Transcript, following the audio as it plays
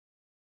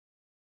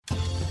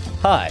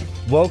Hi,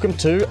 welcome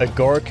to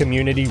Agora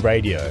Community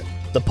Radio,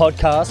 the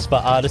podcast for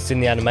artists in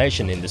the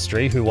animation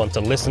industry who want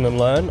to listen and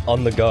learn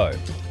on the go.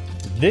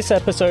 This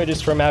episode is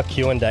from our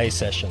Q&A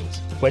sessions,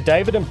 where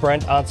David and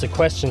Brent answer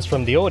questions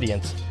from the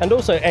audience and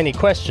also any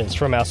questions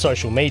from our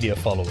social media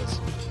followers.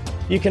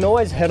 You can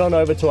always head on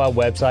over to our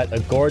website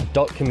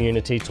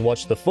agora.community to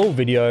watch the full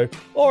video,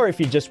 or if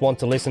you just want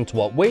to listen to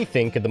what we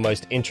think are the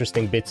most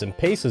interesting bits and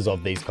pieces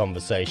of these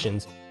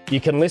conversations, you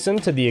can listen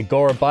to the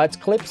Agora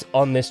Bytes clips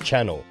on this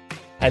channel.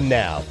 And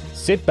now,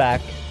 sit back,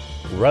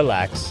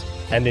 relax,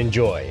 and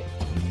enjoy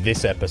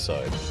this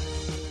episode.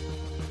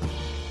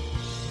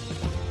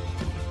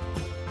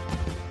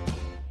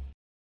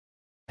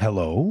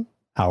 Hello,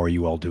 how are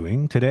you all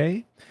doing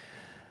today?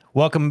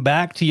 Welcome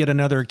back to yet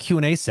another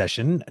Q&A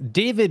session.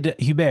 David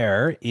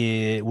Hubert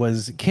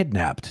was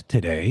kidnapped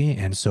today,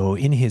 and so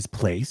in his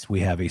place, we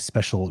have a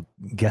special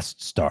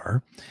guest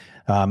star.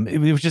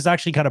 It was just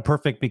actually kind of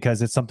perfect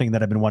because it's something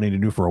that I've been wanting to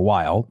do for a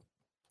while.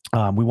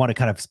 We want to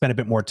kind of spend a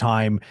bit more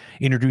time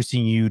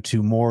introducing you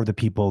to more of the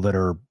people that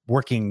are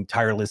working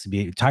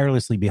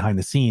tirelessly behind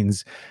the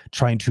scenes,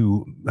 trying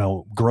to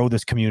grow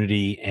this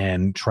community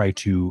and try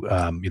to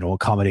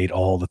accommodate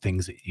all the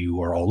things that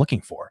you are all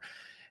looking for.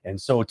 And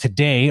so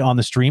today on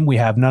the stream, we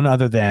have none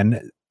other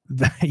than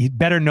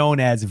better known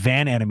as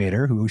Van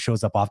Animator, who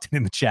shows up often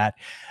in the chat,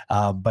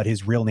 but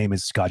his real name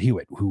is Scott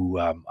Hewitt, who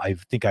I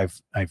think I've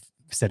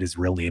said his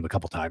real name a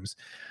couple times.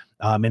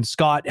 And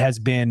Scott has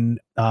been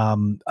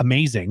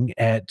amazing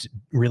at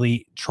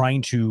really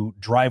trying to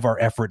drive our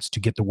efforts to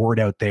get the word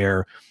out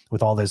there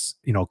with all this,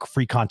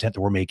 free content that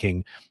we're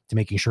making, to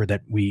making sure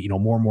that we,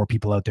 more and more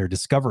people out there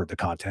discover the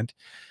content.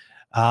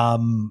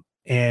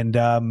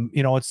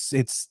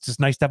 It's just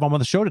nice to have him on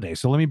the show today.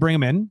 So let me bring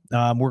him in.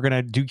 We're going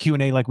to do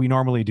Q&A like we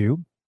normally do,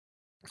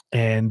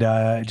 and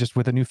just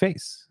with a new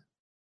face.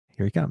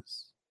 Here he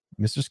comes,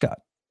 Mr. Scott.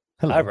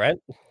 Hello. Hi,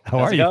 Brent.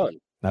 How's it going?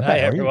 Hi,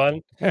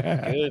 everyone.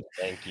 Good,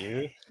 thank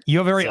you. You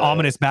have a very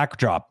ominous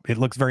backdrop. It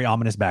looks very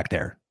ominous back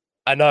there.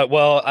 I know.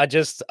 Well, I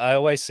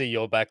always see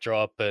your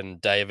backdrop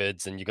and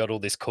David's, and you got all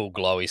this cool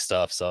glowy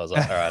stuff. So I was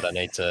like, all right,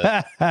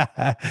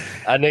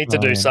 I need to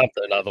do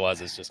something.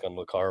 Otherwise, it's just going to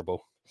look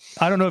horrible.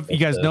 I don't know if you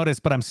guys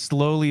noticed, but I'm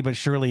slowly but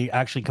surely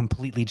actually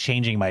completely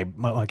changing I'm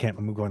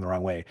going the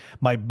wrong way.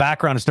 My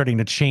background is starting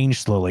to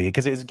change slowly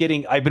because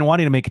I've been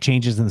wanting to make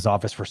changes in this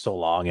office for so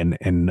long,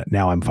 and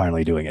now I'm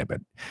finally doing it. But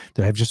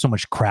I have just so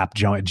much crap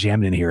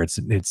jammed in here. It's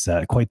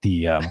quite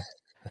the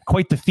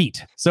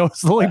feat. So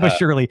slowly but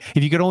surely,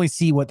 if you could only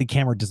see what the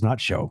camera does not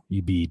show,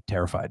 you'd be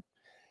terrified.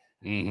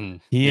 Mm-hmm.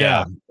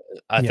 Yeah.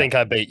 I think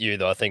I beat you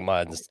though. I think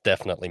mine's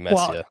definitely messier.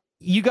 Well,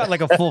 you got like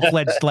a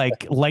full-fledged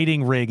like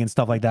lighting rig and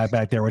stuff like that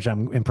back there, which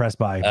I'm impressed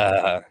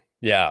by.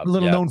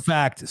 Little known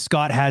fact: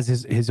 Scott has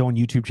his own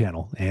YouTube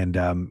channel, and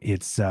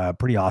it's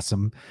pretty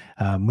awesome.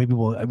 Maybe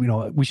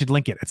we should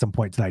link it at some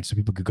point tonight so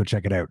people could go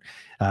check it out.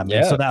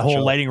 So that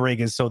whole lighting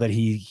rig is so that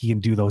he can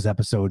do those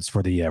episodes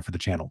for the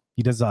channel.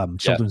 He does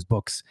children's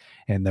books,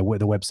 and the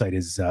website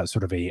is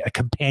sort of a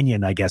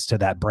companion, I guess, to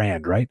that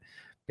brand, right?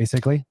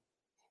 Basically.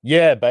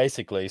 Yeah,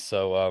 basically.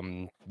 So,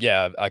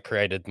 I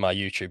created my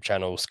YouTube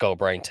channel,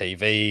 Skullbrain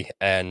TV,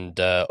 and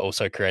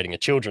also creating a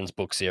children's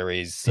book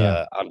series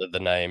under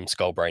the name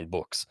Skullbrain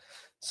Books.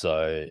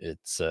 So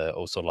it's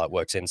also like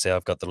works in. So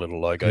I've got the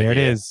little logo. There it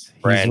is.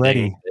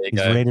 Branding. He's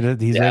ready.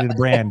 He's ready to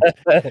brand.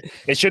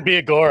 It should be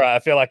Agora. I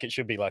feel like it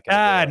should be like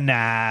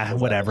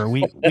whatever.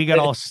 We got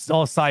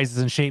all sizes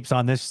and shapes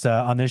on this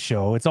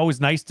show. It's always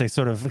nice to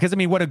sort of, because I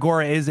mean, what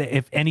Agora is,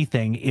 if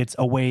anything, it's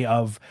a way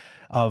of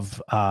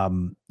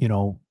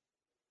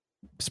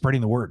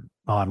spreading the word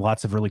on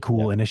lots of really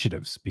cool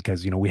initiatives,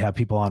 because we have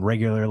people on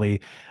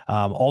regularly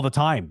all the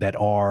time that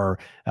are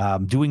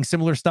doing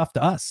similar stuff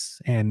to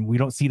us, and we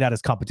don't see that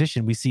as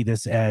competition. We see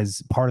this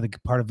as part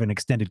of an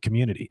extended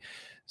community.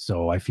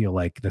 So I feel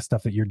like the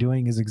stuff that you're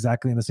doing is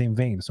exactly in the same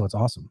vein. So it's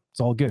awesome. It's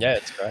all good. Yeah,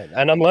 it's great.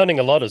 And I'm learning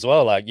a lot as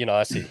well. Like,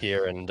 I sit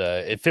here and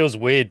it feels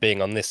weird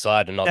being on this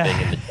side and not being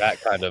in the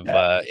chat, kind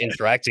of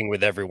interacting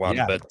with everyone.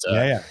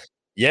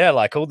 Yeah,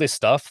 like all this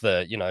stuff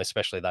that,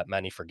 especially that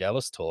Manny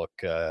Fregelis talk,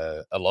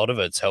 a lot of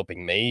it's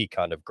helping me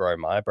kind of grow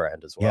my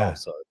brand as well.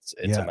 So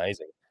it's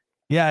amazing.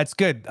 Yeah, it's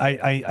good.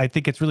 I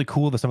think it's really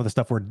cool that some of the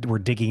stuff we're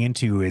digging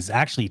into is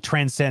actually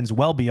transcends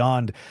well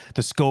beyond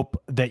the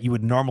scope that you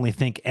would normally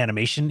think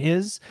animation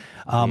is.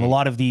 A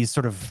lot of these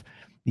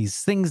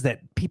things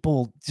that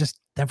people just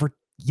never,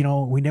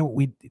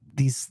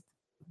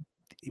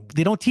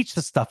 they don't teach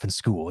this stuff in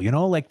school,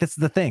 like that's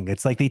the thing.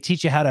 It's like they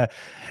teach you how to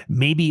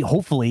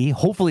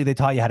hopefully they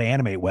taught you how to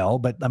animate well,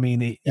 but I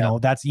mean,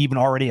 that's even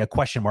already a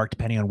question mark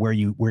depending on where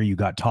you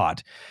got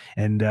taught.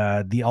 And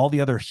all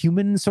the other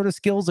human sort of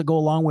skills that go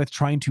along with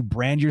trying to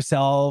brand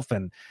yourself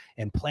and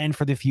plan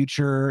for the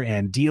future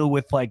and deal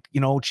with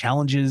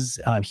challenges,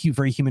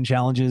 very human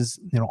challenges,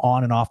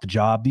 on and off the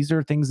job. These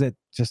are things that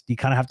just you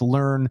kind of have to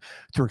learn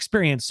through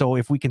experience. So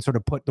if we can sort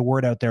of put the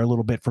word out there a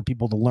little bit for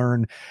people to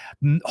learn,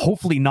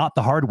 hopefully not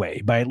the hard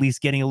way, by at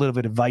least getting a little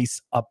bit of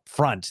advice up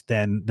front,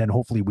 then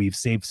hopefully we've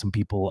saved some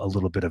people a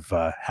little bit of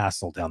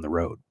hassle down the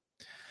road.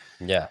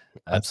 Yeah,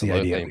 That's the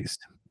idea, at absolutely. least.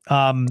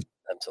 Um,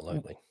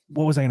 Absolutely.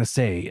 what was I going to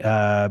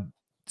say?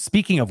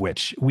 Speaking of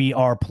which, we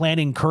are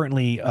planning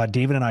currently,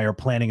 David and I are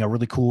planning a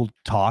really cool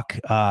talk.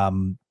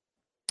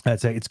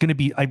 It's going to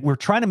be, we're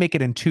trying to make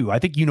it in two. I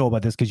think you know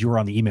about this because you were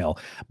on the email.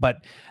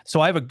 But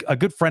so I have a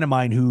good friend of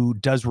mine who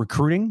does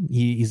recruiting.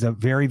 He's a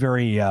very,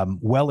 very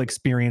well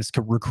experienced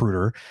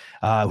recruiter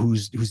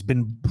who's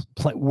been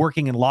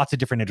working in lots of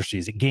different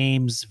industries,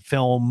 games,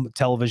 film,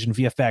 television,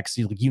 VFX,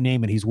 you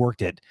name it, he's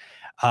worked it.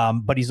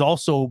 But he's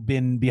also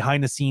been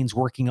behind the scenes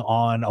working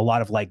on a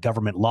lot of like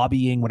government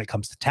lobbying when it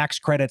comes to tax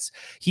credits.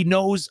 He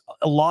knows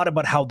a lot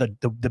about how the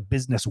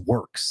business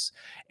works,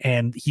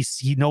 and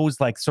he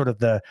knows like sort of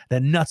the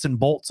nuts and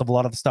bolts of a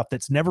lot of the stuff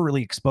that's never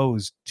really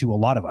exposed to a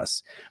lot of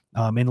us,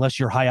 unless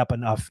you're high up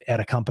enough at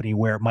a company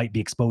where it might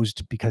be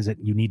exposed because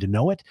you need to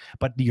know it.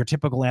 But your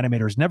typical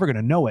animator is never going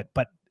to know it.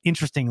 But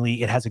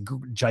interestingly, it has a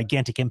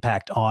gigantic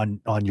impact on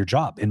your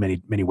job in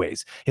many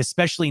ways,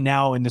 especially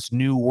now in this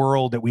new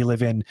world that we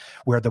live in,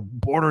 where the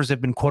borders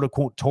have been quote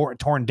unquote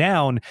torn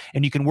down,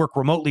 and you can work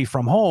remotely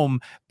from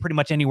home pretty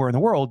much anywhere in the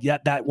world.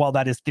 Yet that, while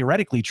that is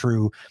theoretically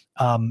true,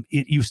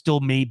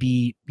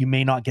 you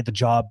may not get the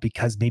job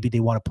because maybe they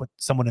want to put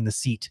someone in the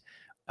seat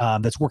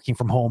that's working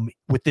from home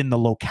within the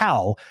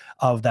locale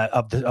of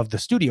the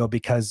studio,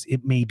 because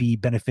it may be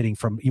benefiting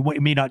from,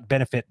 it may not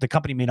benefit, the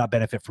company may not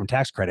benefit from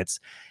tax credits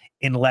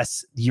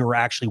unless you're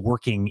actually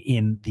working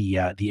in the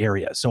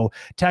area. So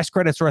tax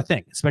credits are a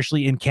thing,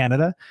 especially in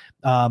Canada,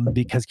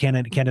 because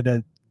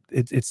Canada,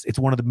 it's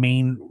one of the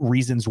main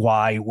reasons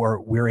why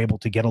we're able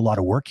to get a lot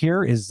of work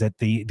here, is that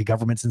the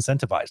government's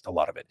incentivized a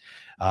lot of it,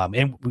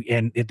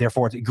 and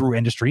therefore it grew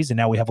industries, and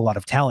now we have a lot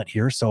of talent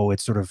here. So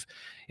it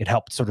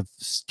helped sort of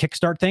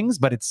kickstart things,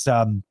 but it's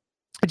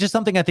just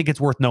something I think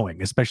it's worth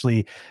knowing,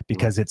 especially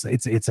because it's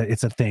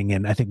a thing,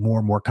 and I think more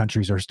and more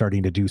countries are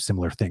starting to do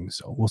similar things.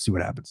 So we'll see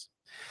what happens.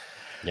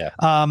 Yeah.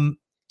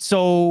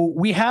 So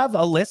we have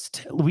a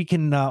list. We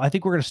can, I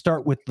think we're going to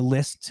start with the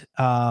list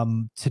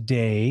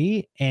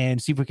today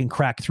and see if we can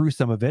crack through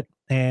some of it.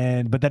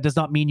 But that does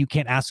not mean you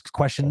can't ask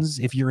questions.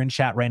 If you're in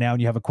chat right now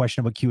and you have a question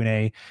about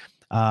Q&A,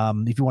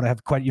 if you want to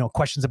have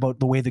questions about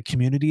the way the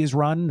community is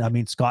run, I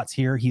mean, Scott's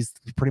here. He's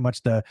pretty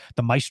much the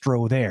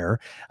maestro there.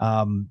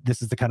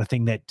 This is the kind of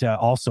thing that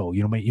also,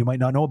 you might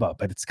not know about,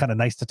 but it's kind of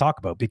nice to talk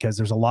about, because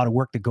there's a lot of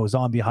work that goes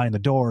on behind the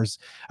doors,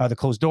 the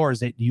closed doors,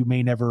 that you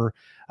may never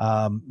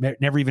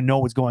even know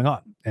what's going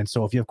on. And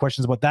so if you have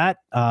questions about that,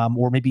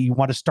 or maybe you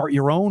want to start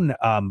your own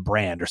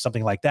brand or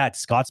something like that,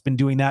 Scott's been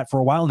doing that for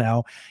a while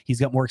now. He's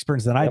got more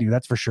experience than I do,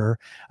 that's for sure.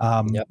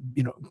 Kind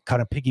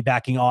of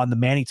piggybacking on the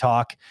Manny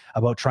talk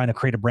about trying to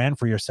create a brand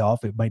for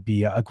yourself, it might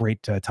be a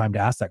great time to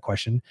ask that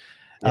question.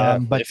 Yeah,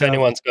 but if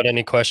anyone's got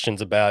any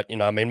questions about,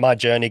 my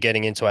journey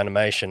getting into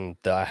animation,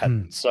 I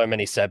had so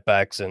many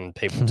setbacks and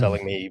people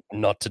telling me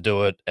not to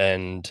do it.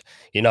 And,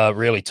 it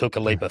really took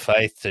a leap of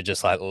faith to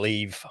just like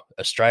leave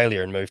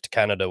Australia and move to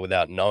Canada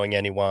without knowing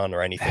anyone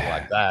or anything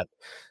like that.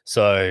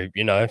 So,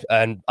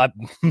 and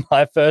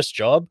my first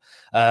job,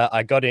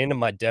 I got in and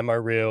my demo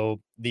reel,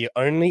 the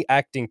only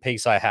acting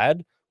piece I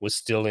had was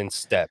still in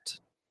Stepped.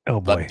 Oh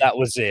boy. But that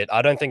was it.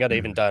 I don't think I'd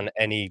even done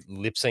any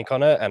lip sync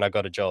on it. And I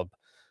got a job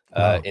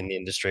in the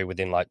industry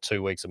within like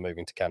 2 weeks of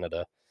moving to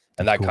Canada.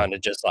 And that kind of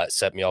just like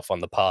set me off on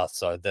the path.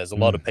 So there's a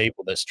lot of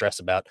people that stress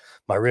about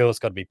my reel's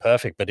got to be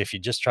perfect. But if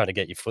you're just trying to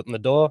get your foot in the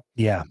door,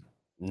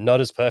 not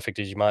as perfect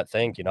as you might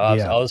think.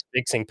 I was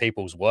fixing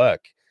people's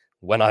work.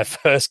 When I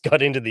first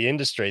got into the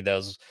industry,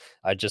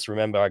 I just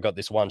remember I got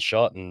this one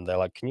shot and they're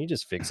like, can you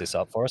just fix this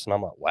up for us? And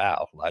I'm like,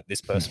 wow, like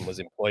this person was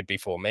employed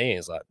before me.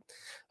 It's like,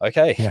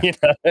 okay,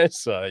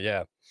 so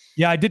yeah.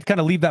 Yeah, I did kind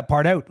of leave that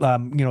part out.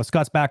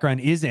 Scott's background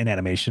is in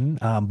animation,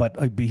 but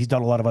he's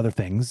done a lot of other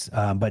things.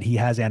 But he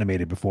has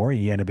animated before.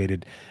 He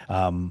animated,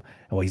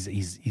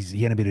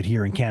 he animated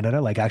here in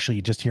Canada, like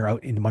actually just here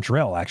out in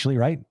Montreal, actually,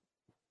 right?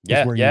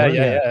 Yeah.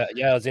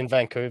 I was in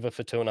Vancouver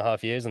for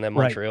 2.5 years, and then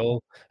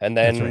Montreal, and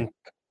then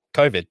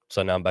COVID.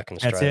 So now I'm back in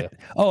Australia. That's it.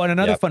 Oh, and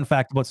another fun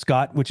fact about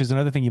Scott, which is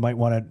another thing you might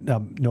want to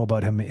know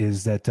about him,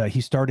 is that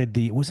he started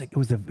was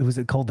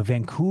it called the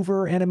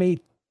Vancouver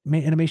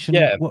Animation?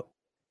 Yeah.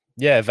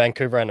 Yeah,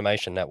 Vancouver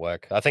Animation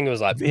Network. I think it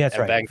was like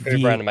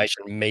Vancouver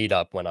Animation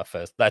Meetup when I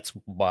first. That's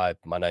why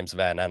my name's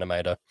Van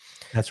Animator.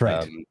 That's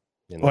right.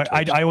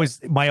 I always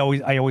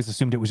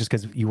assumed it was just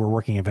because you were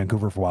working in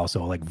Vancouver for a while.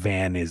 So like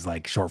Van is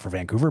like short for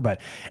Vancouver,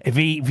 but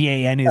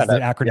VAN is the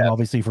acronym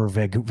obviously for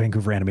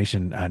Vancouver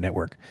Animation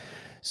Network.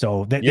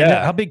 So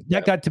how big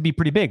that got to be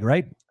pretty big,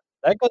 right?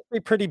 That got to be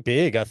pretty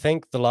big. I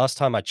think the last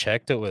time I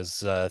checked, it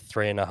was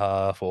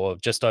 3.5 or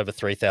just over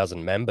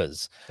 3,000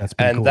 members. That's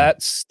pretty cool.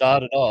 That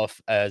started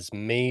off as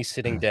me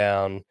sitting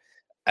down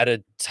at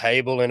a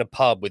table in a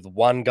pub with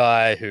one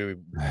guy who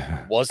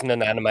wasn't an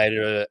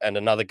animator and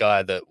another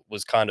guy that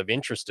was kind of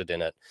interested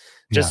in it.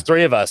 Just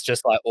three of us,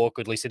 just like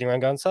awkwardly sitting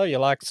around going, so you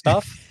like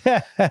stuff?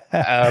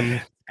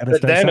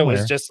 But then it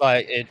was just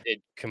like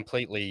it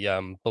completely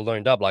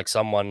ballooned up. Like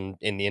someone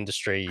in the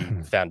industry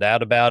found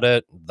out about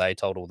it, they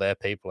told all their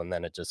people, and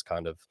then it just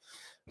kind of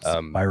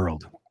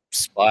spiraled.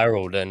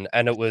 spiraled, and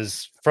it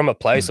was from a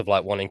place of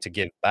like wanting to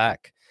give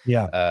back.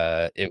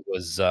 Yeah. It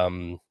was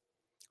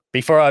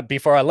before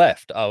I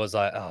left, I was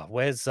like, oh,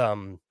 where's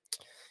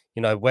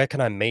where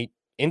can I meet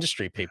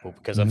industry people,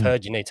 because I've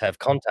heard you need to have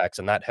contacts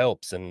and that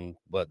helps,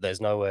 but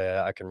there's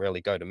nowhere I can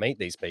really go to meet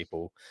these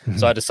people.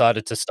 So I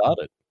decided to start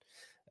it.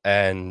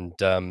 And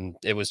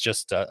it was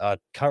just I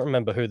can't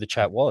remember who the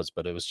chat was,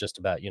 but it was just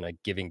about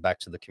giving back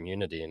to the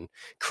community and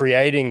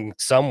creating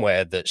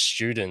somewhere that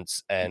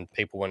students and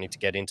people wanting to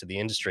get into the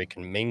industry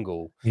can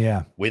mingle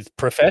with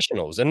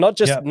professionals, and not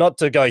just not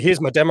to go,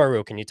 here's my demo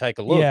reel, can you take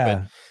a look,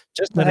 but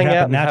just to hang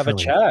out and have a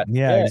chat.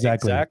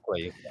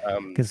 Exactly.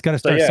 Because it's got to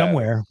start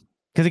somewhere.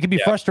 Because it can be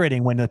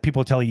frustrating when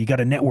people tell you got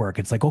to network.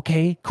 It's like,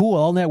 okay, cool,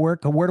 I'll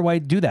network. Where do I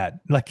do that?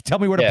 Like, tell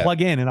me where to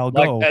plug in and I'll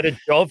go. At a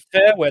job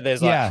fair where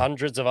there's like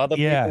hundreds of other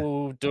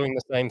people doing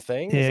the same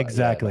thing.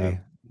 Exactly.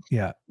 Like,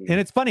 yeah. And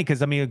it's funny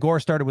because, I mean, Agora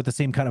started with the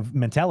same kind of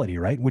mentality,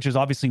 right? Which is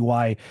obviously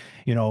why,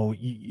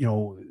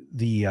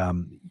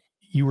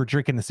 you were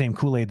drinking the same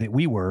Kool-Aid that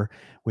we were,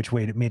 which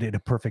made it a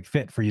perfect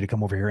fit for you to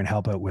come over here and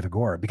help out with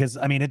Agora. Because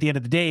I mean, at the end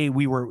of the day,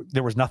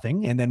 there was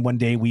nothing, and then one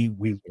day we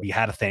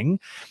had a thing,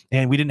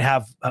 and we didn't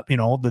have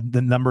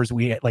the numbers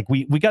we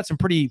got some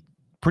pretty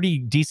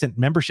decent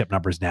membership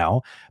numbers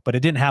now, but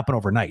it didn't happen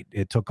overnight.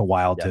 It took a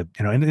while to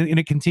and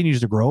it continues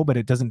to grow, but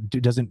it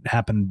doesn't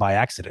happen by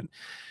accident.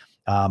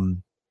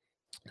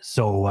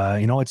 So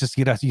it's just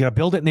you gotta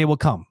build it and they will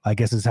come, I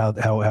guess is how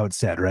it's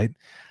said, right?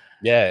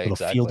 Yeah, little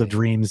exactly. Field of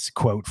Dreams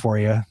quote for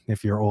you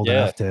if you're old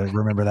enough to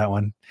remember that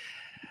one.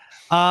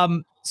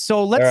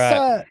 So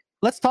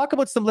let's talk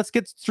about let's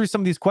get through some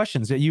of these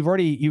questions. You've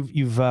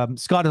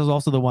Scott is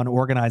also the one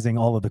organizing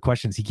all of the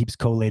questions. He keeps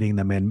collating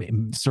them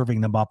and serving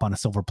them up on a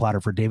silver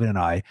platter for David and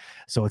I.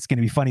 So it's going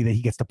to be funny that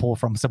he gets to pull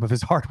from some of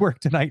his hard work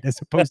tonight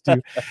as opposed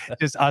to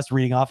just us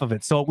reading off of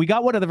it. So we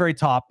got one at the very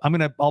top.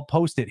 I'll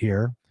post it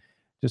here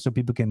just so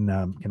people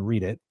can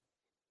read it.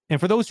 And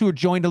for those who are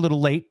joined a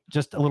little late,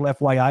 just a little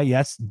FYI,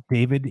 yes,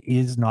 David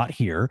is not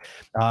here.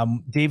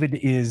 David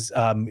is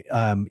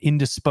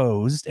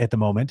indisposed at the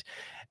moment.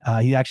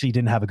 He actually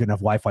didn't have a good enough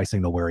Wi-Fi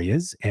signal where he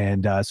is.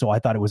 And so I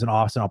thought it was an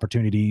awesome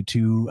opportunity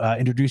to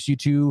introduce you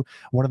to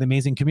one of the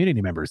amazing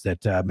community members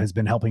that has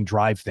been helping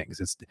drive things.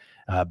 It's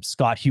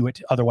Scott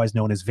Hewitt, otherwise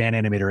known as Van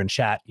Animator in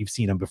chat. You've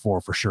seen him before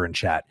for sure in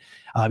chat.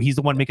 He's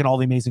the one making all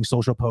the amazing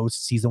social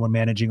posts. He's the one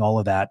managing all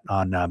of that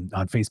on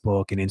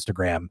Facebook and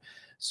Instagram.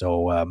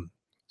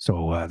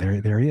 So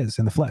there he is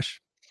in the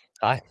flesh.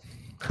 Hi.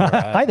 Right.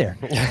 Hi there.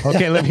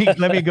 Okay,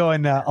 let me go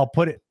and I'll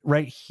put it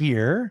right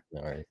here.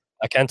 All right.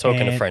 I can talk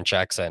in a French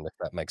accent if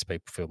that makes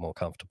people feel more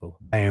comfortable.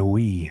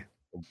 Oui.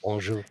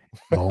 Bonjour.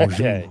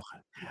 Bonjour.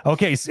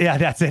 Okay, so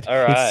that's it.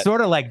 All right. It's sort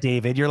of like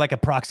David. You're like a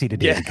proxy to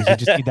David because you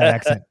just need that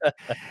accent.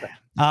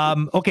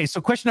 Okay, so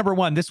question number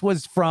 1. This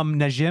was from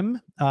Najim.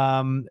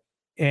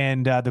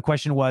 And the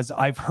question was,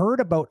 I've heard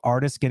about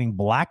artists getting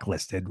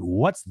blacklisted.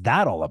 What's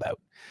that all about?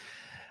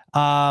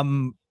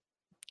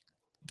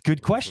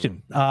 Good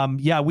question.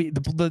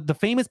 The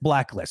famous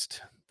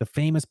blacklist. The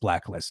famous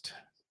blacklist.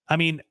 I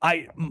mean,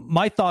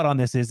 my thought on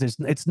this is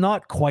it's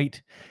not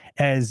quite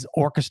as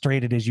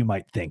orchestrated as you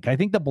might think. I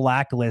think the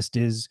blacklist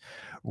is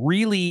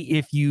really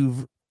if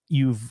you've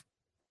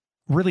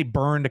really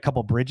burned a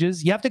couple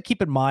bridges. You have to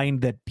keep in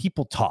mind that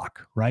people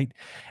talk, right?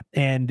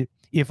 And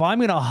if I'm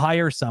going to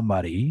hire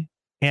somebody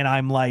and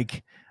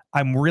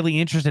I'm really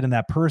interested in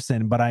that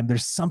person, but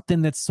there's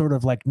something that's sort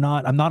of like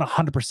I'm not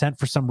 100%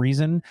 for some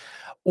reason,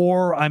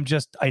 or I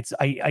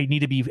need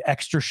to be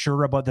extra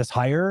sure about this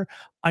hire.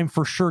 I'm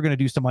for sure going to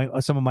do some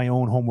of my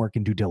own homework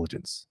and due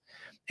diligence.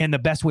 And the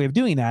best way of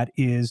doing that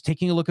is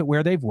taking a look at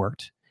where they've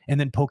worked and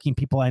then poking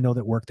people I know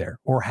that work there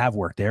or have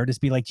worked there. Just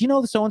be like, do you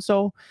know the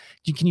so-and-so?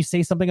 Can you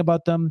say something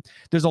about them?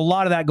 There's a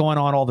lot of that going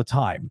on all the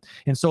time.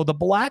 And so the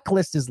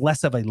blacklist is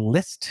less of a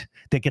list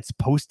that gets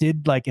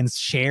posted and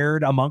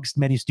shared amongst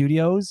many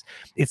studios.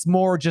 It's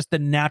more just the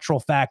natural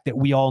fact that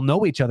we all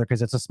know each other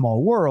because it's a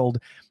small world.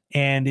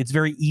 And it's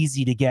very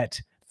easy to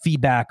get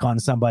feedback on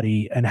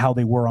somebody and how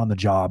they were on the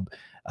job.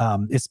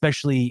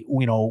 Especially,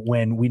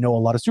 when we know a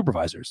lot of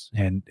supervisors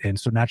and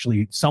so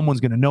naturally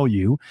someone's going to know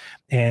you.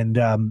 And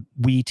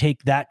we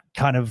take that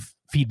kind of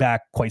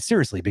feedback quite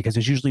seriously because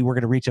it's usually we're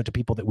going to reach out to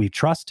people that we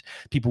trust,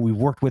 people we've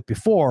worked with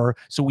before.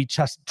 So we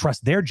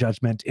trust their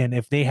judgment. And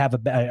if they have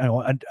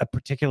a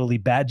particularly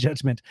bad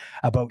judgment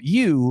about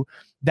you,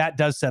 that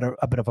does set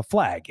a bit of a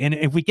flag. And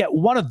if we get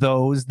one of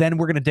those, then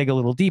we're going to dig a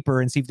little deeper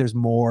and see if there's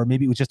more.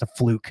 Maybe it was just a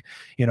fluke,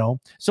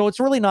 So it's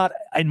really not,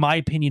 in my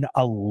opinion,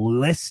 a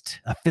list,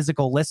 a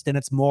physical list, and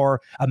it's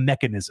more a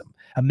mechanism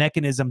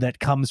that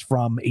comes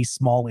from a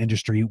small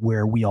industry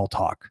where we all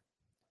talk.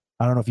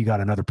 I don't know if you got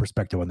another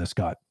perspective on this,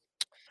 Scott.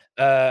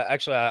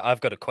 Actually,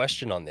 I've got a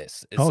question on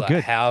this. It's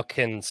good. How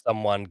can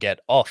someone get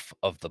off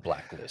of the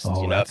blacklist?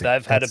 If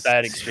they've had a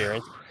bad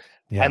experience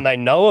and they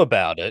know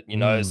about it,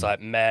 it's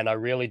like, man, I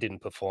really didn't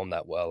perform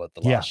that well at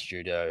the last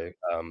studio.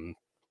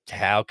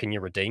 How can you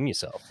redeem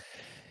yourself?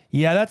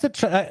 Yeah,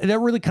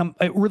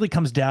 it really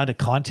comes down to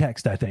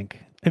context, I think.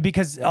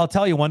 Because I'll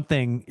tell you one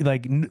thing,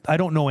 like I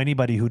don't know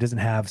anybody who doesn't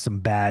have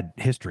some bad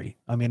history.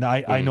 I mean,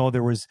 I know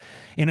there was,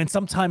 and then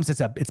sometimes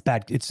it's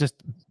bad.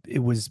 It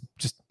was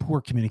just poor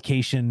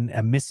communication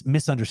and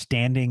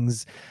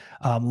misunderstandings.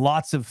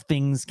 Lots of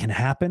things can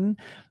happen.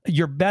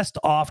 You're best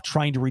off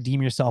trying to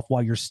redeem yourself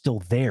while you're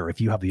still there.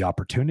 If you have the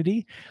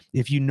opportunity,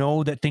 if you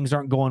know that things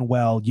aren't going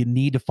well, you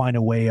need to find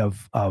a way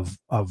of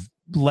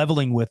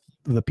leveling with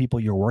the people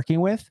you're working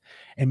with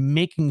and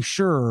making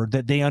sure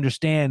that they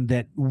understand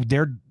that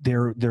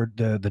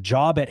the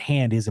job at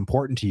hand is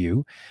important to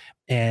you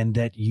and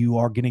that you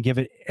are going to give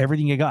it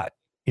everything you got,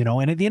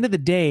 and at the end of the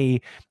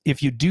day,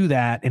 if you do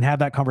that and have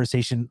that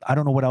conversation, I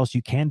don't know what else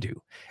you can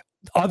do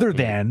other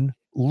than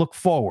look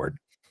forward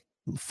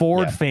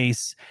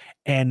face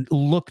and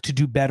look to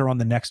do better on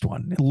the next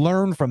one.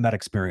 Learn from that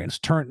experience.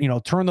 Turn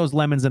those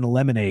lemons into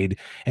lemonade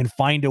and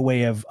find a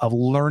way of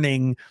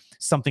learning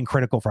something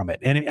critical from it.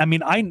 And I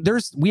mean,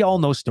 we all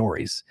know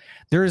stories.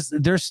 There's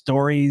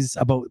stories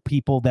about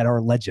people that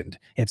are legend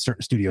at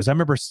certain studios. I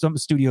remember some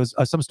stories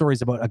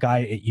about a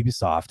guy at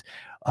Ubisoft,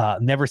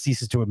 never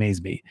ceases to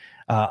amaze me.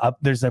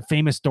 There's a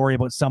famous story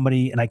about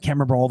somebody, and I can't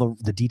remember all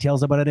the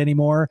details about it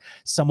anymore.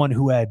 Someone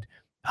who had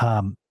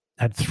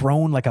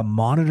thrown like a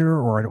monitor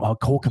or a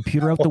whole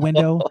computer out the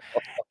window.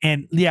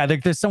 And yeah,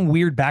 there's some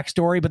weird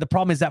backstory, but the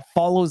problem is that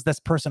follows this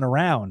person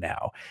around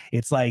now.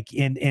 It's like,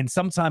 and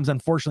sometimes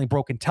unfortunately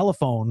broken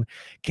telephone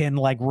can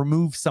like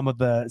remove some of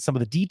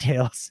the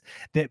details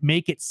that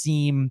make it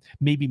seem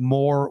maybe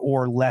more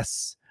or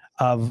less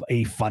of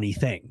a funny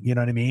thing. You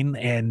know what I mean?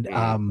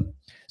 And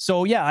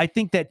so yeah, I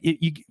think that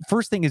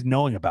first thing is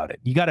knowing about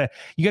it. You gotta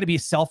be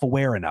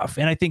self-aware enough.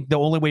 And I think the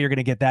only way you're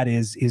gonna get that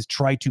is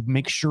try to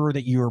make sure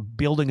that you're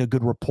building a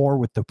good rapport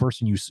with the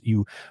person who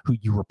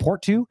you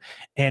report to,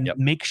 and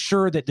make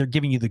sure that they're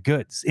giving you the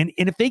goods. And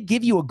if they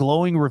give you a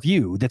glowing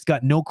review that's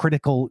got no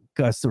critical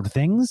sort of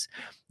things,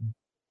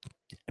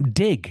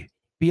 dig.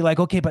 Be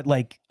like, okay, but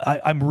like,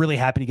 I'm really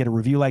happy to get a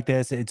review like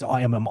this.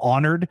 I'm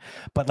honored,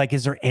 but like,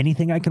 is there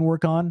anything I can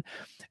work on?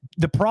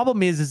 The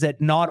problem is that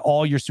not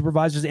all your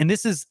supervisors, and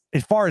this is,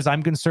 as far as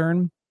I'm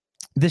concerned,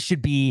 this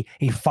should be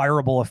a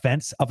fireable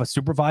offense of a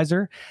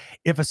supervisor.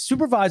 If a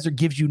supervisor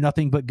gives you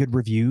nothing but good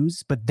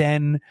reviews, but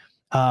then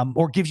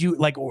gives you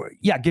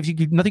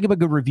nothing but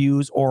good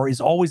reviews, or is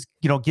always,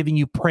 giving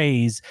you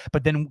praise,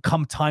 but then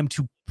come time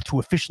to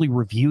officially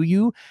review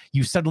you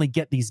suddenly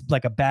get these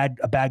like a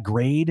bad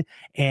grade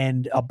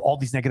and all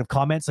these negative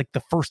comments, like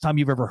the first time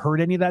you've ever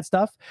heard any of that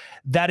stuff,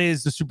 that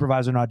is the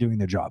supervisor not doing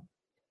their job.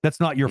 That's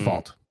not your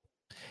fault.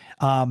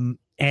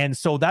 And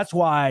so that's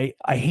why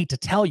I hate to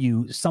tell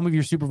you, some of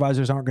your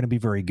supervisors aren't going to be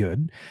very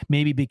good.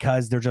 Maybe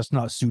because they're just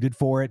not suited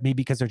for it.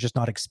 Maybe because they're just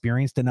not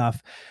experienced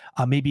enough.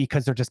 Maybe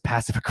because they're just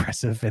passive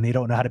aggressive and they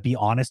don't know how to be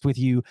honest with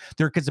you.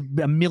 There's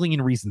a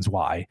million reasons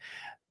why.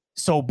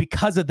 So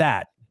because of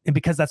that, and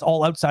because that's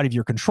all outside of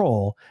your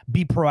control,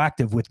 be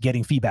proactive with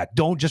getting feedback.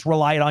 Don't just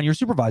rely it on your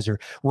supervisor.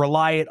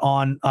 Rely it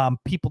on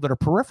people that are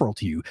peripheral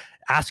to you.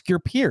 Ask your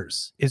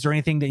peers. Is there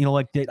anything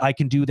that that I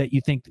can do that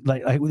you think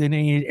like in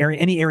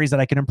any areas that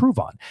I can improve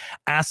on?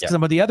 Ask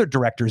some of the other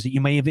directors that you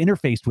may have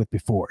interfaced with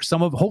before.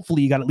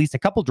 Hopefully you got at least a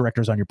couple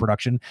directors on your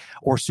production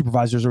or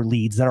supervisors or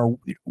leads that are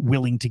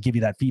willing to give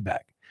you that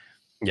feedback.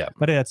 Yeah,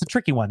 but it's a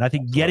tricky one. I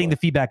think getting the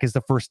feedback is the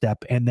first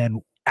step, and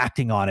then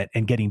acting on it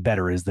and getting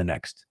better is the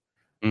next.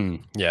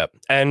 Yeah.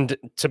 And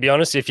to be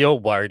honest, if you're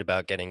worried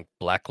about getting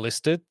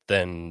blacklisted,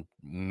 then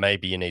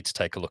maybe you need to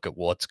take a look at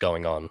what's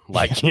going on.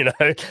 Like,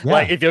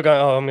 like if you're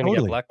going, I'm going to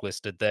get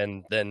blacklisted,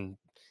 then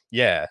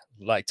yeah,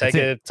 like take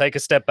a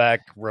step back,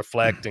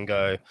 reflect and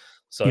go.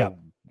 So,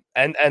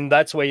 and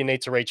that's where you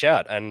need to reach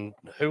out. And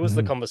who was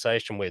the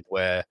conversation with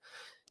where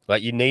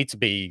like you need to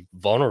be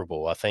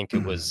vulnerable? I think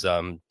it was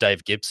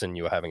Dave Gibson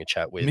you were having a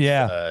chat with.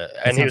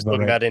 And he was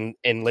talking about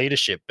in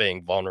leadership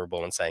being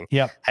vulnerable and saying,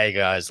 hey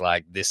guys,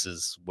 like this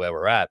is where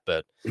we're at.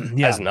 But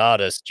as an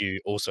artist, you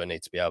also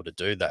need to be able to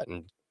do that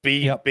and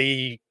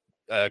be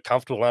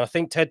comfortable. And I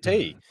think Ted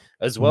T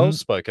as well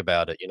spoke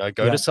about it.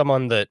 Go to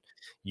someone that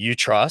you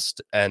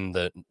trust and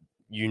that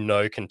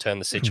can turn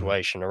the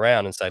situation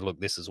around and say, look,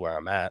 this is where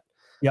I'm at.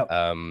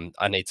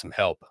 I need some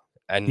help.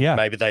 And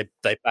maybe they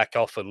back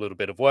off a little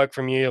bit of work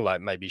from you, like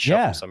maybe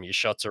shuffle some of your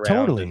shots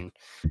around. And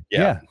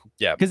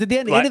because at the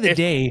end of the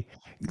day,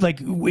 like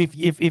if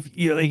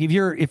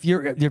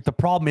the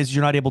problem is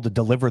you're not able to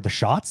deliver the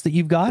shots that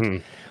you've got,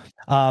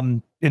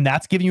 and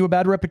that's giving you a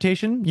bad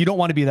reputation, you don't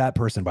want to be that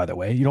person. By the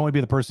way, you don't want to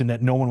be the person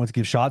that no one wants to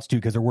give shots to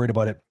because they're worried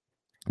about it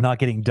not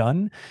getting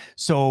done.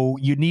 So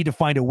you need to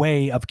find a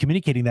way of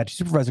communicating that to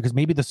supervisor, because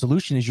maybe the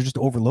solution is you're just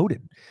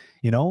overloaded.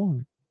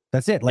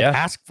 That's it. Like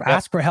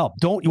ask for help.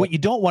 What you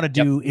don't want to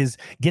do is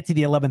get to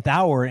the 11th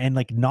hour and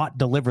like not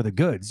deliver the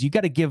goods. You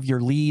got to give your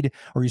lead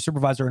or your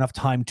supervisor enough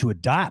time to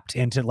adapt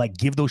and to like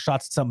give those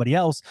shots to somebody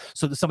else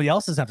so that somebody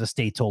else doesn't have to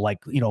stay till like,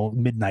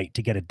 midnight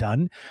to get it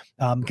done.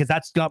 Because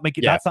that's not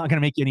that's not going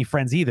to make you any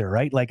friends either,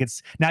 right? Like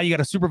it's now you got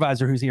a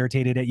supervisor who's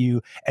irritated at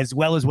you as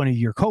well as one of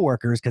your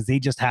coworkers because they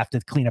just have to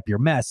clean up your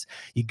mess.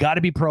 You got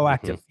to be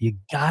proactive. You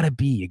got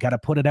to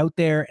put it out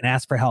there and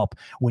ask for help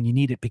when you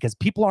need it, because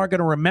people aren't going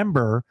to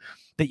remember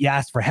that you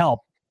asked for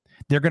help.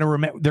 They're going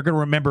to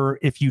remember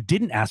if you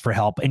didn't ask for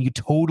help and you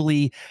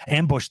totally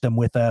ambushed them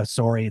with a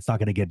sorry, it's not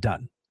going to get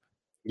done.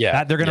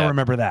 They're going to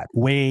remember that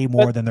way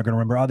more than they're going to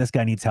remember, oh, this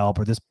guy needs help,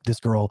 or this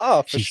girl,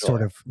 she's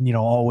sort of,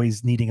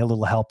 always needing a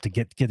little help to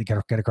get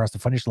across the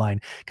finish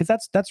line, because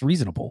that's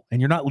reasonable, and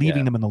you're not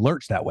leaving them in the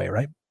lurch that way,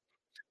 right?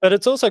 But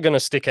it's also going to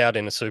stick out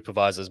in a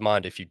supervisor's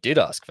mind if you did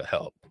ask for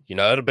help.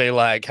 It'll be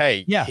like,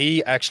 hey,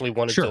 he actually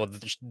wanted to,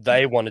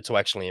 they wanted to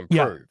actually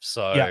improve.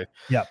 So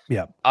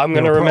I'm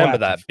going to remember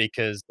that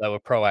because they were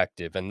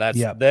proactive, and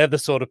they're the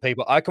sort of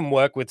people I can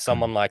work with.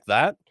 Someone like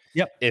that.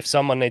 If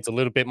someone needs a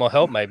little bit more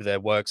help, maybe their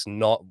work's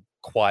not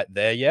quite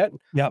there yet.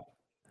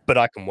 But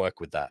I can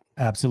work with that.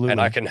 Absolutely. And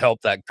I can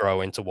help that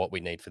grow into what we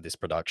need for this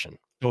production.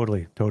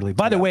 Totally.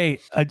 By the way,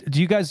 do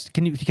you guys,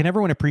 can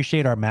everyone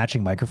appreciate our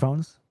matching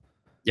microphones?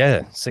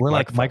 Yeah. We're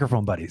like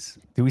microphone buddies.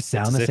 Do we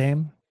sound the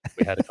same?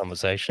 We had a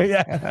conversation.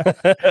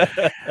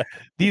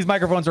 These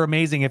microphones are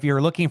amazing. If you're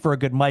looking for a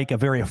good mic, a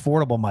very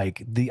affordable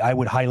mic, I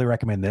would highly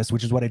recommend this,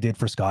 which is what I did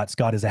for Scott.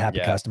 Scott is a happy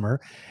customer.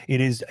 It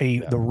is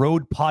the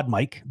Rode Pod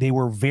mic. They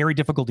were very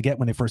difficult to get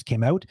when they first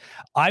came out.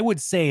 I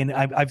would say, and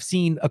I've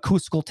seen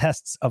acoustical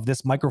tests of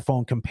this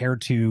microphone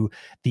compared to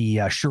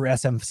the Shure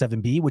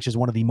SM7B, which is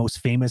one of the most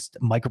famous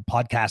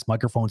podcast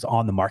microphones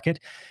on the market.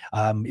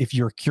 If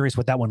you're curious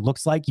what that one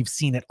looks like, you've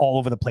seen it all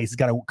over the place. It's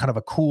got a kind of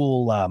a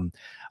cool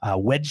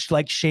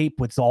wedge-like shape.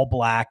 It's all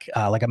black,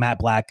 like a matte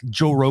black.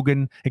 Joe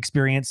Rogan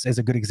Experience is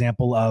a good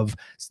example of,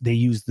 they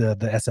use the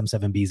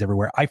SM7Bs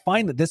everywhere. I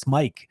find that this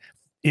mic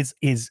is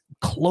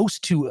close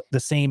to the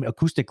same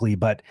acoustically,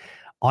 but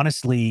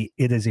honestly,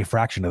 it is a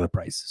fraction of the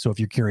price. So if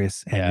you're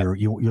curious and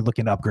you're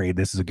looking to upgrade,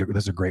 this is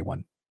a great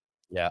one.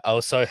 Yeah, I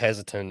was so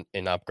hesitant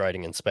in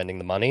upgrading and spending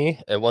the money.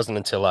 It wasn't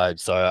until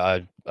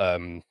we're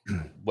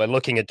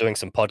looking at doing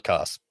some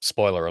podcasts,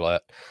 spoiler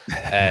alert,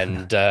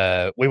 and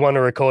we want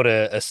to record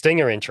a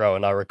Stinger intro,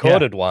 and I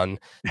recorded one,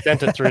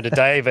 sent it through to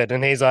David,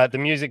 and he's like, the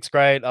music's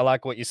great, I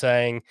like what you're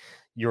saying,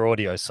 your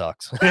audio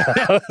sucks.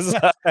 I was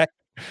like,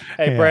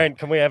 hey, Brent,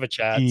 can we have a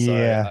chat?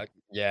 So,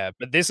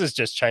 but this has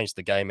just changed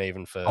the game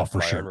even for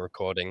my own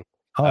recording.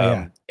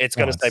 It's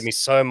going to save me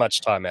so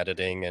much time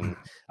editing, and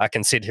I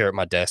can sit here at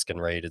my desk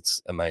and read.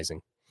 It's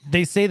amazing.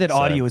 They say that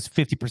audio is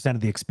 50% of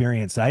the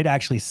experience. I'd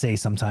actually say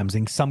sometimes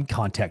in some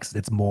contexts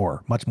it's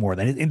much more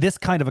than in this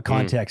kind of a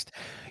context.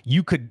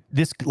 That's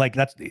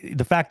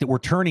the fact that we're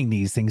turning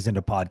these things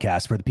into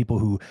podcasts for the people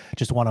who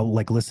just want to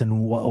like listen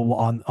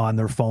on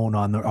their phone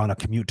on a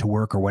commute to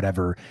work or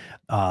whatever.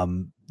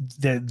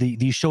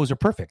 These shows are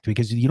perfect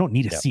because you don't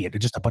need to see it.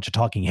 It's just a bunch of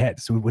talking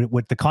heads. So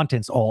with the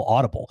content's all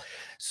audible.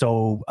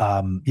 So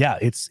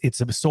it's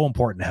so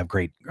important to have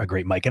a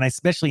great mic, and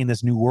especially in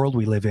this new world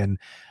we live in,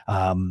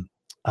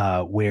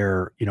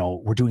 where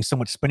we're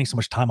spending so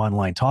much time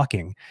online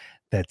talking,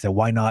 that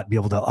why not be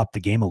able to up the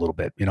game a little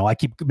bit? I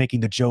keep making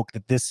the joke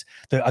that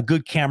a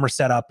good camera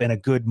setup and a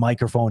good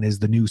microphone is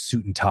the new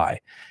suit and tie.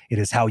 It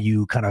is how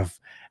you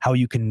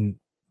can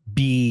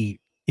be,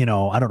 I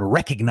don't know,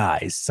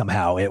 recognize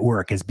somehow at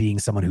work as being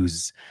someone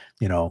who's,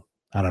 I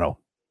don't know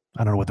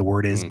what the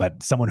word is,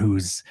 but someone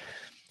who's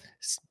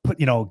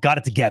got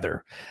it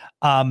together.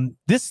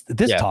 This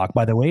talk,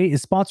 by the way,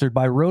 is sponsored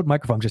by Rode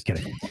Microphone. Just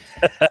kidding.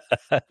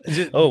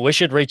 We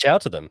should reach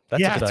out to them.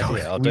 That's a good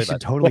idea. We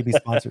should totally be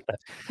sponsored.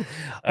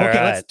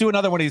 Okay, let's do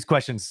another one of these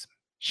questions.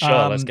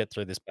 Sure, let's get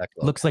through this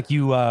backlog. Looks like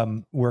you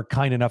were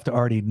kind enough to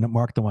already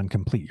mark the one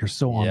complete. You're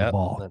so on the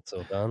ball. That's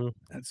all done.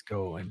 Let's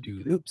go and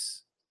do.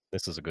 Oops.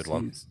 This is a good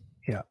one.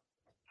 Yeah.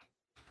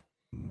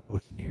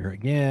 Put here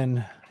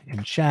again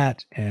in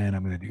chat, and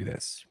I'm going to do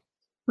this.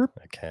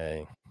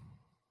 Okay.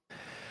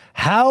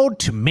 How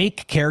to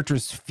make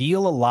characters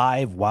feel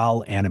alive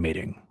while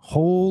animating.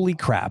 Holy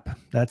crap.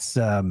 That's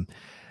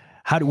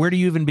where do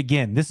you even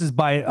begin? This is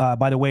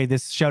by the way,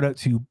 this shout out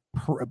to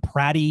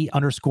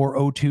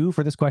Praddy_02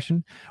 for this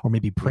question, or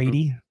maybe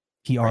Prady,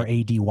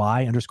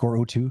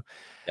 PRADY_02.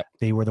 Yep.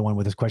 They were the one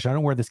with this question. I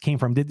don't know where this came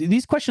from.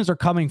 These questions are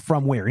coming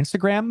from where?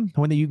 Instagram?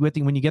 When you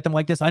get them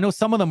like this? I know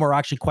some of them are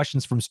actually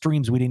questions from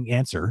streams we didn't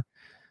answer.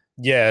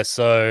 Yeah,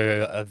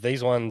 so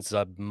these ones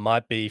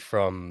might be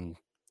from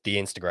the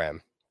Instagram.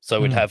 So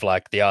we'd have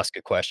like the ask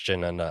a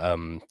question,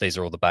 and these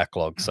are all the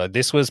backlogs. So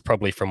this was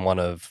probably from one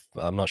of,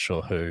 I'm not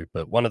sure who,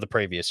 but one of the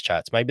previous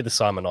chats, maybe the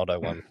Simon Otto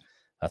one,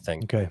 I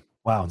think. Okay.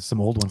 Wow, some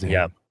old ones in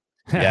here.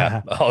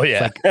 Yeah. Oh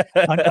yeah. It's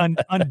like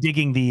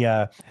undigging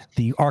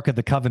the Ark of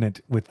the Covenant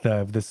with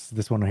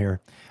this one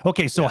here.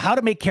 Okay, so how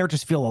to make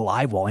characters feel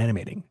alive while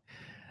animating.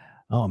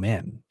 Oh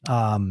man.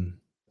 I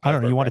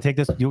don't know. You want to take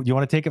this? You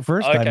want to take it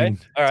first? Okay. I mean,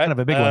 all right. It's kind of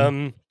a big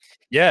one.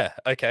 Yeah.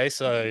 Okay.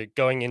 So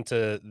going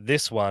into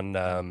this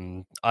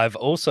one, I've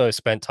also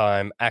spent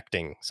time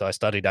acting. So I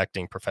studied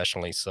acting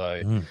professionally.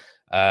 So Mm.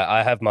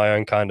 I have my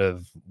own kind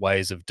of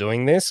ways of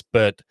doing this.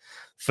 But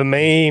for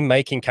me,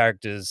 making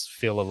characters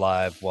feel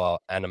alive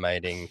while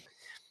animating,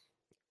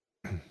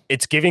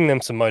 it's giving them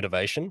some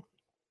motivation.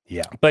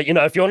 Yeah. But,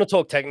 if you want to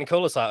talk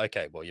technical, it's like,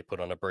 okay, well, you put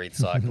on a breathe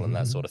cycle and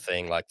that sort of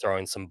thing, like throw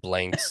in some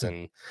blinks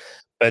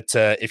but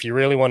if you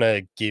really want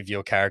to give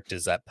your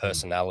characters that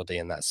personality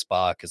and that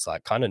spark, it's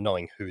like kind of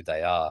knowing who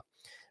they are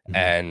Mhm.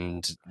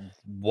 and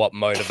what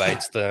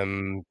motivates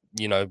them,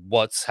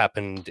 what's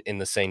happened in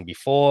the scene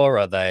before.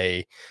 Are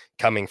they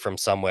coming from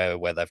somewhere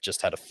where they've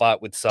just had a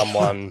fight with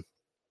someone?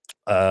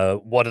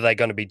 What are they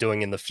going to be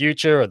doing in the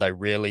future? Are they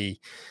really,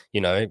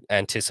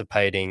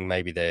 anticipating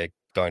maybe they're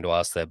going to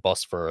ask their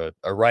boss for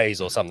a raise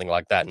or something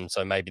like that? And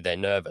so maybe they're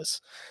nervous.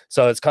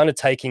 So it's kind of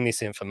taking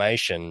this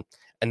information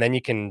and then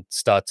you can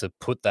start to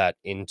put that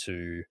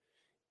into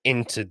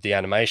the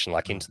animation,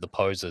 like into the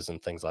poses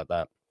and things like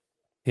that.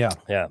 Yeah.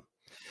 Yeah.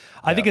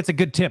 I Yeah. think it's a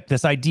good tip.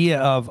 This idea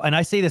of, and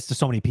I say this to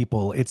so many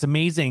people, it's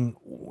amazing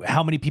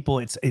how many people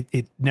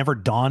it never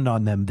dawned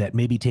on them that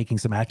maybe taking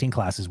some acting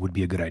classes would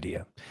be a good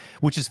idea,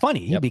 which is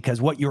funny Yep.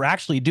 because what you're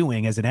actually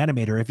doing as an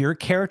animator, if you're a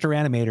character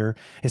animator,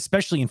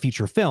 especially in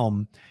feature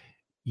film,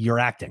 you're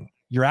acting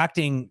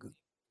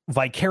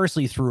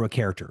vicariously through a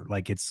character.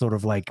 Like it's sort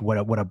of like what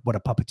a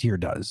puppeteer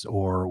does,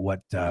 or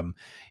what someone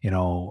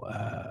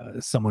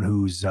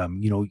who's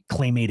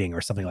claymating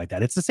or something like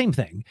that. It's the same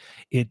thing.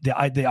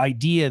 The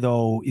idea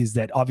though is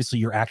that obviously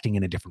you're acting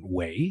in a different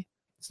way.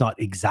 It's not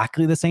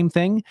exactly the same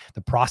thing.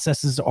 The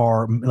processes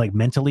are like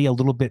mentally a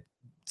little bit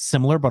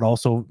similar, but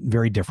also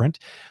very different.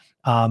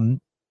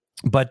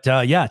 But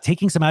yeah,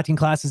 taking some acting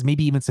classes,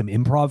 maybe even some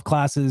improv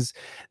classes,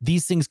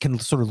 these things can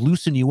sort of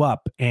loosen you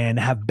up and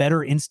have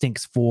better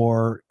instincts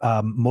for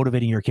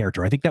motivating your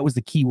character. I think that was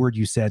the key word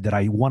you said that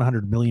I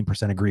 100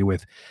 million% agree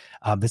with.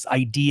 This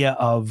idea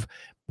of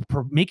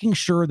making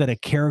sure that a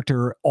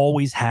character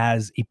always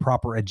has a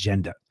proper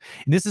agenda.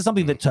 And this is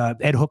something that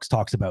Ed Hooks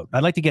talks about.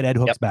 I'd like to get Ed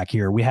Hooks back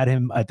here. We had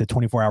him at the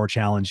 24-hour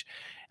challenge.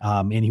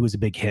 And he was a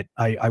big hit.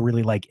 I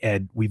really like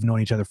Ed. We've known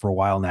each other for a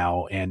while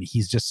now, and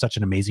he's just such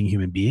an amazing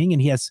human being.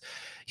 And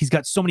he's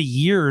got so many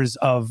years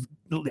of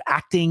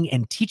acting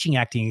and teaching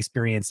acting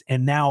experience,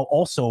 and now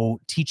also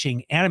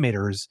teaching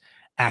animators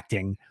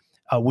acting,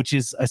 which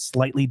is a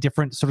slightly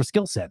different sort of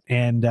skill set.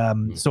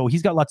 And so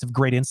he's got lots of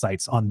great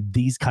insights on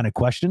these kind of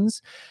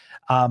questions.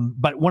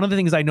 But one of the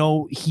things I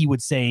know he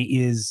would say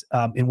is,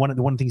 and one of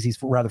the things he's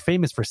rather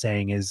famous for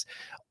saying is,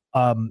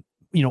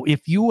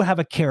 if you have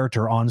a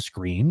character on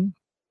screen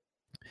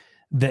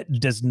that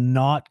does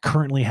not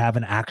currently have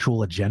an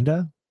actual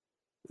agenda,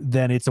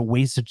 then it's a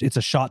waste. It's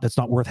a shot that's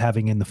not worth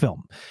having in the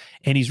film.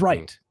 And he's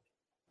right.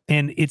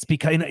 And it's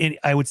because, and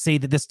I would say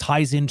that this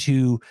ties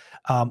into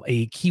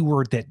a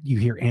keyword that you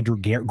hear Andrew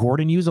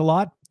Gordon use a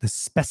lot: the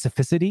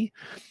specificity.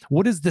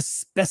 What is the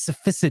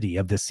specificity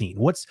of the scene?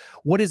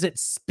 What is it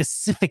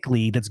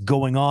specifically that's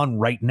going on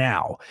right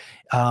now?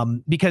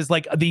 Because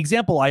like the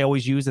example I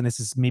always use, and this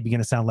is maybe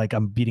going to sound like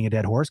I'm beating a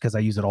dead horse because I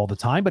use it all the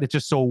time, but it's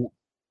just so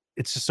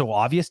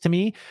obvious to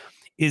me,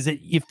 is that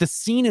if the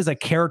scene is a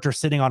character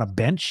sitting on a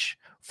bench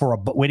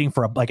waiting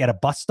for like at a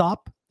bus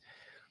stop,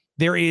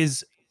 there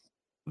is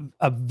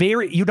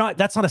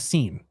that's not a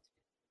scene.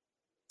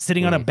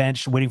 Sitting on a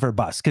bench waiting for a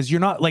bus, because you're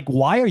not like,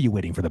 why are you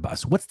waiting for the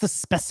bus? What's the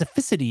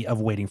specificity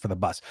of waiting for the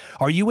bus?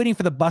 Are you waiting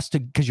for the bus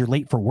because you're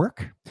late for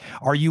work?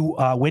 Are you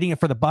waiting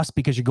for the bus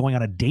because you're going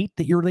on a date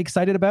that you're really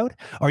excited about?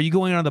 Are you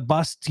going on the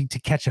bus to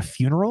catch a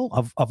funeral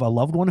of a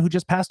loved one who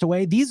just passed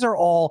away? These are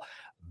all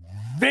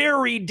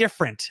very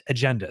different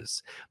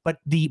agendas, but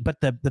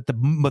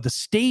the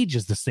stage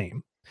is the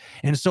same.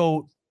 And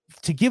so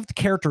to give the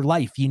character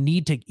life, you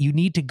need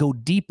to go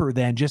deeper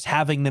than just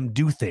having them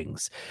do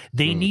things.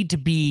 They need to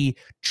be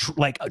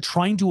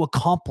trying to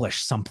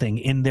accomplish something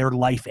in their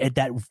life at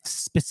that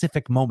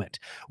specific moment.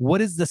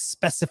 What is the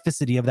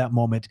specificity of that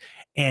moment,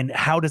 and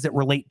how does it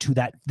relate to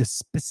the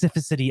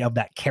specificity of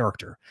that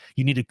character?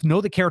 You need to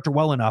know the character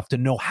well enough to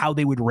know how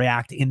they would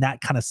react in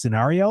that kind of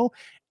scenario,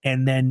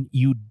 and then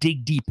you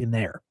dig deep in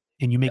there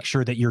and you make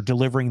sure that you're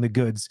delivering the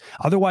goods.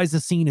 Otherwise, the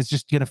scene is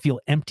just going to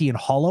feel empty and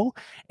hollow,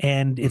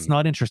 and it's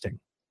not interesting.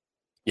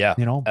 Yeah,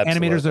 absolutely.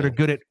 Animators that are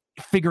good at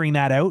figuring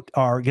that out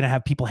are going to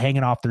have people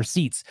hanging off their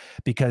seats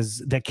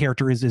because that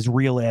character is as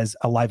real as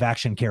a live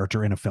action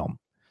character in a film,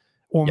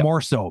 or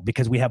more so,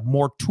 because we have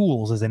more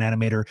tools as an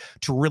animator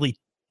to really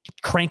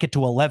crank it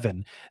to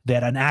 11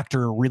 that an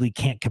actor really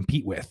can't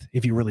compete with,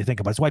 if you really think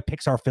about it. That's why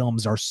Pixar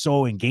films are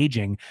so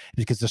engaging,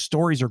 because the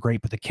stories are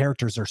great, but the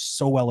characters are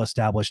so well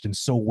established and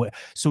so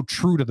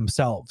true to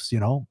themselves,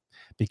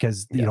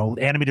 because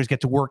animators get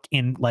to work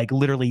in like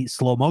literally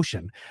slow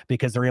motion,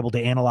 because they're able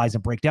to analyze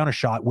and break down a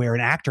shot, where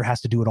an actor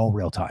has to do it all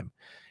real time.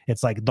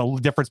 It's like the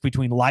difference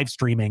between live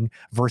streaming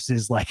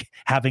versus like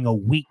having a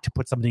week to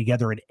put something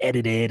together and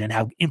edit it and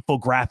have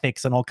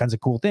infographics and all kinds of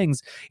cool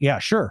things. Yeah,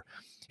 sure.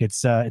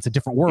 It's a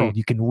different world.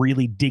 You can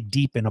really dig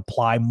deep and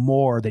apply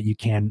more that you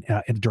can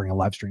during a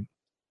live stream.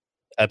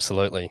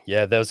 Absolutely.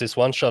 Yeah, there was this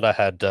one shot I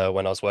had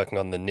when I was working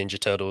on the Ninja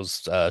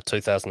Turtles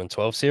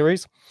 2012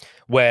 series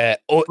where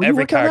Oh, you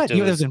every worked on that? character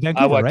You, that was was, in I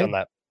Vancouver, worked right? on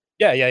that.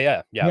 Yeah.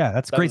 Yeah,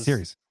 that's a That great was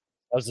series.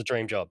 that was the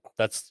dream job.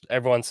 That's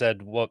everyone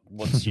said,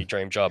 what's your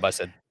dream job? I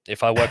said,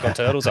 if I work on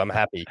Turtles, I'm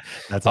happy.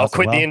 That's I'll awesome.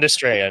 quit the Well,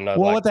 industry, and I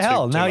well, like what the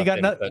hell? two Now you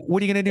months got in, but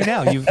what are you gonna do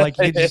now? You've like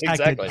you just like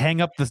to exactly.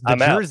 hang up the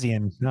I'm out. jersey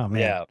and oh man,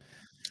 Yeah.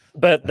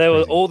 But that's there were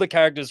crazy. all the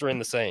characters were in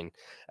the scene,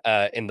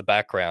 in the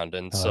background,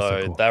 and Oh, that's so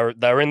so cool.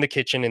 they were in the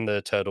kitchen in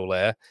the turtle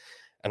lair,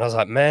 and I was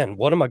like, "Man,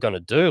 what am I gonna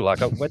do?" Like,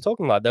 we're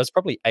talking like there's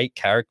probably 8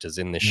 characters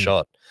in this Mm.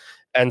 shot,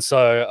 and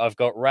so I've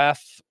got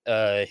Raph.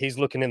 He's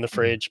looking in the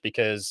fridge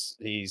because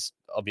he's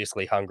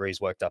obviously hungry. He's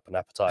worked up an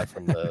appetite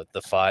from the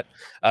fight.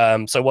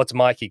 So what's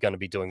Mikey going to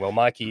be doing? Well,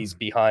 Mikey's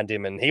behind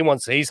him, and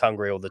he's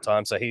hungry all the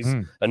time, so he's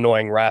Mm.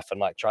 annoying Raph and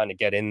like trying to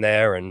get in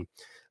there. And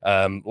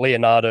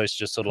Leonardo's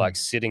just sort of like Mm.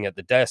 sitting at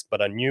the desk,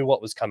 but I knew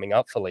what was coming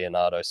up for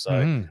Leonardo, so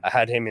Mm. I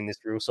had him in this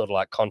real sort of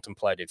like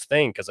contemplative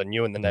thing because I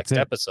knew in the That's next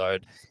it.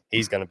 episode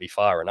he's going to be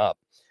firing up.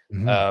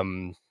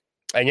 Mhm.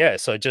 And yeah,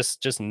 so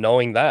just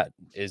knowing that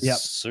is Yep.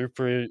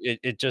 super.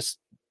 It just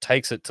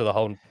takes it to the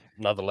whole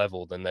another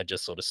level than they're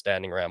just sort of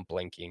standing around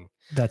blinking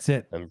That's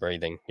it. and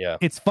breathing. Yeah.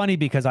 It's funny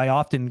because I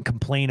often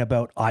complain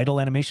about idle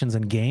animations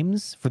in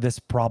games for this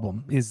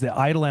problem is that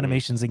idle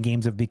animations in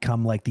games have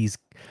become like these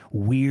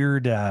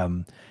weird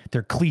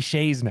they're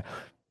cliches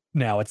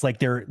now. It's like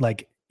they're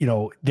like, you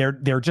know,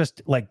 they're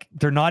just like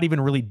they're not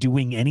even really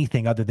doing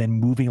anything other than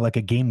moving like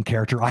a game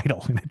character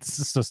idle. And it's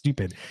just so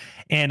stupid.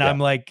 And Yeah. I'm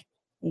like,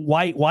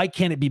 why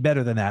can't it be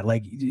better than that?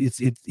 Like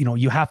it's you know,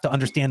 you have to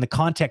understand the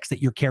context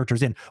that your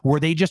character's in. Were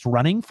they just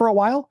running for a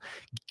while?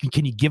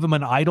 Can you give them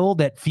an idle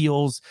that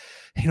feels,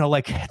 you know,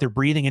 like they're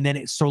breathing, and then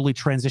it slowly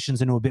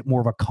transitions into a bit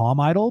more of a calm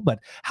idle? But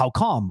how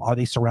calm? Are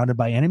they surrounded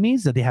by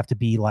enemies that they have to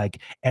be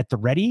like at the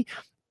ready?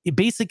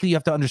 Basically, you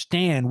have to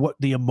understand what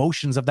the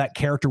emotions of that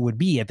character would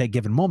be at that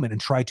given moment and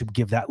try to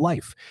give that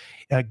life.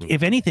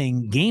 If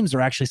anything, games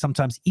are actually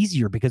sometimes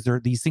easier because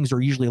these things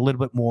are usually a little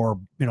bit more,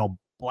 you know,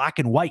 black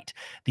and white.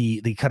 The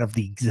kind of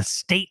the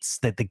states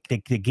that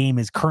the game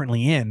is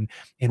currently in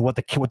and what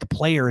the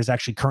player is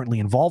actually currently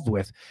involved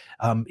with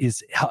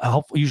is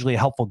usually a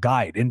helpful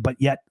guide. And but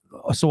yet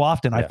so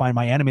often I find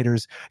my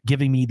animators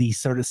giving me these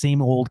sort of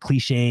same old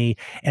cliche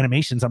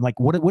animations. I'm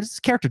like, what is this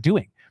character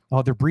doing?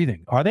 Oh, they're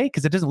breathing. Are they?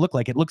 Because it doesn't look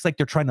like it. It looks like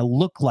they're trying to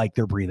look like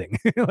they're breathing.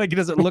 Like it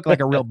doesn't look like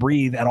a real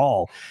breathe at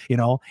all, you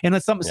know? And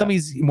some of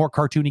these more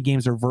cartoony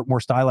games or more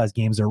stylized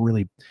games are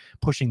really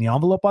pushing the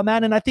envelope on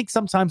that. And I think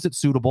sometimes it's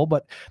suitable,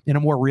 but in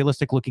a more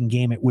realistic looking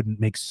game, it wouldn't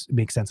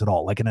make sense at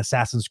all. Like an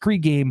Assassin's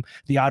Creed game,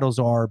 the idols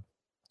are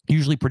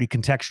usually pretty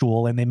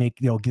contextual and they make,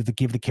 you know, give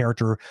the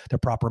character the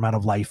proper amount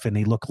of life and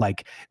they look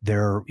like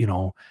they're, you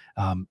know,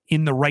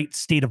 in the right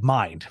state of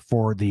mind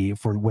for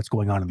what's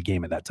going on in the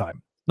game at that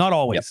time. Not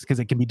always, because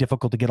it can be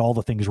difficult to get all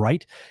the things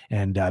right.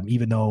 And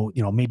even though,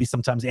 you know, maybe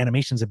sometimes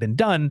animations have been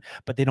done,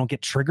 but they don't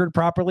get triggered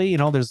properly, you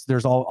know,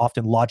 there's all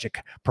often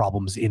logic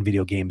problems in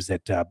video games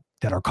that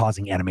are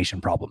causing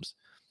animation problems.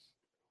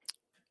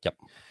 Yep.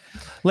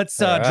 Let's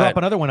drop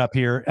another one up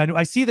here. And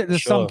I see that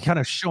there's some Sure. kind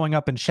of showing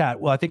up in chat.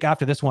 Well, I think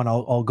after this one,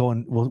 I'll go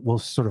and we'll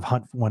sort of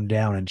hunt one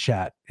down in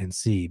chat and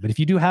see. But if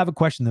you do have a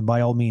question, then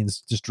by all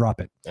means, just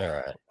drop it. All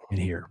right. In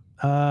here.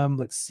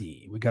 Let's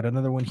see. We got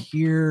another one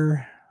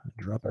here.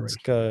 Drop it. Let's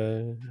right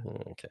go. Here.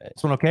 Okay.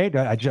 This one okay?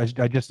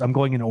 I'm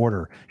going in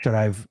order. Should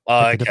I have picked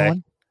a different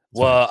one?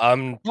 Well,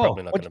 I'm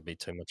probably not going to be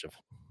too much of.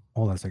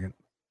 Hold on a second.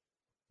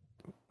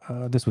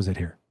 This was it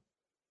here.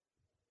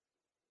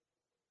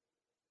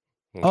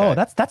 Okay. Oh,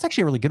 that's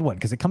actually a really good one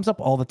because it comes up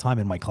all the time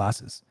in my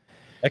classes.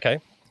 Okay.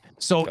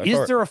 So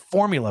is there a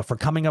formula for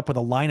coming up with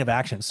a line of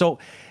action? So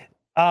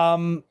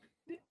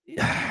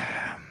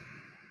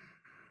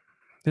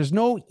there's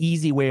no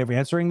easy way of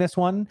answering this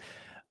one.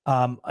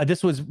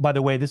 This was, by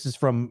the way, this is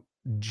from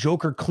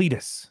Joker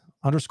Cletus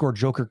 _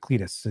 Joker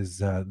Cletus is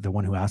the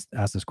one who asked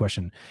this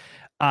question.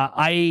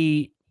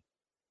 I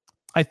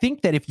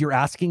think that if you're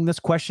asking this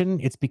question,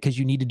 it's because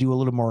you need to do a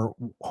little more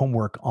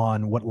homework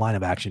on what line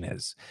of action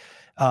is.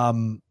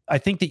 I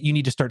think that you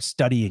need to start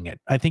studying it.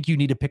 I think you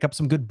need to pick up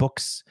some good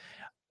books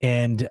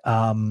and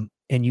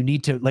you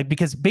need to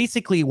because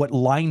basically what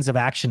lines of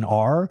action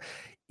are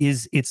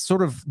is it's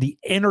sort of the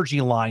energy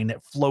line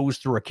that flows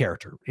through a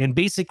character. And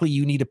basically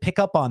you need to pick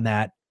up on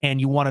that and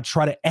you want to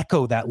try to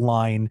echo that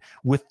line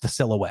with the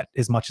silhouette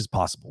as much as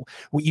possible.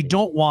 What you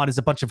don't want is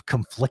a bunch of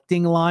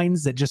conflicting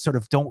lines that just sort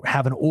of don't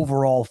have an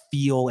overall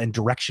feel and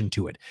direction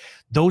to it.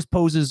 Those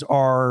poses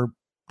are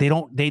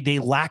they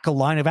lack a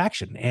line of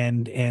action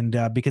and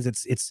because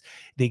it's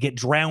they get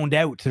drowned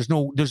out.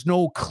 There's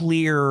no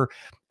clear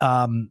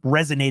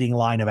resonating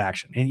line of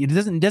action. And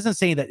it doesn't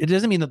say that, it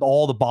doesn't mean that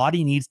all the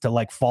body needs to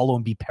like follow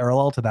and be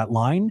parallel to that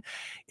line.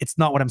 It's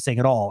not what I'm saying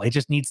at all. It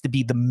just needs to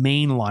be the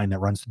main line that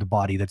runs through the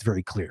body that's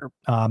very clear.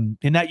 And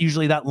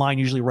that line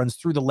usually runs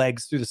through the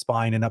legs, through the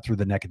spine, and up through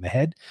the neck and the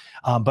head,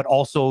 but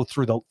also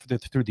through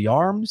the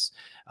arms.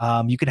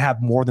 You can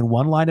have more than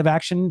one line of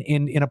action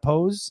in a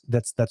pose.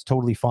 That's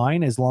totally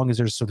fine, as long as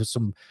there's sort of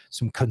some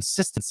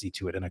consistency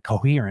to it and a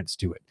coherence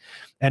to it.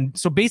 And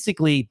so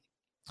basically,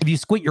 if you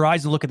squint your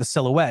eyes and look at the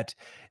silhouette,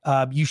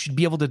 you should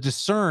be able to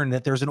discern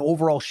that there's an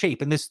overall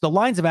shape. And the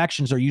lines of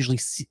actions are usually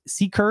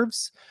C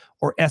curves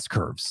or S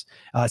curves.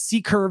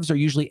 C curves are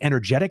usually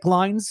energetic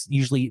lines,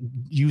 usually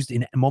used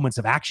in moments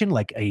of action,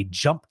 like a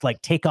jump,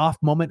 like takeoff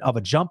moment of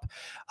a jump,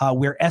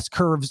 where S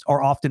curves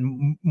are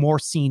often more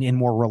seen in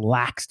more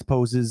relaxed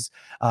poses,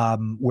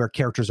 where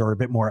characters are a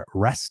bit more at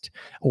rest,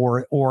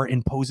 or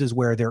in poses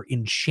where they're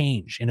in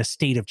change, in a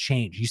state of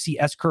change. You see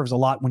S curves a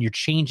lot when you're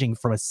changing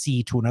from a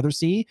C to another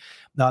C.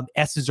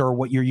 S's are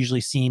what you're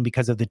usually seeing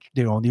because of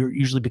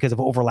usually because of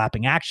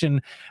overlapping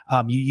action.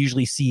 You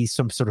usually see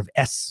some sort of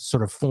S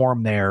sort of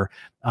form there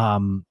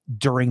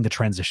during the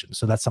transition.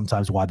 So that's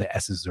sometimes why the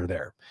S's are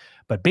there.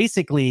 But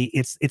basically,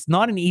 it's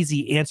not an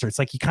easy answer. It's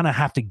like you kind of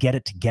have to get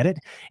it to get it.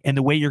 And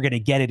the way you're going to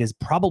get it is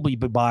probably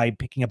by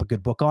picking up a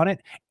good book on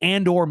it,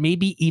 and or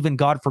maybe even,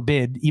 God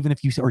forbid, even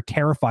if you are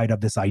terrified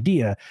of this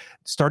idea,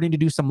 starting to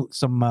do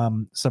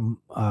some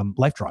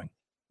life drawing.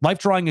 Life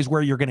drawing is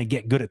where you're going to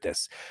get good at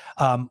this.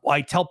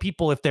 I tell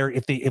people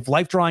if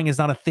life drawing is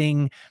not a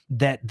thing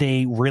that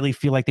they really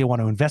feel like they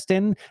want to invest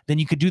in, then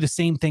you could do the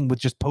same thing with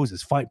just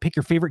poses. Pick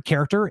your favorite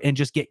character and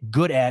just get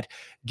good at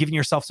giving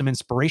yourself some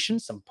inspiration,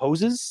 some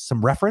poses,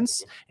 some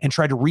reference, and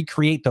try to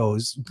recreate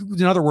those.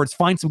 In other words,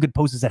 find some good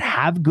poses that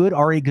have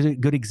already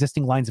good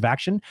existing lines of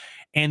action,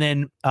 and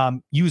then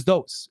use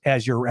those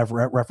as your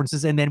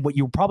references. And then what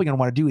you're probably going to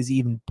want to do is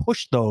even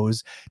push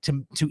those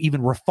to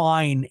even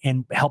refine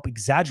and help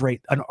exaggerate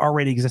an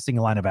already existing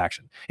line of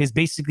action. Is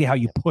basically how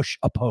you push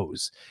a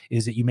pose,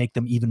 is that you make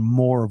them even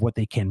more of what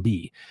they can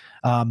be.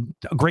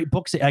 Great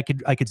books I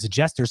could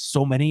suggest. There's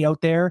so many out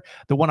there.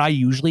 The one I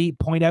usually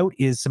point out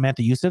is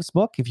Samantha Youssef's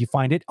book, if you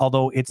find it,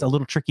 although it's a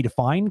little tricky to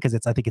find because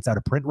I think it's out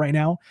of print right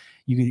now.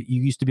 You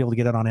used to be able to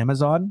get it on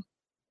Amazon.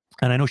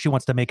 And I know she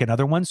wants to make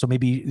another one, so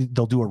maybe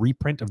they'll do a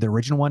reprint of the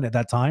original one at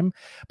that time.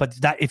 But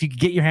that, if you could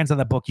get your hands on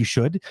that book, you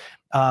should.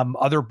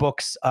 Other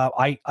books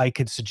I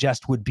could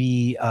suggest would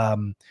be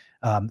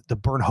the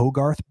Bern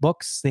Hogarth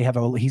books.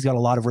 He's got a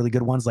lot of really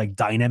good ones, like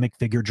dynamic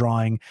figure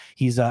drawing.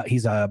 He's I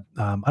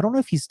don't know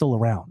if he's still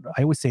around.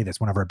 I always say this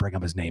whenever I bring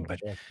up his name, but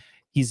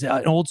he's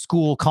an old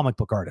school comic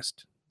book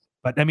artist.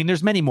 But I mean,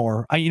 there's many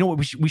more. You know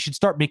what? We should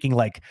start making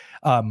like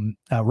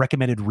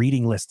recommended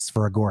reading lists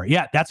for Agora.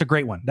 Yeah, that's a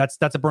great one. That's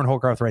a Bern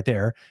Hogarth right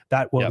there.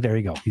 There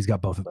you go. He's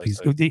got both of them.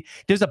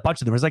 There's a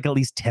bunch of them. There's like at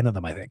least 10 of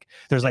them, I think.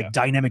 There's like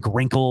dynamic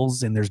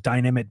wrinkles, and there's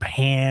dynamic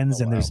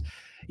hands, and there's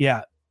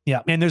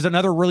and there's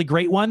another really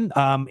great one.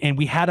 And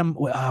we had him.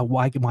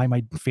 Why am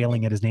I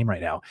failing at his name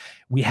right now?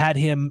 We had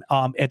him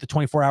at the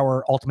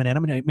 24-hour Ultimate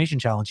Animation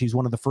Challenge. He's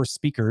one of the first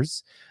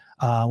speakers,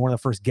 one of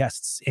the first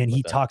guests, and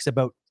he talks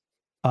about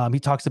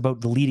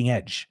the leading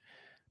edge,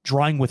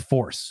 drawing with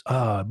force.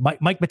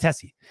 Mike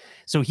Matesi.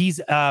 So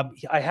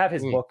I have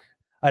his book.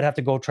 I'd have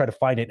to go try to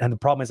find it. And the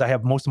problem is I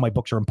have most of my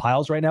books are in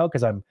piles right now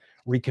because I'm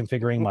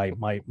reconfiguring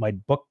my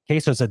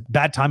bookcase. So it's a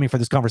bad timing for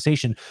this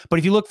conversation. But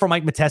if you look for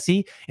Mike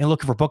Matesi and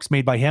look for books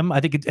made by him, I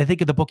think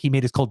the book he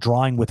made is called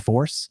Drawing with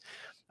Force.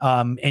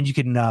 And you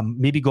can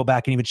maybe go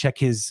back and even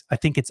check I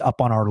think it's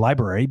up on our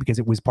library because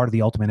it was part of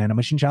the Ultimate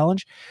Animation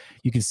Challenge.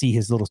 You can see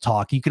his little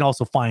talk. You can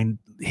also find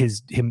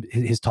his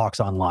talks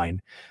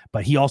online,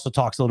 but he also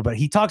talks a little bit.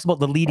 He talks about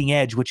the leading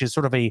edge, which is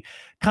sort of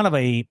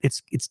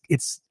it's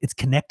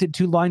connected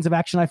to lines of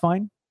action, I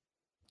find.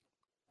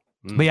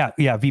 But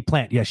yeah, V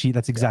Plant. Yeah,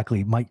 that's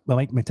exactly Mike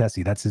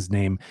Matesi. That's his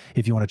name.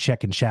 If you want to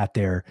check in chat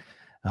there,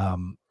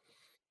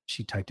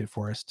 she typed it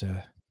for us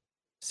to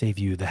save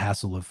you the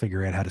hassle of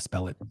figuring out how to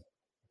spell it.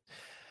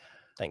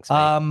 Thanks.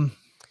 Mate.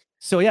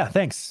 So yeah,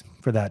 thanks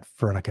for that,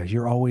 Veronica.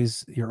 You're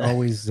always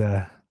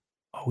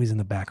in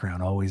the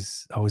background,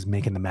 always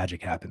making the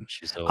magic happen.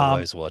 She's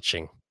always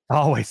watching.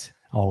 Always.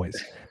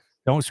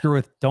 Don't screw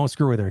with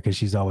her because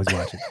she's always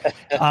watching.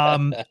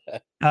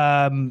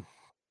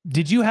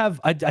 Did you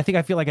have? I think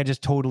I feel like I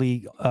just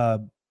totally.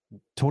 No,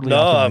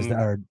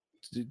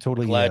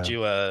 totally glad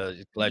you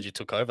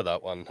took over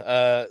that one.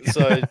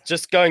 So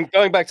just going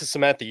back to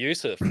Samantha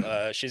Youssef,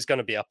 she's going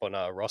to be up on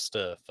our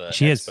roster for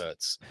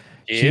experts.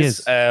 She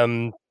is. Is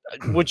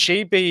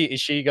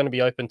she going to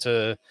be open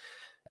to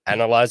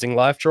analyzing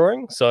life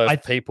drawing? So if I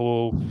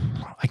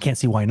can't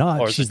see why not.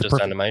 Or is it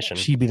just animation?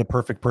 She'd be the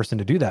perfect person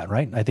to do that,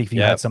 right? I think if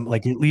you had some,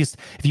 like, at least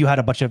if you had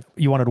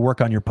you wanted to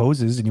work on your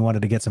poses and you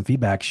wanted to get some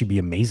feedback, she'd be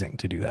amazing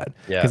to do that.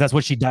 Because that's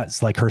what she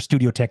does. Like, her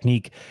studio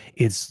technique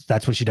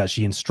that's what she does.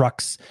 She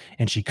instructs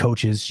and she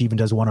coaches. She even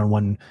does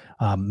one-on-one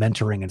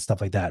mentoring and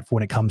stuff like that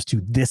when it comes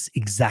to this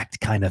exact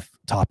kind of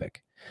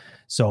topic.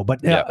 So,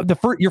 but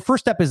your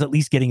first step is at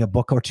least getting a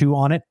book or two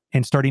on it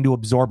and starting to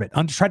absorb it,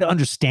 try to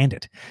understand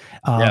it.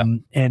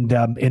 And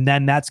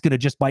then that's going to,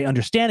 just by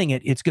understanding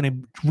it, it's going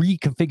to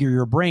reconfigure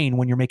your brain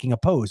when you're making a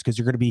pose, because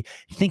you're going to be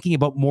thinking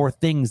about more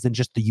things than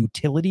just the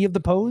utility of the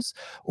pose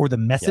or the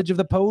message of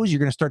the pose. You're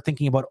going to start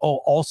thinking about,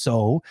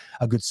 also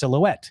a good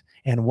silhouette,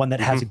 and one that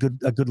has a good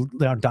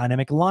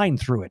dynamic line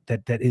through it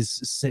that is,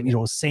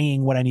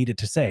 saying what I needed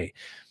to say.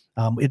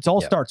 It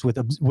all starts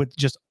with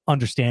just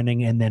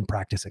understanding and then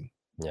practicing.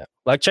 Yeah,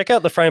 like check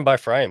out the frame by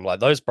frame, like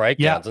those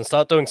breakdowns, and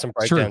start doing some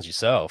breakdowns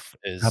yourself.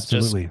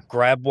 Absolutely. Just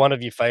grab one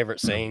of your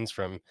favorite scenes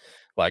from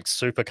like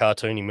super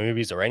cartoony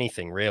movies or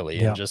anything really,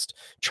 and just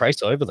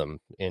trace over them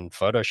in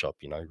Photoshop.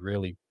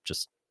 Really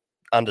just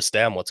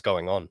understand what's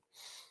going on.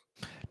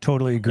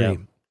 Totally agree. Yeah.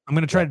 I'm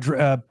going to try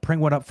to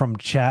bring one up from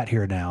chat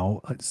here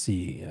now. Let's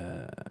see.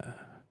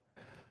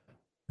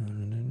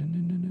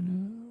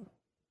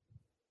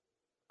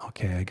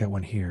 Okay, I got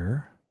one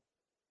here.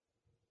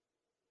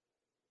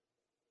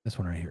 This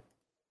one right here.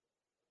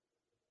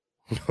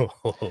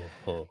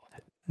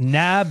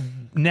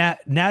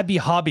 Nabi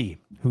Hobby,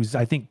 who's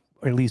I think,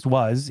 or at least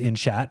was in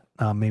chat.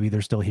 Maybe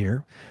they're still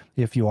here.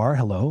 If you are,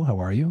 hello, how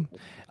are you?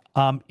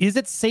 Is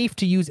it safe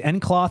to use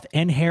NCloth,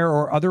 NHair,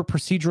 or other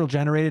procedural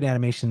generated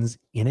animations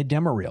in a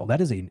demo reel? That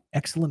is an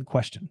excellent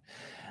question.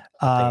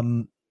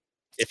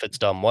 If it's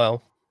done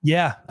well.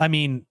 Yeah, I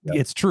mean,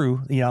 it's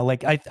true.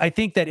 Like I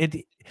think that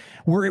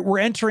we're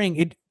entering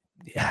it.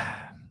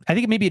 I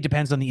think maybe it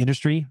depends on the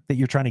industry that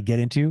you're trying to get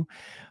into.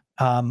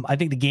 I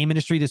think the game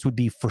industry, this would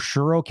be for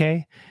sure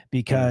okay,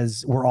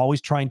 because we're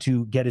always trying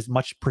to get as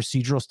much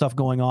procedural stuff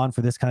going on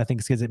for this kind of thing,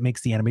 because it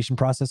makes the animation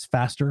process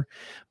faster.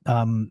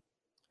 And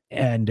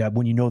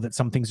when you know that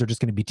some things are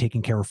just going to be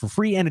taken care of for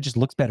free, and it just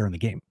looks better in the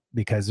game,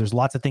 because there's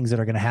lots of things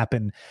that are going to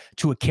happen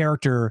to a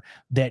character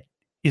that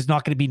is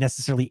not going to be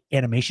necessarily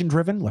animation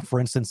driven. Like,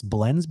 for instance,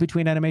 blends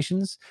between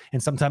animations,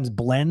 and sometimes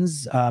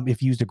blends,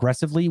 if used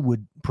aggressively,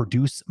 would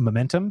produce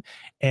momentum,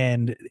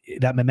 and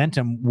that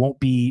momentum won't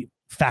be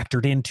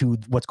factored into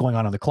what's going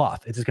on the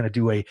cloth. It's just going to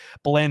do a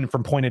blend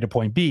from point A to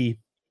point B,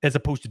 as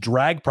opposed to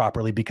drag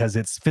properly, because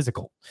it's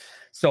physical.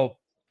 So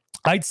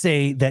I'd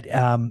say that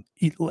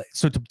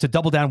so to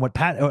double down what's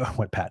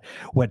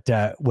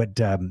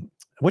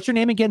your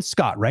name again?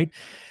 Scott, right?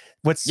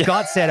 What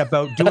Scott said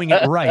about doing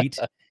it right,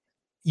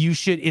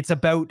 it's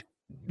about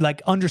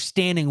like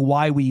understanding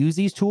why we use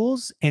these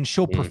tools and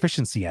show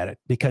proficiency at it,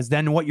 because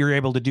then what you're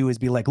able to do is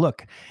be like,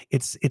 look,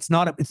 this is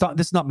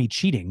not me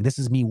cheating. This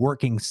is me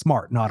working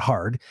smart, not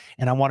hard.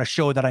 And I want to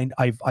show that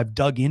I've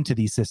dug into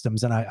these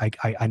systems, and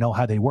I know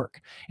how they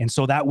work. And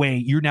so that way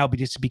you're now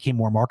just became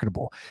more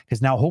marketable,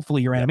 because now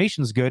hopefully your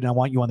animation is good, and I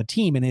want you on the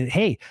team. And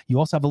hey, you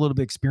also have a little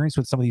bit of experience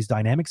with some of these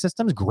dynamic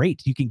systems.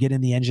 Great. You can get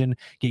in the engine,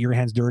 get your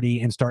hands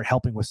dirty, and start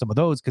helping with some of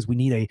those, because we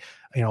need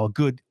a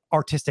good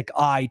artistic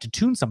eye to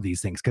tune some of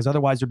these things, because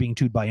otherwise they're being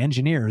tuned by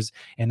engineers,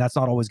 and that's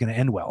not always going to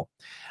end well.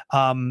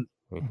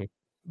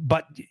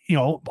 But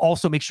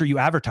also make sure you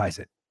advertise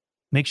it.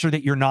 Make sure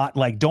that you're not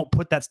like, don't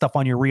put that stuff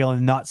on your reel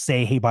and not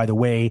say, hey, by the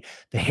way,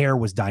 the hair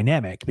was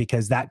dynamic,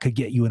 because that could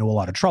get you into a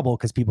lot of trouble,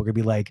 because people could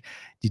be like,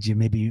 did you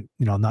maybe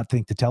not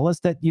think to tell us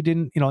that you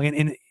didn't,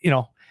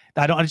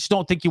 I just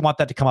don't think you want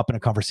that to come up in a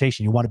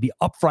conversation. You want to be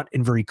upfront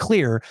and very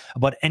clear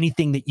about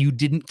anything that you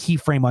didn't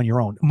keyframe on your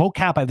own.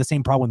 Mocap, I have the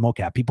same problem with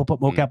mocap. People put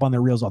mocap on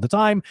their reels all the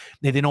time.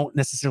 They don't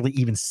necessarily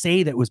even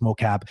say that it was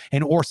mocap,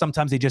 or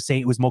sometimes they just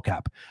say it was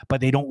mocap, but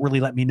they don't really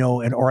let me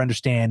know or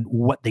understand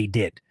what they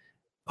did.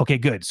 Okay,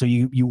 good. So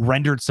you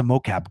rendered some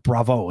mocap,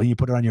 bravo, and you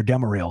put it on your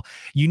demo reel.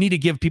 You need to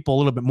give people a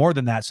little bit more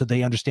than that, so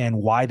they understand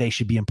why they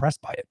should be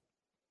impressed by it.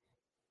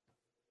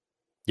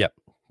 Yep,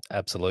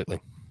 absolutely.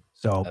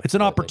 So it's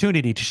an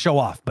opportunity to show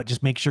off, but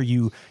just make sure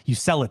you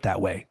sell it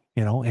that way,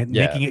 and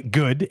making it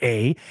good,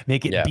 A,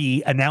 make it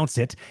B, announce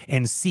it,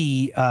 and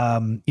C,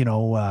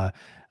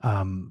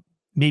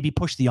 maybe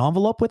push the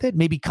envelope with it,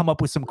 maybe come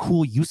up with some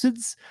cool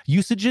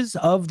usages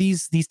of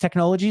these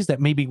technologies that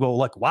maybe go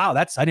like, wow,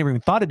 I never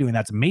even thought of doing.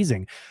 That's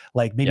amazing.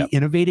 Like maybe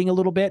innovating a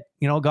little bit,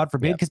 God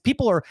forbid, because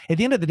people are, at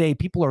the end of the day,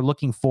 people are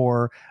looking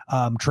for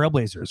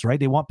trailblazers, right?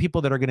 They want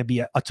people that are going to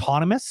be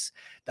autonomous.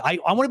 I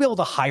want to be able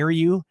to hire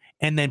you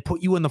and then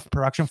put you in the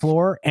production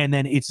floor, and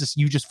then it's just,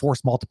 you just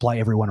force multiply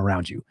everyone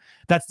around you.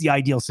 That's the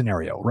ideal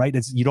scenario, right?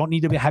 You don't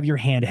need to have your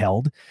hand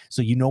held,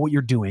 so you know what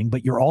you're doing,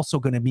 but you're also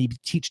going to maybe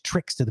teach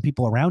tricks to the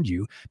people around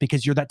you,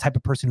 because you're that type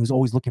of person who's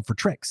always looking for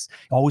tricks,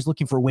 always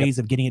looking for ways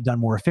of getting it done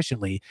more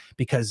efficiently,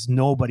 because I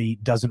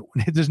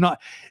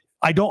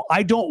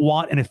don't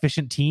want an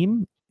efficient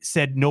team,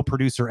 said no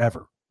producer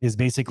ever, is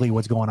basically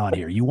what's going on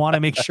here. You want to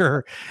make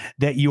sure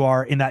that you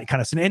are in that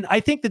kind of, and I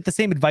think that the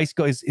same advice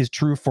is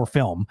true for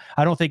film.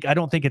 I don't think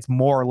it's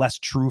more or less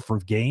true for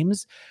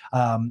games.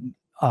 I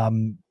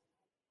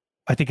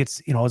think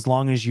it's, as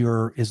long as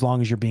you're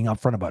being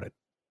upfront about it.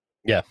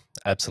 Yeah,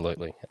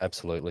 absolutely.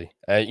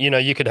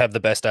 You could have the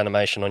best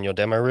animation on your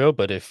demo reel,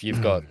 but if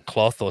you've got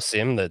cloth or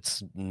sim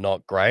that's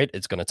not great,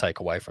 it's going to take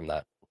away from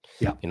that.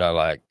 Yeah.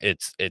 Like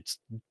it's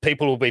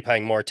people will be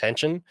paying more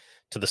attention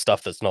to the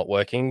stuff that's not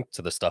working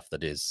to the stuff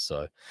that is.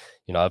 So,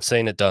 I've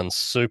seen it done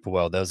super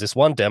well. There was this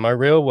one demo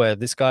reel where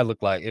this guy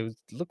looked like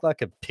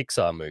a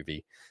Pixar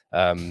movie.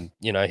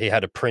 He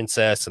had a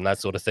princess and that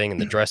sort of thing, and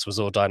the dress was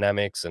all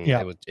dynamics, and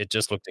it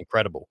just looked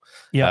incredible.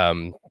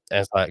 And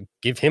it's like,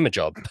 give him a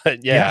job.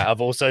 But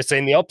I've also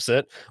seen the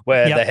opposite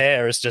where the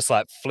hair is just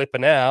like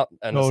flipping out,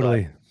 and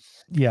totally.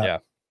 It's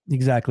like,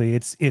 Exactly.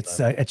 It's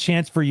a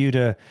chance for you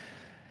to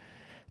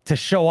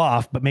show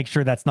off, but make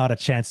sure that's not a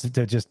chance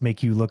to just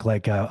make you look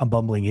like a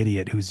bumbling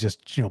idiot who's just,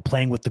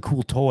 playing with the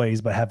cool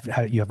toys,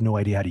 but you have no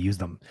idea how to use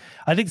them.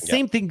 I think the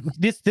same thing.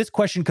 This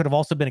question could have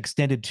also been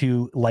extended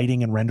to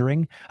lighting and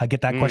rendering. I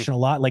get that question a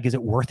lot. Like, is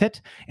it worth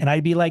it? And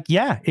I'd be like,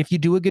 yeah, if you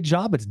do a good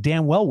job, it's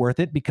damn well worth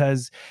it,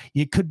 because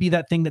it could be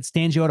that thing that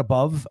stands you out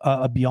above,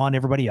 beyond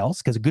everybody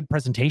else, because a good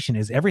presentation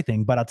is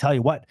everything. But I'll tell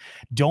you what,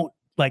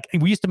 like,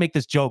 we used to make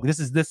this joke. This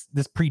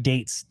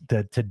predates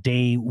the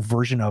today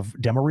version of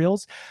demo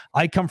reels.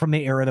 I come from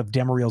the era of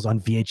demo reels on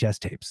VHS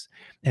tapes.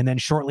 And then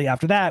shortly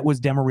after that was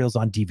demo reels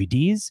on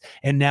DVDs.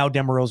 And now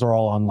demo reels are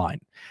all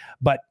online.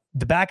 But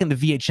back in the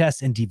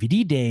VHS and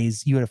DVD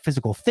days, you had a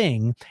physical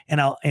thing.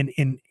 And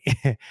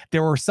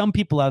there were some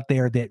people out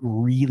there that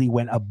really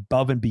went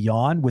above and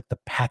beyond with the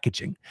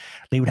packaging.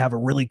 They would have a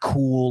really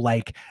cool,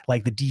 like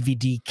the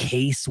DVD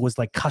case was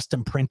like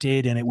custom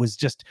printed, and it was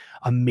just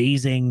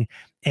amazing.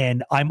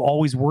 And I'm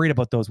always worried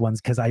about those ones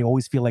because I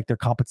always feel like they're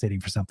compensating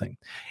for something.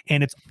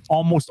 And it's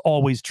almost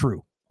always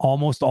true.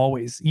 Almost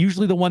always.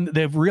 Usually the one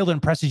that reel that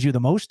impresses you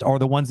the most are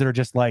the ones that are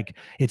just like,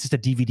 it's just a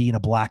DVD in a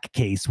black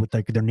case with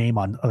like their name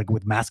on, like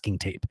with masking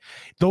tape.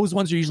 Those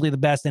ones are usually the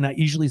best. And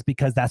usually it's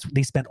because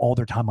they spent all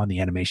their time on the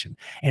animation,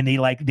 and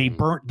they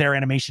burnt their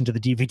animation to the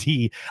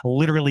DVD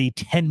literally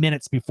 10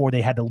 minutes before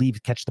they had to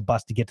leave, catch the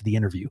bus to get to the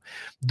interview.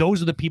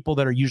 Those are the people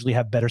that are usually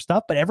have better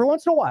stuff. But every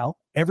once in a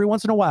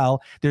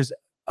while, there's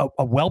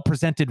a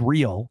well-presented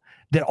reel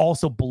that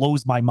also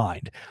blows my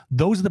mind.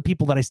 Those are the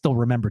people that I still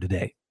remember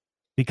today,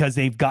 because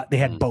they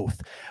had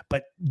both.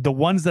 But the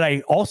ones that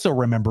I also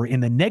remember in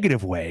the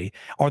negative way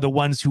are the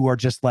ones who are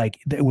just like,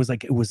 it was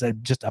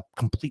just a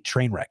complete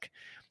train wreck.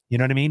 You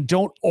know what I mean?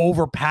 Don't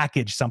over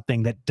package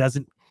something that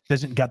doesn't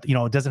got,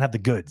 it doesn't have the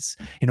goods.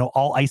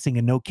 All icing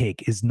and no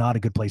cake is not a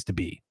good place to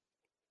be.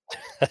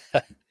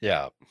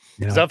 Yeah.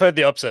 Because I've heard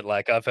the opposite.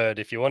 Like, I've heard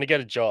if you want to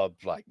get a job,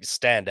 like,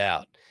 stand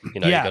out, you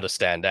got to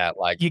stand out.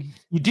 Like, you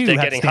do. They're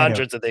getting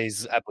hundreds of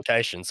these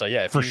applications. So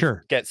if you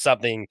get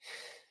something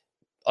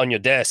on your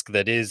desk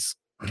that is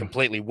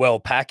completely well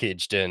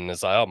packaged and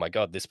it's like, oh my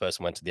God, this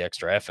person went to the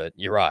extra effort.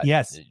 You're right.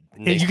 Yes.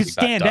 You can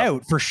stand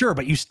out for sure,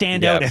 but you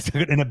stand out as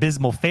an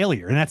abysmal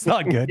failure, and that's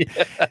not good.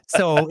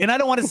 So, and I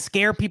don't want to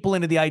scare people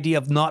into the idea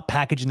of not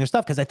packaging their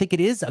stuff, because I think it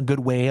is a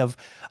good way of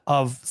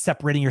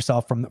separating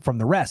yourself from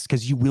the rest,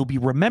 because you will be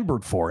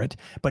remembered for it.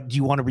 But do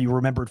you want to be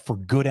remembered for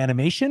good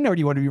animation, or do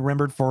you want to be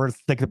remembered for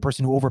like the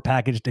person who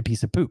overpackaged a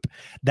piece of poop?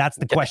 That's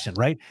the question,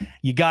 right?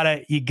 You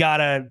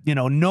gotta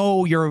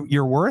know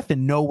your worth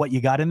and know what you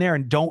got in there,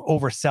 and don't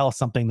oversell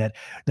something that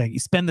you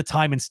spend the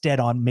time instead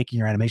on making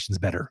your animations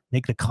better,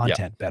 make the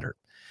content better.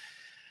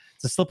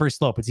 It's a slippery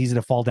slope. It's easy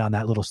to fall down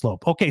that little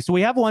slope. Okay, so we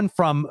have one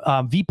from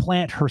V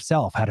Plant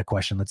herself had a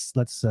question.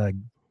 Let's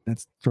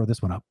throw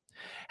this one up.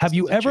 Have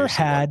you ever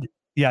had?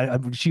 Yeah,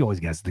 she always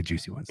gets the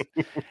juicy ones.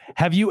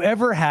 Have you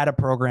ever had a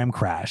program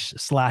crash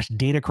 /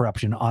 data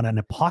corruption on an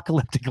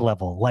apocalyptic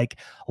level, like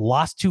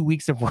lost 2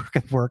 weeks of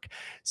work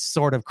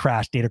sort of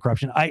crash data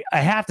corruption? I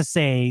have to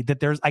say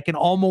that I can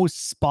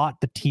almost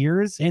spot the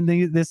tears in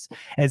this,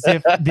 as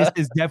if this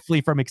is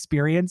definitely from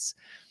experience.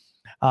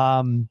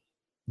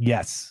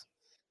 Yes,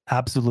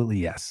 absolutely.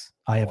 Yes.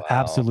 I have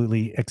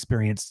absolutely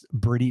experienced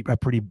a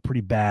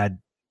pretty bad,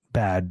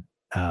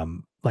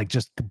 like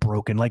just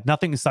broken, like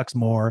nothing sucks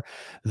more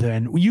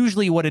than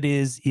usually what it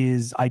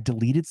is I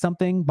deleted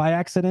something by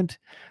accident,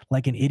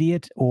 like an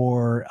idiot,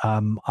 or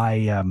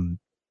I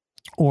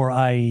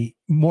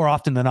more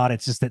often than not,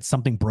 it's just that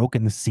something broke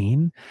in the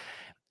scene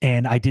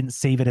and I didn't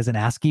save it as an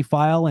ASCII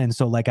file. And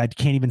so like, I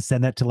can't even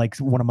send that to like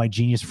one of my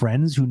genius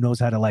friends who knows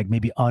how to like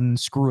maybe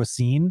unscrew a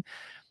scene,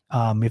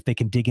 if they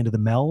can dig into the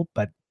mel.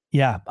 But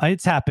yeah,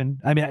 it's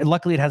happened. I mean,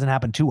 luckily it hasn't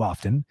happened too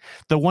often.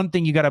 The one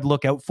thing you got to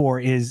look out for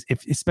is,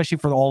 especially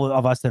for all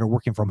of us that are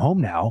working from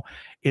home now,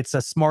 it's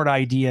a smart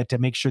idea to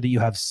make sure that you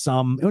have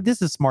this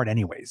is smart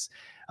anyways,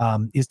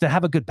 is to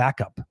have a good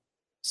backup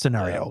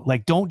scenario. Yeah.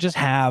 Like, don't just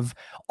have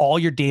all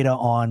your data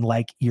on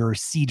like your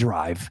C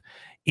drive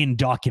in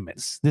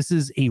documents. This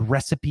is a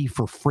recipe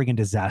for friggin'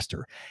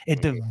 disaster.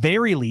 At the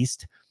very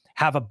least,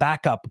 have a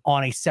backup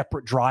on a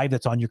separate drive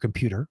that's on your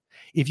computer.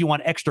 If you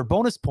want extra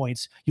bonus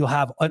points, you'll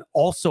have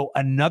also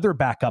another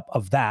backup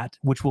of that,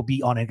 which will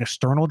be on an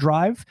external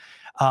drive,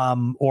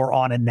 or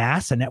on a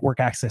NAS, a network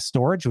access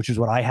storage, which is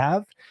what I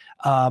have.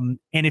 And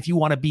if you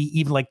want to be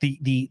even like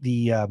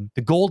the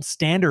gold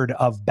standard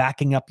of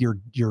backing up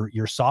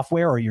your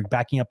software, or you're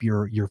backing up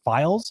your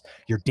files,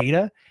 your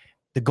data,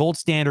 the gold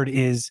standard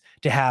is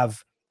to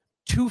have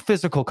 2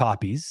 physical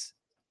copies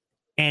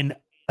and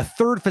a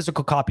third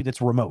physical copy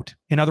that's remote.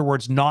 In other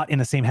words, not in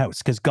the same house.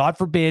 Because God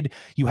forbid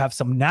you have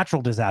some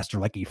natural disaster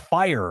like a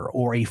fire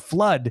or a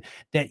flood,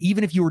 that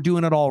even if you were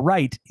doing it all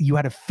right, you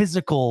had a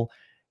physical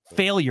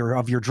failure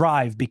of your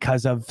drive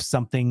because of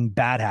something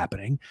bad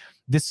happening.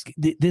 This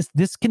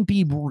can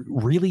be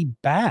really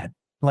bad.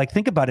 Like,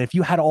 think about it. If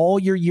you had all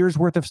your year's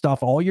worth of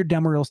stuff, all your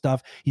demo reel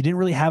stuff, you didn't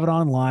really have it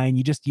online.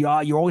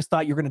 You always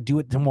thought you're going to do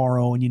it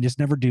tomorrow and you just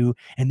never do.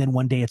 And then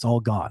one day it's all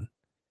gone.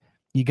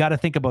 You got to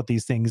think about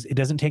these things. It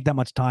doesn't take that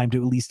much time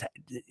to at least,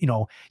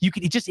 you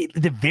could just at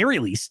the very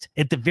least,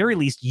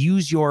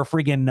 use your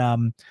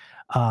friggin'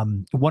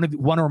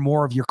 one or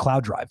more of your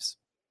cloud drives.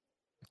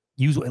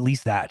 Use at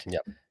least that.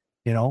 Yep.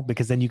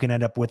 Because then you can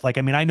end up with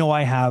I know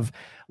I have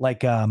my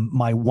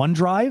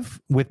OneDrive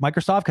with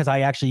Microsoft, because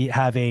I actually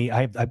have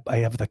I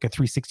have like a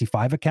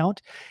 365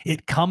 account.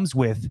 It comes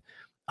with,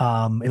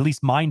 at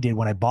least mine did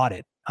when I bought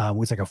it. It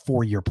was like a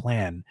 4-year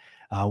plan.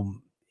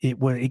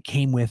 It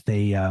came with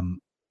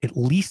at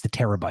least a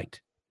terabyte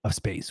of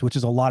space, which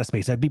is a lot of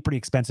space. That'd be pretty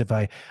expensive if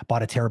I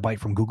bought a terabyte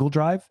from Google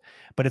Drive,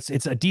 but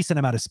it's a decent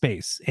amount of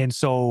space. And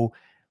so,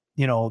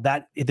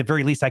 that at the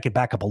very least I could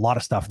back up a lot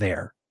of stuff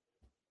there.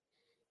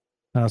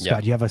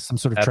 Scott, do you have some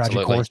sort of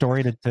tragic horror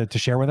story to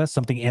share with us?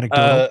 Something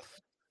anecdotal?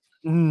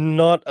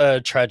 Not a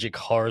tragic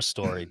horror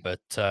story, but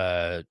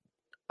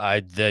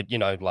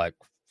like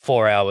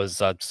 4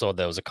 hours, I saw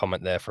there was a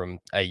comment there from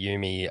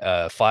Ayumi,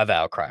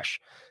 5-hour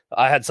crash.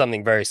 I had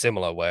something very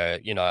similar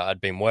where,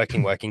 I'd been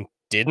working,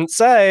 didn't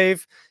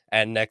save,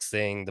 and next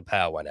thing the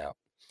power went out.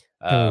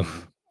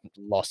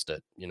 Lost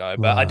it,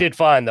 but I did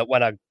find that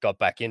when I got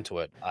back into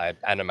it, I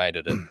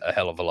animated it a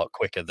hell of a lot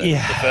quicker than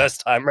the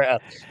first time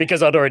around,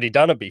 because I'd already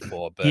done it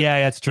before. But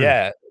yeah, that's true.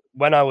 Yeah,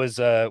 when I was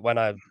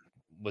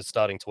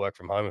starting to work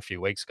from home a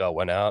few weeks ago, I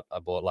went out, I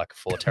bought like a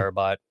 4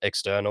 terabyte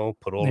external,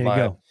 put all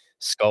my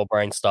skull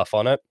brain stuff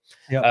on it.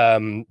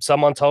 Yep.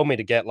 Someone told me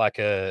to get like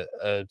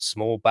a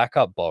small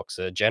backup box,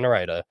 a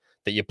generator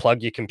that you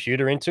plug your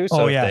computer into.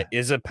 So if there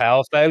is a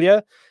power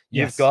failure,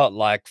 you've got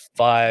like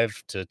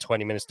 5 to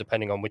 20 minutes,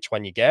 depending on which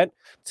one you get,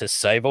 to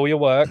save all your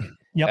work.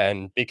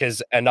 Yep.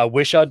 And I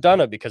wish I'd done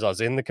it, because I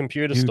was in the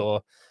computer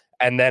store,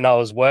 and then I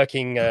was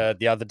working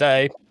the other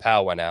day,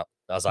 power went out.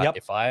 I was like,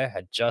 if I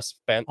had just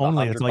spent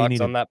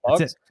 $100 on that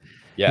box.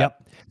 Yeah.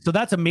 Yep. So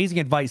that's amazing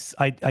advice.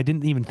 I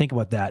didn't even think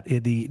about that.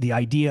 The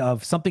idea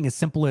of something as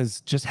simple as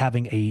just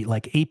having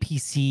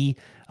APC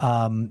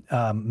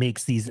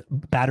makes these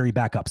battery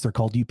backups. They're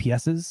called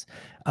UPSs.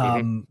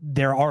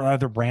 There are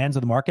other brands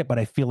on the market, but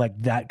I feel like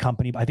that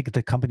company, I think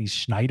the company's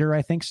Schneider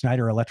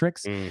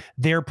Electrics.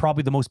 They're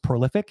probably the most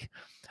prolific.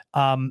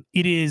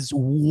 It is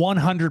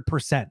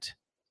 100%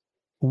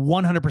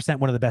 one of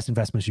the best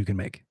investments you can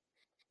make.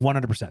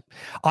 100%.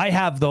 I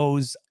have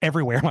those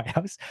everywhere in my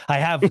house. I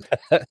have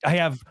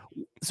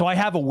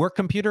a work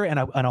computer and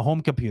a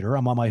home computer.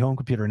 I'm on my home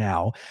computer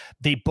now.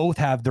 They both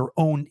have their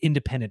own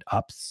independent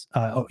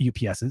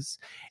UPSs.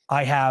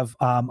 I have,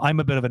 I'm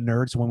a bit of a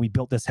nerd. So when we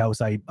built this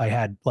house, I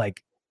had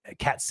like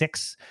Cat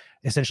 6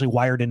 essentially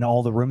wired into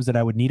all the rooms that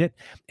I would need it.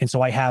 And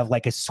so I have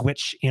like a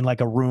switch in like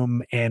a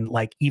room, and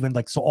like even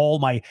like, so all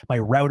my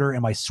router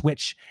and my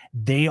switch,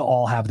 they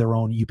all have their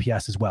own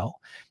UPS as well.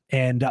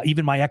 And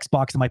even my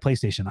Xbox and my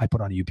PlayStation, I put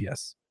on a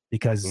UPS,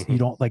 because you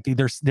don't like,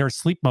 there's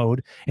sleep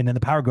mode, and then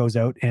the power goes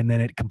out, and then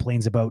it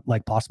complains about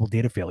like possible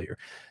data failure.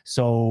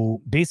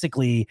 So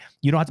basically,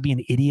 you don't have to be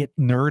an idiot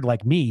nerd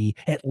like me.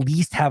 At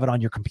least have it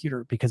on your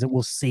computer, because it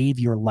will save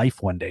your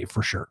life one day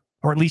for sure,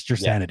 or at least your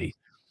sanity.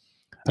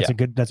 That's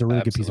a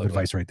really good piece of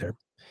advice right there.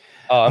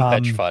 Oh,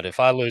 I'm petrified. If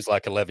I lose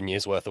like 11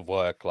 years worth of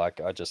work, like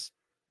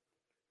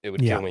it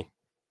would kill me.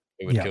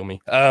 It would kill me.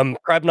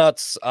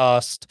 Crabnuts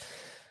asked,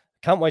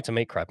 can't wait to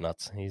meet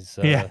Crabnuts. He's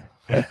can't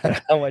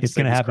wait it's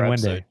going to happen one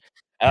day.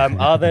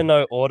 Are there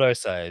no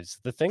autosaves?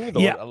 The thing with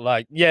there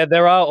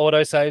are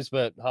autosaves,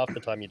 but half the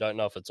time you don't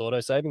know if it's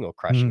autosaving or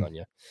crashing on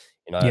you.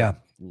 Yeah.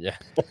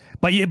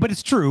 But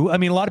it's true. I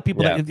mean, a lot of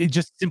people that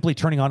just simply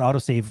turning on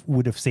autosave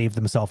would have saved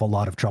themselves a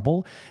lot of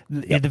trouble.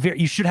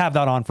 You should have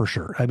that on for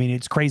sure. I mean,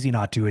 it's crazy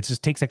not to. It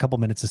just takes a couple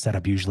minutes to set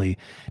up usually,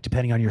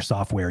 depending on your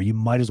software. You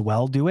might as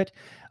well do it.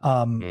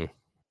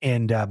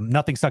 And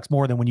nothing sucks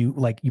more than when you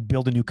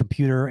build a new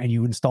computer and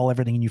you install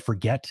everything and you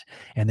forget,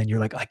 and then you're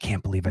like, I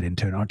can't believe I didn't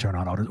turn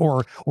on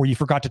auto, or you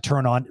forgot to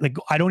turn on. Like,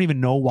 I don't even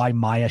know why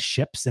Maya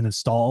ships and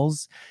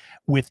installs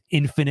with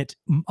infinite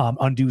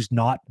undos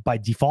not by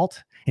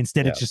default.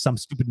 Instead, it's just some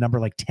stupid number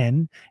like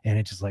 10, and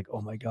it's just like,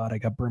 oh my god, I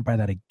got burned by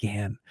that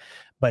again.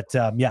 But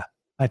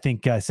I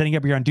think setting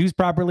up your undos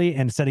properly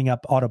and setting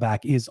up autoback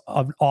is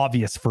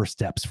obvious first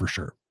steps for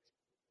sure.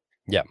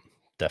 Yeah,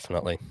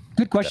 definitely.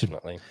 Good question.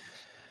 Definitely.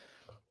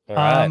 All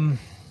right.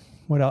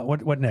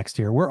 What next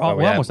here? We're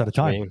almost out of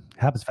time. It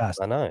happens fast.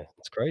 I know,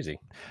 it's crazy.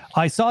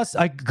 I saw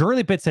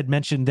Girly Bits had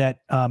mentioned that,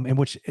 in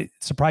which it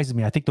surprises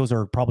me. I think those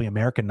are probably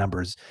American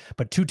numbers,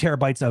 but 2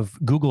 terabytes of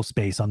Google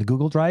space on the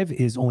Google Drive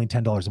is only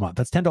 $10 a month.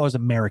 That's $10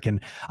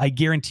 American. I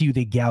guarantee you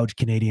they gouge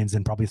Canadians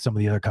and probably some of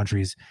the other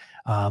countries.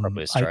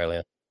 Probably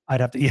Australia. I'd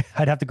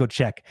have to go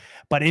check.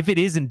 But if it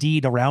is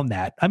indeed around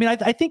that, I mean,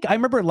 I think I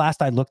remember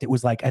last I looked, it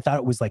was like, I thought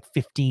it was like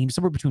 15,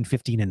 somewhere between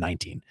 15 and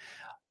 19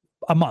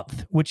 a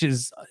month, which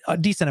is a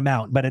decent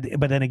amount.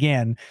 But then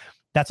again,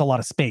 that's a lot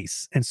of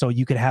space. And so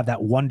you could have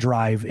that one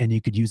drive and you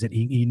could use it.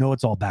 You know,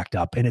 it's all backed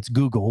up and it's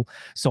Google.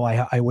 So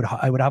I would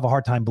have a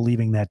hard time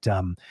believing that,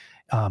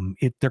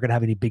 if they're going to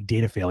have any big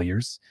data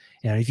failures.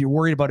 And if you're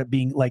worried about it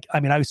being like,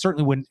 I mean, I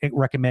certainly wouldn't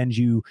recommend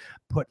you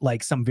put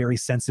like some very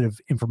sensitive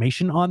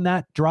information on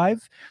that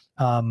drive,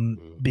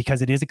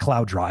 because it is a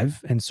cloud drive.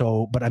 And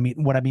so, but I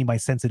mean, what I mean by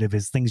sensitive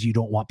is things you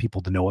don't want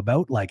people to know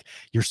about, like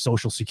your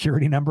social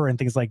security number and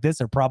things like this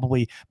are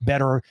probably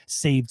better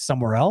saved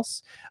somewhere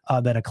else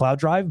than a cloud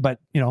drive. But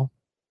you know,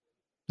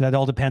 that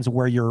all depends on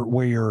where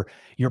your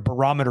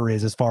barometer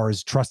is as far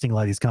as trusting a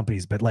lot of these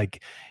companies. But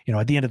like, you know,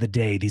 at the end of the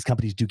day, these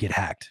companies do get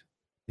hacked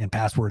and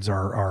passwords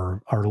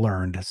are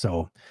learned.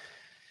 So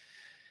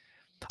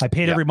I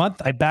paid every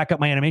month. I back up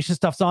my animation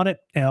stuffs on it,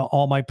 and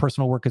all my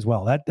personal work as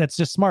well. That's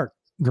just smart.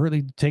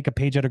 Girly, take a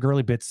page out of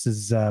Girly Bits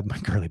is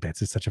Girly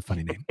Bits is such a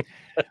funny name.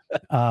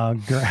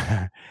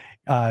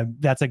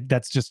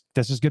 That's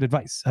just good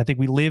advice. I think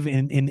we live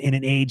in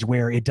an age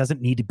where it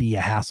doesn't need to be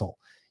a hassle.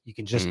 You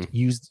can just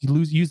use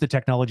the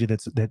technology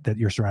that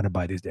you're surrounded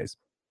by these days.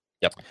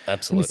 Yep,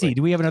 absolutely. Let me see.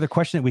 Do we have another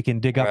question that we can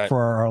dig up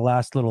for our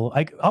last little?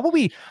 How about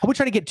we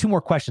try to get 2 more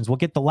questions? We'll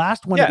get the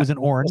last one that was in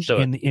orange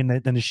in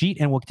the sheet,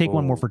 and we'll take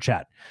one more for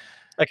chat.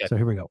 Okay. So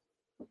here we go.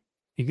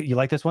 You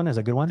like this one? Is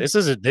a good one? This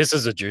is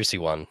a juicy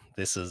one.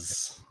 This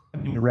is. I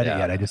haven't read it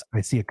yet.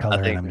 I see a color.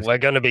 I think we're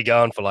going to be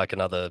going for like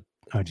another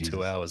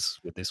 2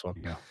 hours with this one.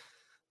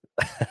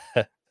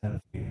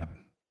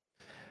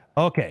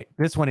 Okay,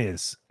 this one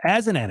is,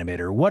 as an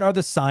animator, what are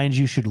the signs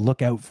you should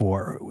look out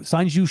for? What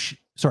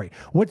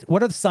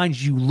are the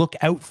signs you look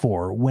out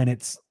for when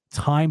it's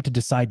time to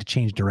decide to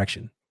change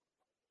direction?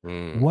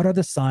 What are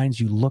the signs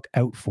you look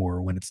out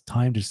for when it's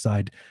time to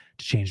decide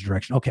to change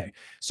direction? Okay,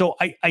 so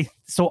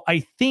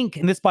I think,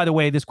 and this, by the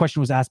way, this question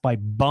was asked by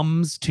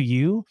Bums to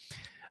You.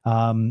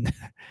 You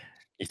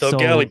thought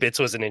Girly Bits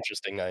was an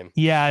interesting name.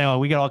 Yeah, I know.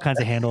 We got all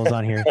kinds of handles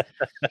on here.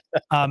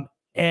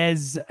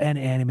 As an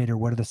animator,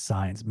 what are the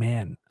signs?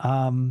 Man,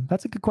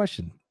 that's a good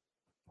question.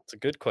 It's a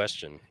good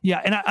question.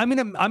 Yeah, and I'm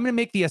gonna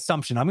make the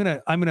assumption. I'm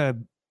gonna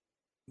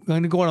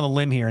go out on a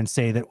limb here and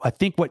say that I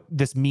think what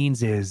this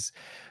means is,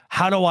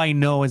 how do I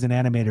know as an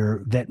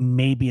animator that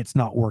maybe it's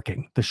not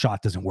working? The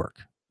shot doesn't work.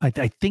 I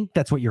think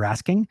that's what you're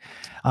asking.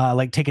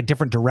 Like, take a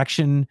different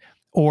direction,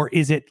 or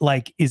is it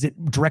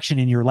direction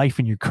in your life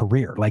and your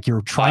career? Like,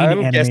 you're trying to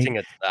animate. I'm guessing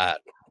it's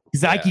that.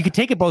 Exactly. You could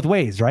take it both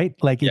ways, right?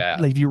 Like,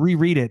 like if you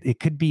reread it,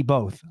 it could be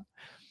both.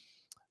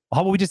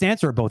 How about we just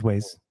answer it both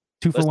ways?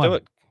 2 for 1. Do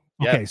it.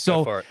 Okay,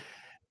 so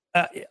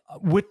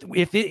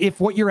if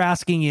what you're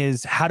asking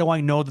is, how do I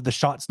know that the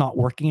shot's not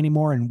working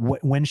anymore, and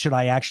when should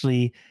I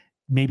actually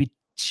maybe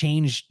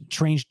change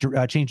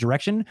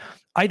direction?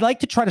 I'd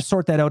like to try to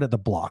sort that out at the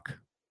block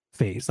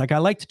phase. Like, I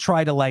like to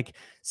try to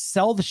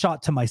sell the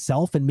shot to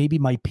myself and maybe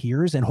my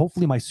peers and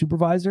hopefully my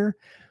supervisor.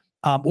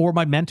 Or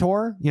my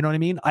mentor, you know what I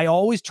mean? I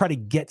always try to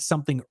get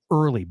something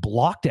early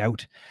blocked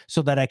out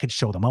so that I could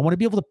show them. I want to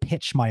be able to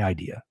pitch my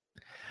idea.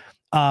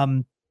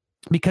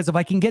 Because if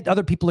I can get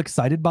other people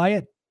excited by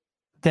it,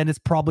 then it's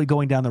probably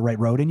going down the right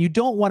road. And you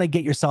don't want to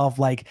get yourself,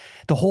 like,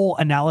 the whole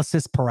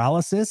analysis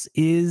paralysis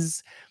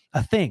is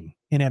a thing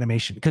in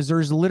animation, because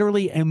there's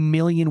literally a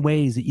million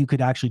ways that you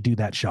could actually do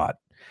that shot.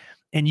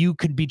 And you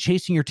could be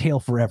chasing your tail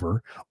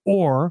forever,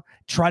 or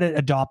try to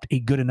adopt a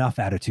good enough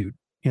attitude.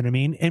 You know what I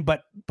mean? And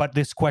but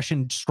this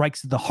question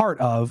strikes at the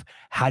heart of,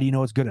 how do you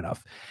know it's good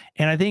enough?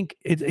 And I think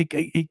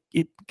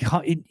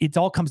it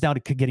all comes down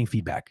to getting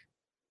feedback.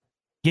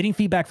 Getting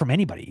feedback from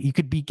anybody. You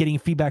could be getting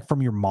feedback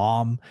from your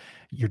mom,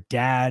 your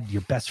dad,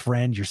 your best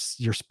friend,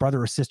 your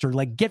brother or sister.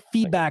 Like, get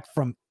feedback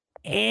from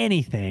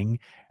anything,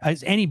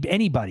 as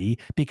anybody,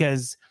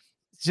 because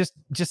just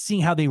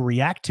seeing how they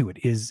react to it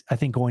is, I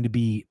think, going to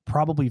be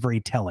probably very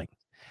telling.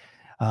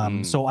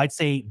 So I'd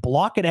say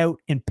block it out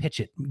and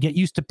pitch it. Get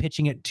used to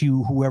pitching it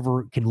to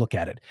whoever can look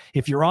at it.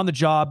 If you're on the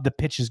job, the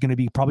pitch is going to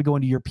be probably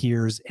going to your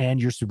peers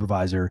and your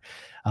supervisor.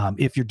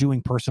 If you're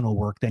doing personal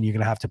work, then you're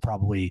going to have to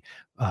probably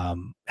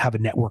have a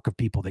network of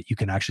people that you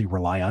can actually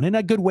rely on. And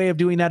a good way of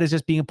doing that is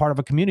just being a part of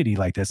a community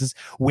like this. Is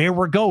where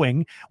we're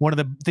going. One of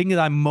the things that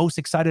I'm most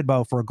excited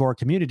about for Agora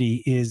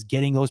community is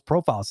getting those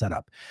profiles set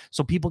up,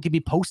 so people can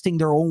be posting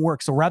their own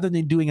work. So rather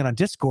than doing it on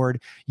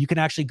Discord, you can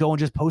actually go and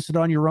just post it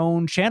on your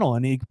own channel,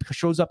 and it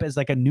shows up as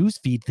like a news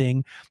feed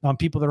thing on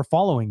people that are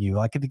following you.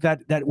 Like, I think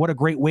that what a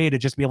great way to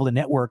just be able to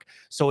network.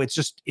 So it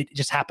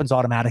just happens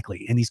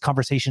automatically, and these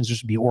conversations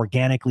just be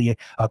organically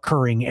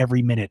occurring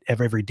every minute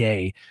of every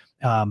day.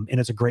 And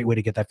it's a great way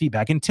to get that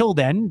feedback. Until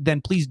then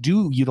please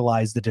do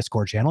utilize the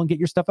Discord channel and get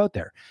your stuff out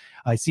there.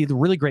 I see the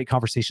really great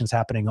conversations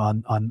happening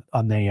on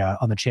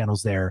the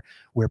channels there,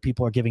 where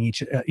people are giving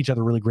each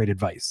other really great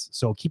advice.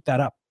 So keep that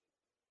up.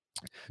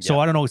 So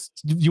I don't know,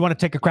 do you want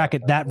to take a crack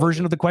at that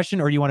version of the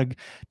question, or you want to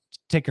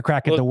take a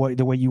crack at the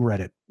way you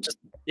read it? Just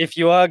if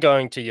you are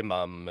going to your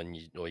mum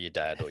or your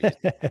dad, or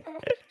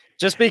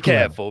just be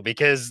whoever. careful,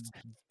 because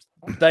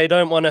they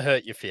don't want to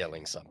hurt your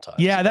feelings sometimes.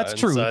 Yeah, that's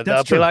true. So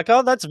that's they'll be like,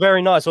 oh, that's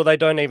very nice. Or they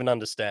don't even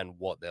understand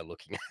what they're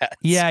looking at.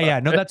 Yeah,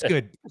 no, that's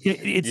good.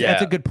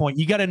 That's a good point.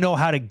 You got to know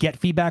how to get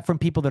feedback from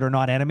people that are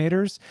not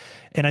animators,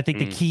 and I think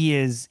the key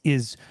is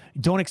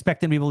don't expect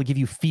them to be able to give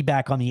you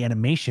feedback on the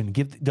animation.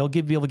 They'll be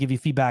able to give you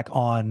feedback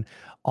on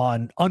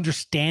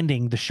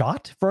understanding the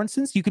shot. For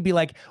instance, you could be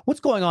like, "What's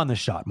going on in this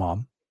shot,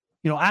 Mom?"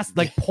 Ask,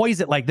 like, poise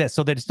it like this,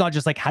 so that it's not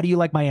just like, "How do you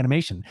like my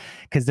animation?"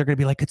 Because they're going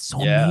to be like, "It's so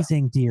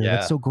amazing, dear.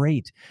 That's so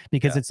great."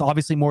 Because it's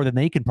obviously more than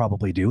they can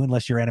probably do,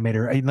 unless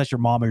your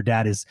mom or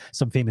dad is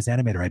some famous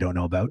animator I don't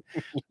know about.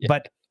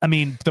 But I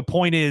mean, the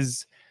point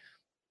is,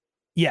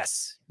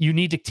 yes, you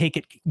need to take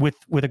it with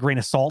a grain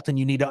of salt, and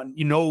you need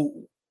to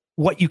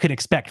what you can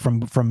expect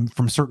from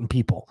certain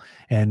people,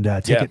 and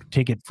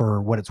take it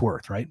for what it's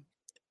worth, right?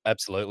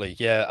 Absolutely.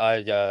 Yeah,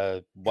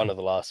 I one of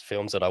the last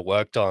films that I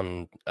worked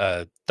on,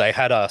 they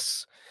had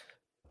us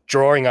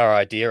drawing our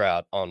idea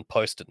out on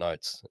post-it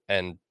notes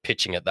and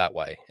pitching it that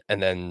way, and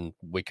then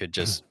we could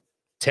just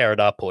tear it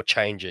up or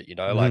change it.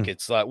 Like,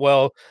 it's like,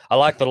 well, I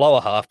like the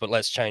lower half, but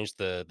let's change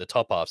the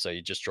top half. So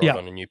you just draw it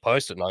on a new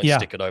post-it note,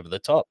 stick it over the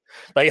top.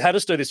 They had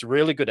us do this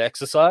really good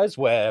exercise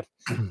where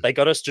they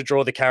got us to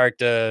draw the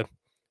character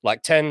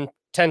like 10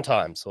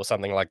 times or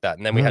something like that,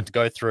 and then we had to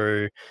go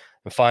through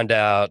and find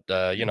out,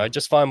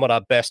 just find what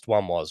our best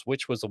one was,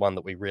 which was the one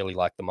that we really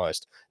liked the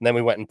most. And then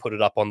we went and put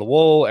it up on the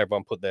wall.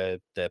 Everyone put their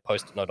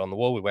post-it note on the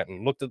wall. We went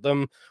and looked at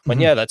them,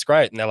 went, yeah, that's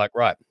great. And they're like,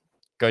 right,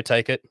 go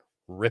take it,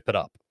 rip it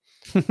up.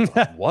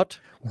 Like, what?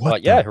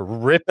 Like, yeah,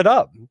 rip it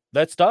up.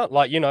 Let's start.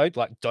 Like,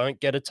 don't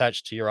get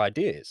attached to your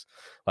ideas.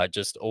 Like,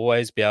 just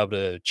always be able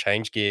to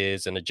change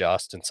gears and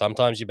adjust. And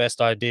sometimes your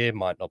best idea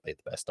might not be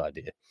the best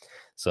idea.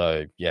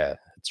 So yeah,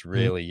 it's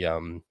really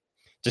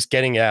just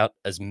getting out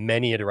as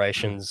many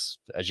iterations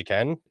as you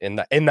can in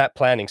that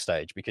planning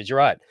stage, because you're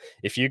right.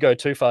 If you go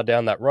too far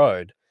down that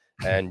road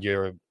and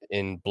you're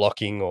in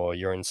blocking or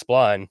you're in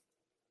spline,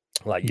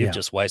 like, you've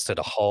just wasted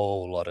a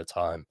whole lot of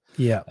time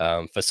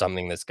for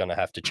something that's going to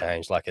have to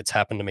change. Like, it's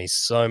happened to me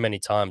so many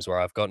times where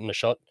I've gotten a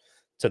shot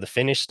to the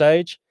finish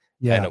stage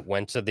and it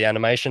went to the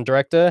animation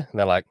director and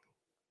they're like,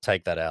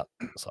 take that out.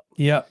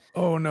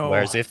 Oh no.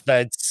 Whereas if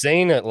they'd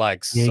seen it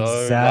like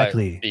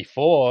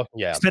before,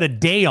 spend a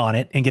day on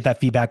it and get that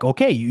feedback.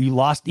 Okay, you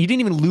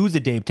didn't even lose a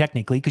day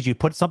technically, because you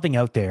put something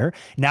out there.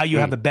 Now you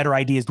have a better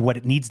idea as to what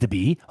it needs to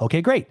be.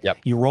 Okay, great.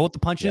 You roll with the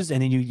punches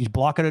and then you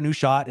block out a new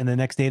shot, and the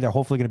next day they're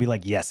hopefully going to be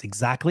like, yes,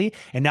 exactly.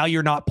 And now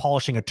you're not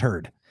polishing a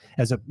turd.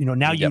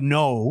 Now you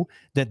know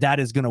that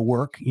is going to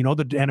work.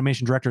 The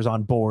animation director is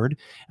on board.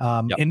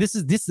 And this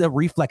is a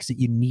reflex that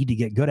you need to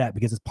get good at,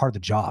 because it's part of the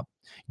job.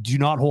 Do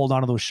not hold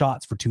on to those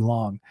shots for too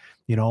long.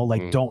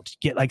 Don't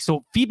get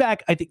so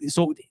feedback. I think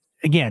so.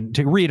 Again,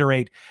 to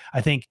reiterate,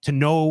 I think to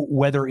know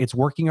whether it's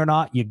working or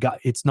not,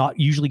 it's not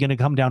usually going to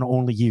come down to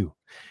only you.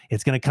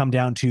 It's going to come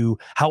down to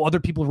how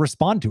other people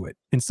respond to it.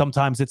 And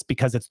sometimes it's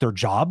because it's their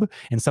job.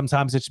 And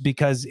sometimes it's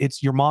because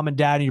it's your mom and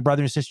dad and your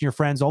brother and sister, your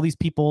friends. All these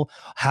people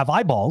have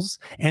eyeballs,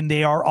 and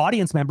they are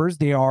audience members.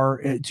 They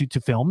are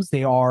to films.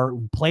 They are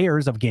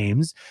players of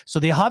games. So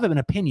they have an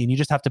opinion. You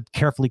just have to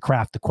carefully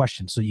craft the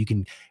question so you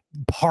can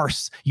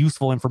parse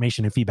useful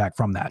information and feedback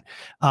from that.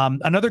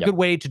 Another good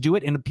way to do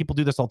it, and people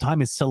do this all the time,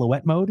 is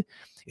silhouette mode.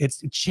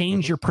 It's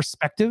change your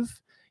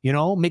perspective.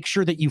 Make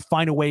sure that you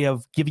find a way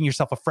of giving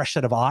yourself a fresh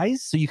set of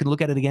eyes so you can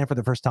look at it again for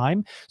the first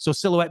time. So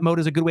silhouette mode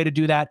is a good way to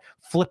do that.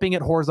 Flipping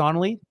it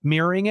horizontally,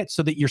 mirroring it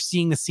so that you're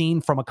seeing the scene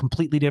from a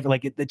completely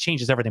different, it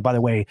changes everything. By the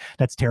way,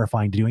 that's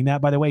terrifying doing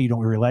that. By the way, you don't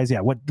realize,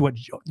 what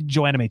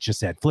Joe Animate just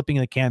said, flipping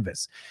the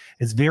canvas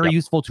is very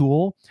useful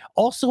tool.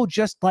 Also,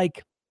 just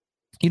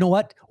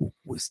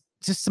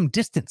just some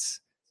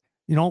distance.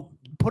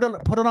 Put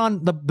it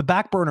on the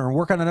back burner and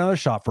work on another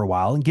shot for a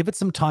while and give it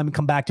some time and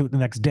come back to it the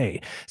next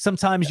day.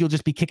 Sometimes you'll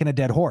just be kicking a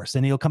dead horse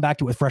and you'll come back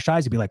to it with fresh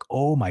eyes. You'll be like,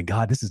 oh my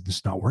God, this is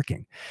just not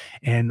working.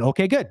 And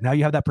okay, good. Now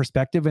you have that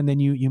perspective, and then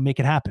you make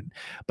it happen.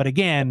 But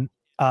again,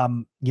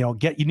 you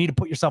need to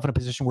put yourself in a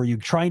position where you're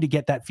trying to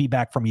get that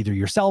feedback from either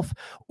yourself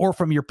or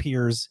from your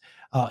peers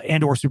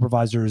and or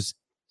supervisors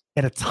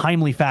at a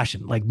timely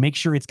fashion. Like, make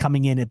sure it's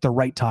coming in at the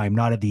right time,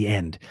 not at the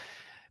end,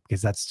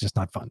 because that's just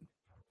not fun.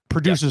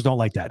 Producers don't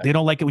like that. They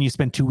don't like it when you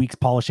spend 2 weeks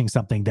polishing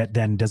something that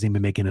then doesn't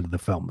even make it into the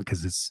film,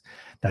 because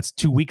that's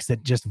 2 weeks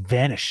that just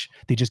vanish.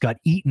 They just got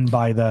eaten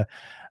by the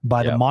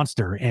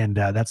monster, and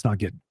that's not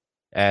good.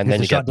 And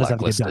then you get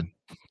blacklisted.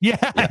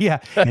 Yeah.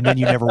 And then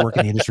you never work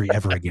in the industry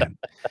ever again.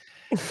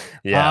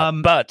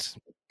 But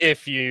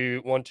if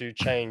you want to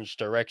change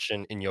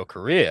direction in your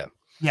career,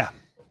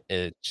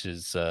 which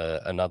is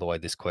another way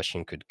this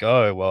question could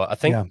go. Well, I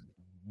think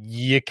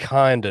you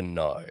kind of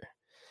know.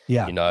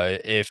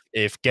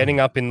 If getting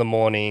up in the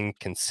morning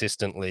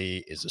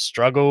consistently is a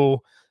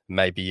struggle,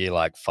 maybe you're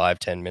like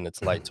 5-10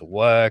 minutes late to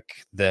work,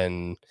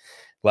 then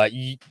like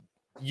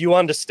you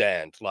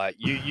understand, like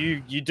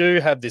you do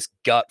have this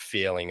gut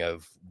feeling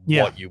of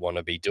what you want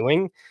to be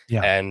doing.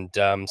 And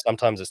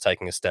sometimes it's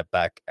taking a step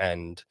back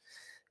and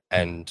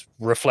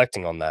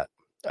reflecting on that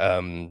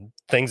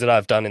things that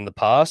I've done in the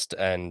past,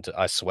 and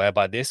I swear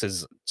by this,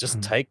 is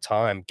just take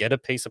time, get a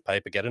piece of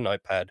paper, get a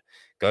notepad,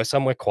 go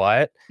somewhere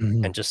quiet,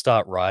 and just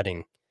start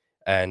writing.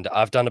 And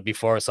I've done it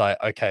before. It's like,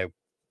 okay,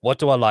 what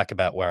do I like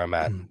about where I'm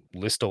at?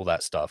 List all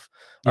that stuff.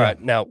 All Yeah.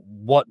 right, now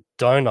what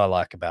don't I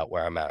like about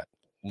where I'm at?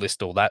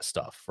 List all that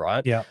stuff,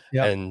 right? Yeah.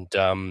 Yeah.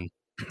 And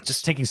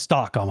just Taking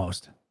stock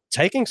almost.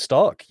 taking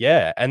stock,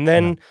 yeah, and Yeah.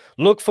 then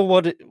look for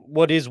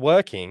what is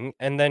working,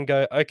 and then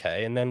go,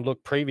 okay, and then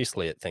look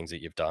previously at things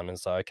that you've done and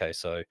say, okay,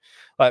 so,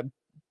 like,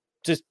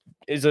 just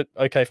is it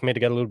okay for me to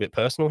get a little bit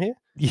personal here?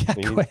 Yeah, Are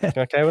go you ahead.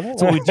 okay with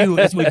That's what we do.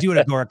 That's what we that? do in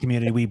Agora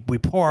community. We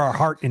pour our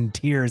heart and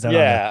tears out on the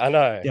Yeah, I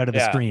know, out of the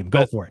yeah, stream. Go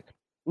but for it.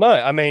 no,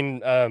 I mean,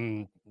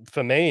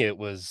 for me, it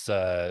was,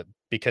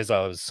 because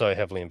I was so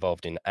heavily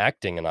involved in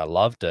acting and I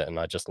loved it and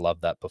I just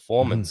loved that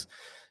performance.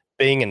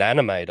 Being an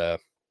animator,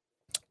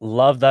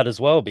 love that as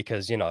well,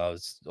 because I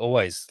was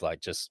always like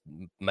just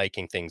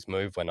making things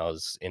move when I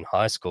was in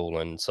high school,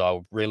 and so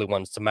I really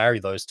wanted to marry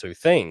those two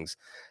things,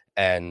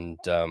 and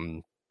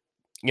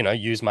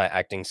use my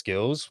acting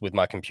skills with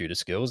my computer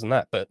skills and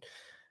that. But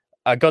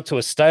I got to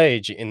a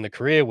stage in the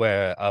career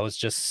where I was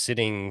just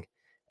sitting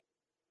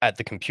at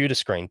the computer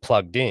screen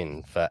plugged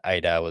in for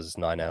 8 hours,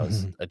 9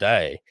 hours a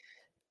day,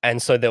 and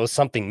so there was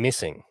something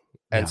missing.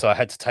 And Yeah. so I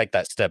had to take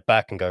that step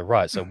back and go,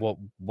 right, so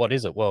what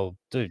is it? Well,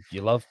 dude,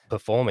 you love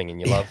performing and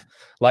you Yeah. love,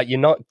 like, you're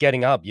not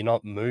getting up, you're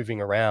not moving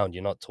around,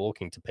 you're not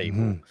talking to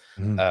people.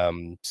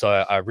 So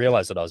I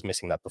realized that I was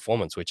missing that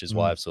performance, which is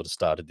why I've sort of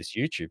started this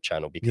YouTube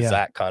channel, because Yeah.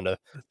 that kind of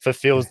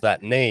fulfills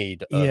that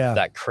need of Yeah.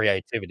 that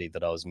creativity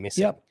that I was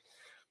missing. Yep.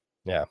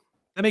 Yeah.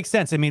 That makes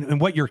sense. I mean, and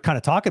what you're kind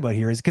of talking about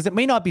here is because it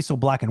may not be so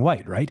black and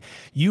white, right?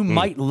 You Mm.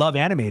 might love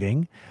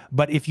animating,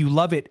 but if you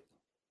love it,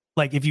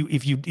 like if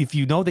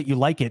you know that you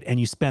like it and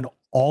you spend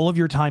all of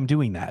your time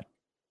doing that,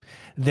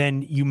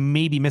 then you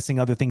may be missing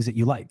other things that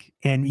you like.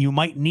 And you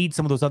might need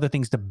some of those other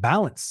things to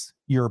balance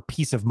your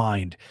peace of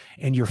mind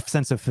and your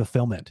sense of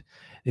fulfillment.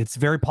 It's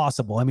very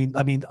possible. I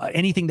mean,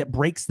 anything that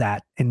breaks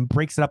that and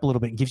breaks it up a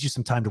little bit and gives you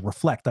some time to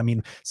reflect. I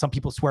mean, some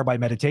people swear by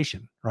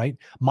meditation, right?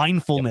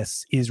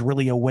 Mindfulness is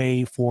really a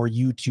way for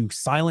you to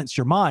silence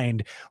your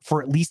mind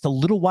for at least a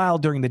little while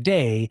during the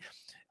day,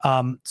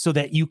 so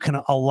that you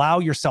can allow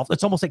yourself,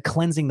 it's almost like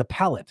cleansing the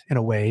palate in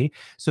a way,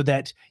 so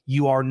that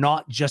you are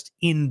not just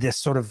in this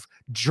sort of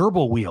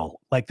gerbil wheel,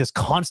 like this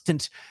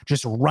constant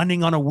just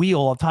running on a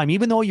wheel all the time,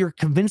 even though you're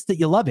convinced that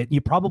you love it.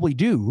 You probably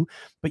do,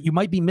 but you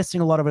might be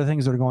missing a lot of other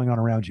things that are going on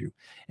around you.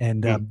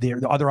 And there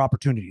are other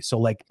opportunities. So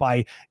like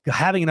by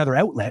having another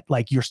outlet,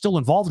 like you're still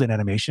involved in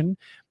animation,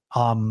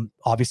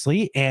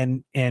 obviously,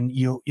 and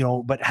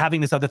but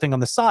having this other thing on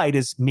the side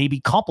is maybe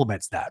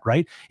complements that,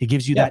 right? It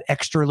gives you that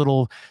extra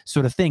little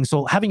sort of thing.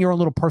 So having your own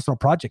little personal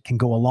project can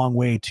go a long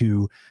way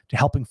to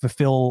helping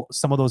fulfill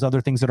some of those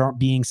other things that aren't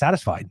being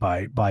satisfied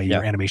by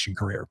your animation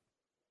career.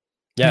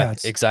 Yeah,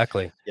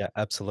 exactly. Yeah,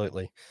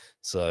 absolutely.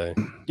 So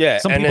yeah,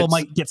 Some and people it's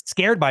might get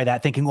scared by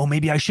that, thinking, well,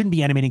 maybe I shouldn't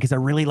be animating because I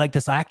really like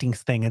this acting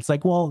thing. It's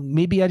like, well,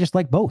 maybe I just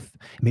like both.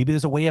 Maybe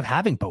there's a way of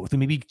having both, and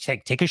maybe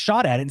take a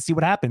shot at it and see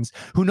what happens.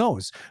 Who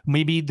knows?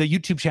 Maybe the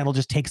YouTube channel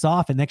just takes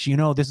off, and next thing you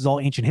know, this is all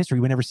ancient history.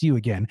 We never see you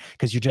again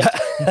because you're just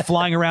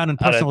flying around in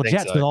personal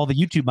jets so. with all the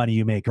YouTube money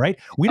you make, right?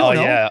 We don't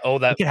know. Yeah, all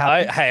that. It could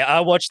happen. I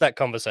watched that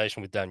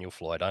conversation with Daniel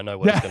Floyd. I know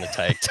what it's going to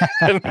take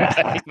to make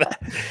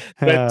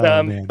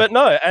that. Man. But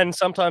no, and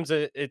sometimes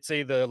it's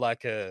either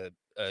like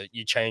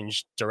you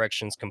change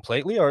directions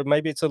completely, or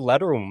maybe it's a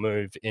lateral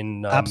move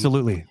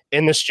Absolutely.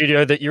 in the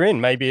studio that you're in.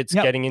 Maybe it's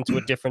getting into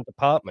a different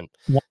department.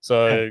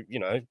 So,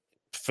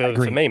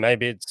 for me,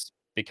 maybe it's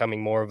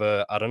becoming more of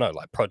a, I don't know,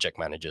 like project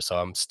manager. So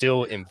I'm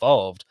still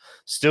involved,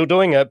 still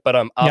doing it, but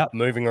I'm up,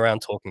 moving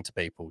around, talking to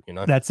people,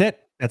 That's it.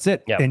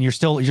 Yep. And you're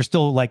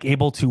still like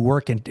able to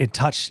work and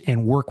touch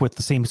and work with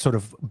the same sort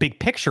of big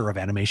picture of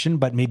animation,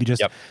 but maybe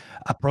just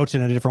approach it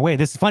in a different way.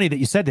 This is funny that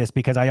you said this,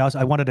 because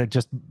I wanted to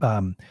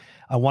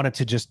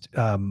just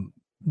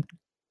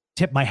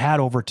tip my hat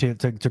over to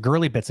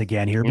Girly Bits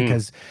again here,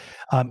 because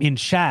in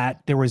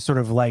chat there was sort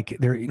of like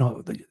there,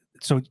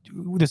 so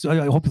this,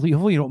 hopefully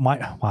you don't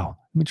mind. Wow.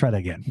 Let me try that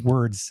again.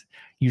 Words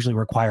usually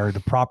require the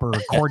proper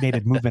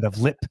coordinated movement of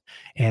lip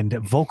and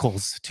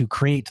vocals to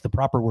create the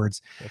proper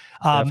words.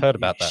 I've heard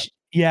about that.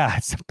 Yeah,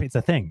 it's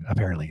a thing,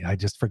 apparently. I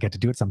just forget to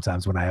do it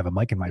sometimes when I have a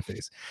mic in my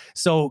face.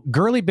 So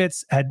Girly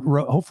Bits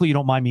hopefully you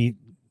don't mind me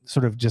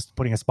sort of just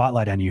putting a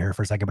spotlight on you here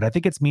for a second, but I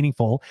think it's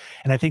meaningful.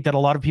 And I think that a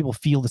lot of people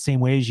feel the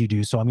same way as you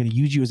do. So I'm going to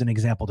use you as an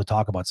example to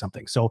talk about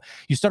something. So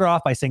you started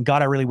off by saying,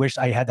 God, I really wish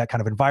I had that kind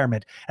of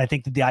environment. And I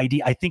think that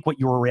I think what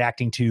you were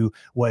reacting to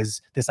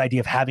was this idea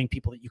of having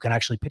people that you can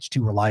actually pitch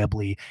to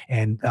reliably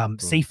and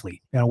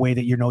safely, in a way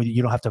that you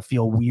don't have to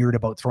feel weird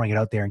about throwing it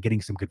out there and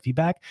getting some good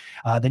feedback.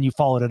 Then you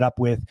followed it up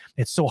with,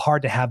 it's so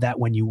hard to have that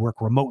when you work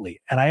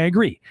remotely. And I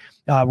agree.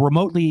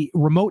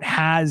 Remote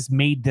has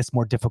made this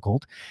more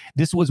difficult.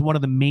 This was one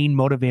of the main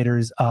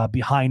motivators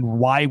behind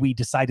why we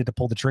decided to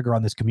pull the trigger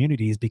on this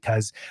community, is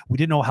because we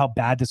didn't know how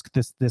bad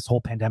this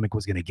whole pandemic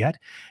was going to get.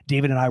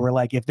 David and I were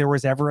like, if there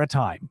was ever a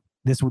time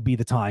this would be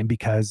the time,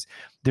 because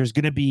there's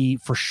going to be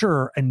for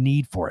sure a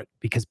need for it,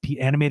 because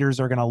animators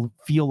are going to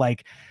feel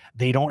like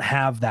they don't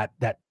have that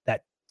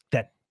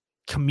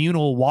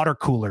communal water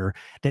cooler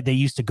that they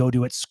used to go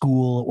to at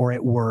school or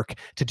at work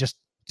to just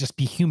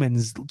be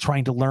humans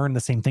trying to learn the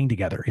same thing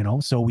together,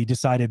 So we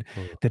decided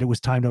that it was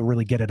time to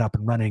really get it up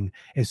and running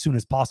as soon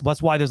as possible.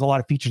 That's why there's a lot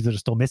of features that are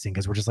still missing,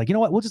 because we're just like, you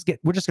know what, we're just going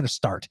to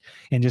start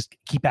and just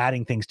keep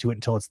adding things to it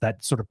until it's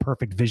that sort of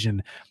perfect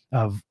vision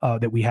of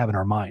that we have in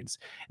our minds.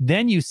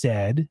 Then you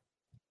said,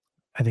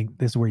 I think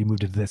this is where you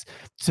moved into this.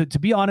 So to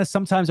be honest,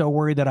 sometimes I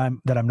worry that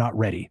I'm not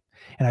ready,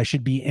 and I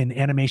should be in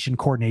animation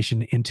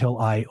coordination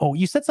until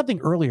you said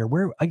something earlier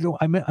where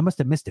I must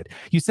have missed it.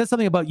 You said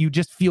something about you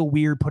just feel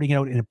weird putting it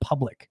out in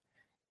public.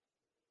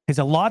 Because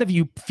a lot of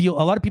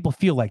people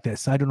feel like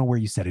this. I don't know where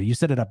you said it. You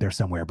said it up there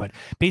somewhere, but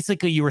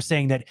basically you were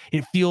saying that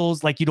it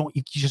feels like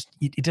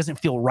it doesn't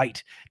feel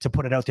right to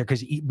put it out there,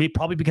 because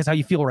probably because how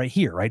you feel right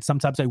here, right?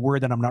 Sometimes I worry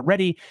that I'm not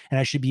ready and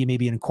I should be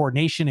maybe in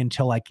coordination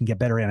until I can get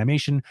better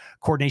animation.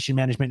 Coordination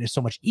management is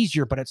so much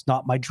easier, but it's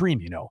not my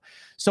dream,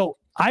 So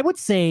I would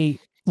say,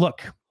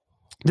 look,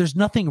 there's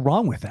nothing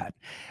wrong with that.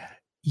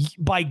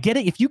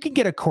 If you can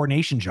get a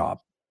coordination job,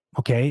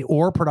 okay,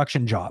 or a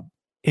production job,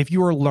 if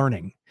you are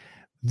learning,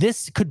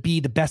 this could be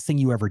the best thing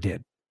you ever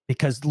did,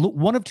 because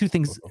one of two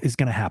things is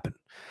going to happen.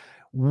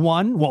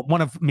 One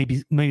of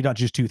maybe not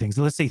just two things.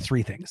 Let's say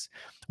three things.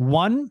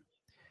 One,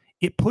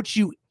 it puts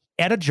you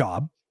at a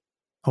job,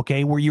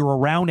 okay, where you're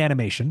around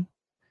animation.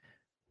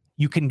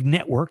 You can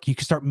network, you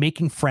can start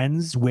making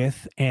friends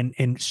with and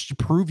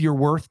prove your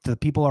worth to the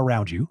people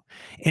around you.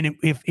 And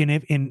if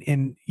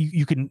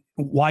you can,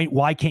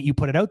 why can't you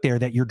put it out there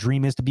that your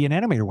dream is to be an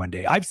animator one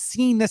day? I've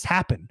seen this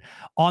happen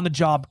on the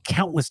job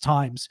countless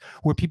times,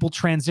 where people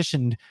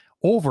transitioned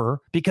over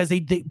because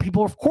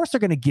people of course are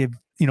going to give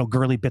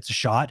Girly Bits a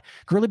shot.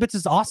 Girly Bits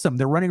is awesome.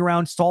 They're running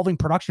around solving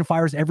production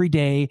fires every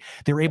day.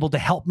 They're able to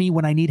help me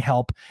when I need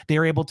help.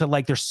 They're able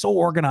to they're so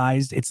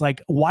organized. It's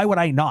like, why would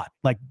I not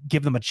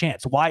give them a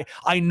chance? Why?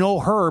 I know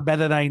her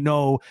better than I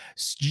know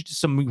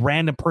some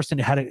random person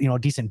who had a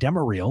decent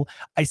demo reel.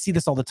 I see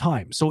this all the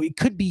time. So it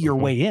could be your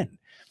way in.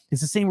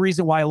 It's the same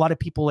reason why a lot of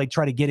people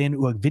try to get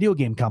into a video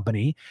game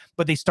company,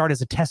 but they start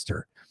as a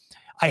tester.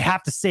 I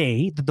have to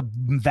say that the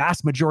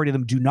vast majority of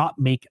them do not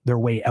make their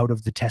way out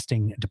of the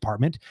testing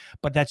department,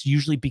 but that's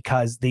usually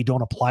because they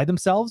don't apply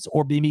themselves,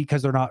 or maybe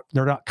because they're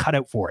not cut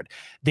out for it.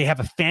 They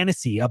have a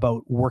fantasy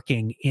about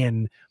working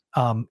as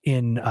an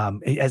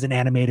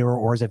animator,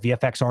 or as a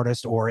VFX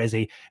artist, or as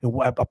a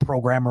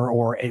programmer,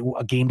 or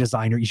a game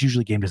designer. It's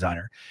usually a game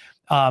designer.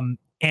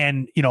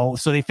 And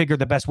so they figure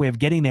the best way of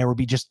getting there would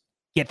be just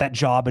get that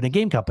job in a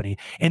game company.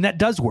 And that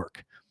does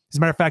work. As a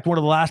matter of fact, one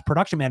of the last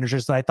production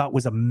managers that I thought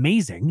was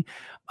amazing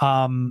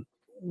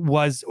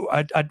was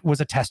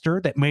a tester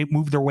that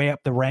moved their way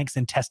up the ranks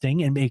in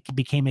testing and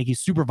became a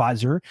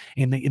supervisor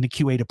in the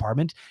QA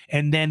department,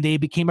 and then they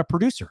became a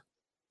producer,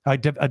 a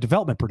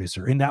development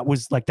producer, and that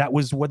was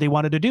what they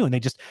wanted to do.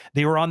 And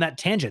they were on that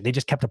tangent. They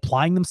just kept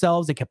applying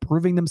themselves, they kept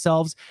proving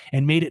themselves,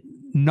 and made it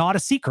not a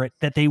secret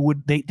that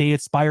they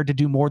aspired to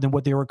do more than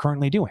what they were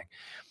currently doing.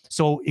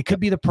 So it could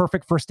be the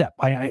perfect first step.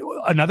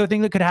 Another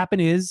thing that could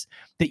happen is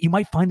that you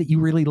might find that you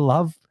really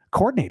love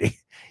coordinating.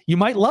 You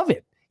might love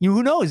it.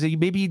 Who knows?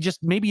 Maybe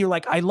you're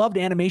like, I loved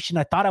animation.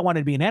 I thought I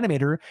wanted to be an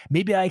animator.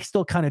 Maybe I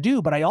still kind of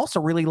do, but I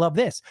also really love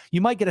this. You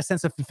might get a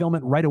sense of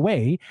fulfillment right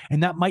away,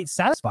 and that might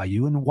satisfy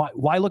you. And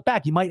why look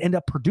back? You might end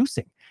up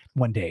producing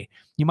one day.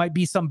 You might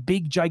be some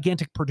big,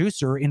 gigantic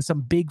producer in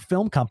some big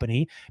film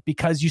company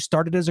because you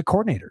started as a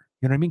coordinator.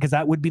 You know what I mean? Because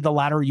that would be the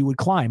ladder you would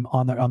climb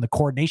on the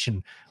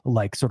coordination,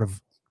 sort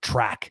of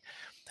track.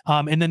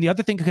 And then the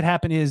other thing that could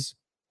happen is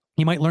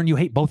you might learn you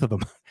hate both of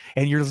them.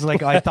 And you're just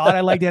like, I thought I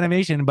liked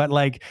animation, but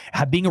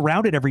being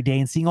around it every day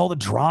and seeing all the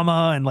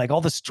drama and all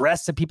the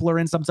stress that people are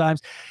in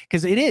sometimes,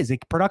 because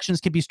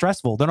productions can be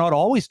stressful. They're not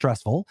always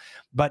stressful,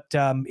 but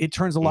it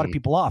turns a lot of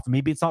people off.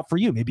 Maybe it's not for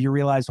you. Maybe you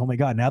realize, oh my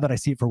God, now that I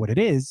see it for what it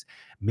is,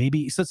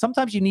 so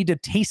sometimes you need to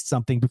taste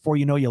something before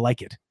you know you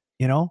like it.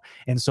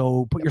 And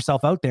so put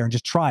yourself out there and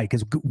just try,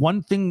 because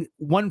one thing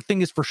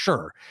is for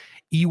sure,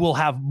 you will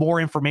have more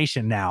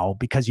information now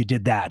because you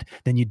did that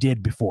than you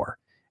did before,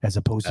 as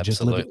opposed to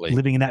just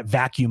living in that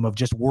vacuum of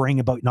just worrying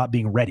about not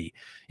being ready,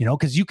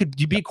 because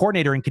you'd be a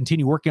coordinator and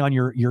continue working on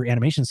your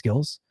animation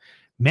skills.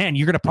 Man,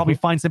 you're going to probably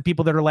find some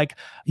people that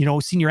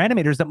are senior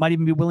animators that might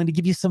even be willing to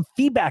give you some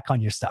feedback on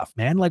your stuff,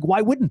 man.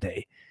 Why wouldn't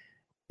they?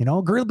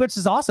 Girly Bits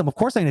is awesome. Of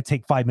course I'm going to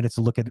take 5 minutes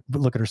to look at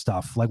her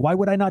stuff. Why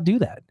would I not do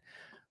that?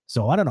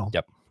 So I don't know.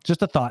 Yep.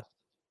 Just a thought.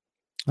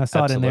 I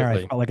saw it in there. I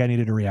felt like I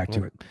needed to react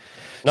to it.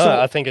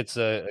 No, I think it's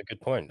a good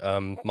point.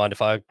 Mind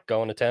if I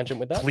go on a tangent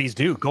with that? Please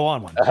do. Go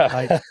on one.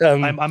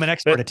 I'm an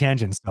expert at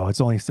tangents, so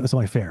it's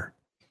only fair.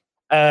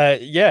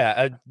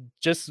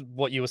 Just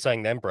what you were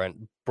saying then, Brent,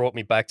 brought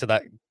me back to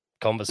that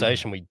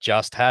conversation we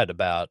just had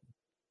about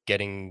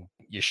getting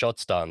your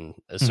shots done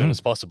as soon as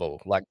possible.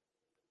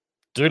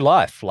 Do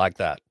life like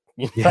that.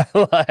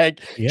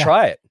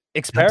 Try it.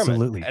 experiment.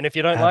 Absolutely. And if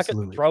you don't like it,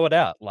 Absolutely. throw it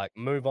out, like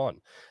move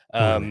on.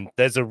 Totally.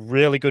 There's a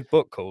really good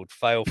book called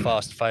Fail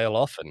Fast, Fail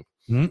Often,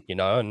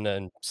 Mhm.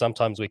 and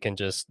sometimes we can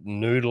just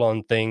noodle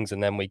on things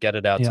and then we get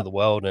it out Yeah. to the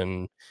world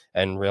and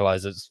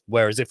realize it's,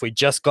 whereas if we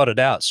just got it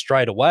out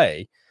straight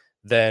away,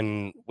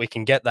 then we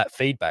can get that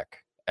feedback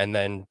and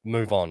then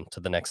move on to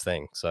the next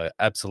thing. So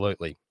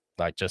absolutely,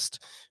 like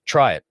just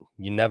try it.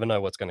 You never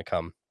know what's going to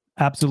come.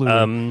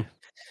 Absolutely.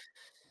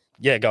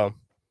 Yeah, go on.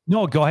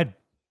 No, go ahead.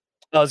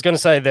 I was going to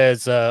say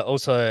there's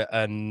also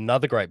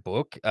another great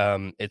book.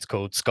 It's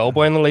called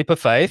Skullboy and the Leap of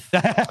Faith.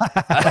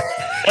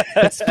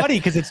 It's funny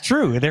because it's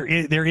true. There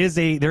is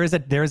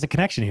a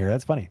connection here.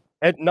 That's funny.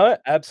 No,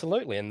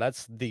 absolutely. And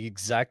that's the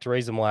exact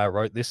reason why I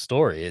wrote this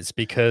story, is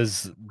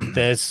because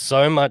there's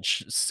so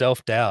much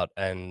self-doubt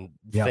and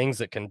things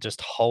that can just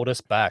hold us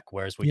back,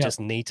 whereas we just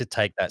need to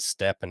take that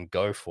step and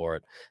go for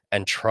it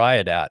and try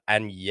it out.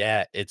 And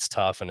yeah, it's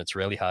tough and it's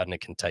really hard and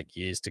it can take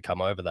years to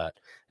come over that,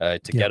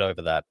 to get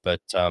over that. But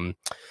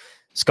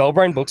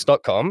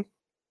skullbrainbooks.com.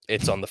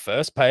 It's on the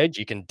first page.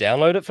 You can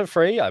download it for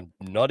free. I'm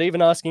not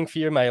even asking for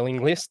your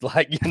mailing list,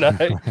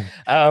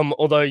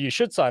 although you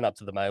should sign up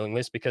to the mailing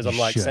list, because I'm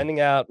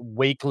sending out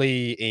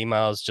weekly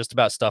emails just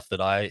about stuff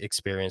that I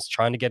experienced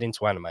trying to get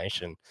into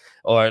animation,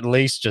 or at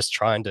least just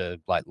trying to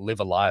live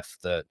a life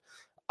that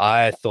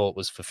I thought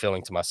was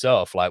fulfilling to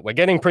myself. Like, we're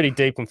getting pretty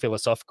deep and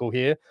philosophical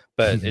here,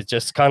 but it's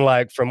just kind of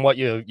like, from what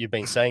you've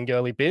been saying,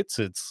 girly bits,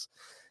 it's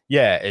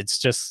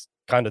just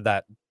kind of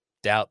that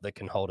doubt that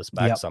can hold us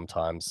back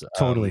sometimes.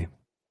 Totally.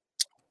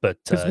 But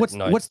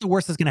what's the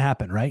worst that's going to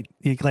happen, right?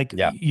 You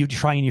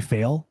try and you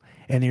fail,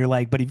 and you're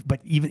like, but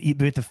even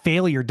if the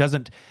failure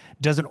doesn't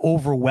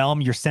overwhelm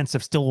your sense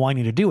of still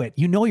wanting to do it,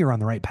 you're on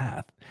the right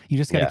path. You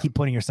just got to keep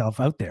putting yourself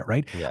out there,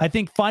 right? Yeah. I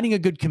think finding a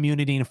good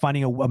community and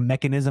finding a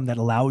mechanism that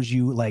allows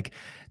you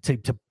to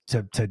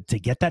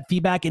get that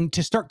feedback and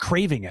to start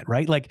craving it,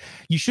 right? Like,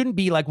 you shouldn't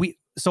be like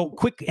So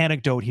quick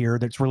anecdote here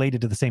that's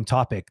related to the same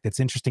topic that's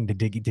interesting to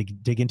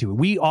dig into.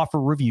 We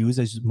offer reviews,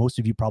 as most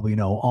of you probably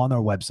know, on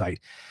our website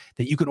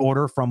that you can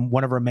order from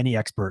one of our many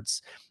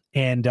experts.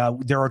 And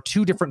there are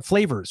 2 different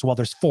flavors. Well,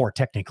 there's 4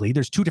 technically.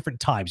 There's 2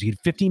 different times. You get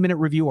a 15-minute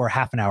review or a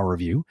half an hour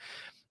review.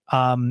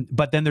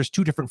 But then there's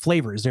 2 different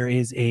flavors. There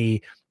is a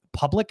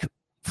public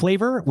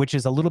flavor, which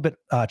is a little bit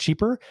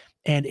cheaper,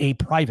 and a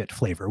private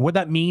flavor. What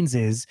that means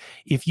is,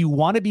 if you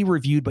want to be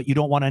reviewed but you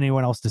don't want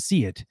anyone else to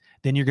see it,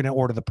 then you're going to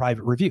order the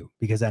private review,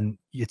 because then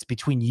it's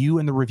between you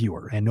and the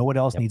reviewer and no one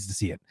else needs to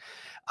see it.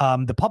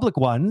 The public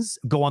ones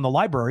go on the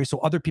library so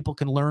other people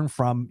can learn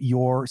from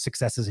your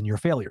successes and your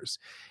failures.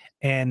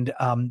 And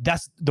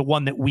that's the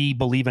one that we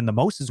believe in the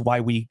most, is why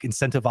we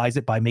incentivize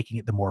it by making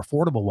it the more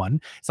affordable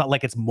one. It's not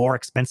like it's more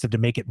expensive to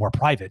make it more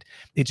private.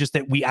 It's just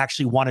that we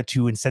actually wanted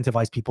to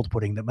incentivize people to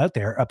putting it out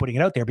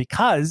there,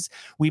 because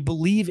we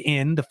believe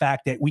in the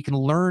fact that we can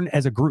learn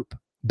as a group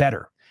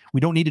better. We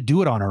don't need to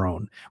do it on our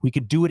own. We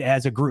could do it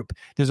as a group.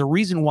 There's a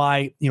reason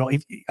why,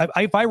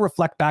 if I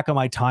reflect back on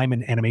my time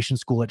in animation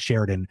school at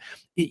Sheridan,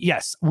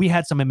 yes, we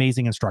had some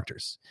amazing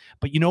instructors.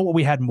 But you know what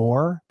we had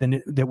more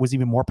than that was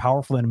even more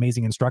powerful than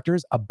amazing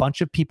instructors? A bunch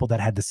of people that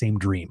had the same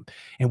dream.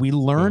 And we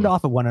learned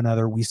off of one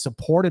another, we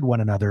supported one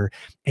another,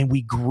 and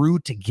we grew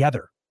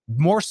together,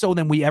 more so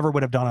than we ever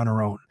would have done on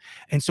our own.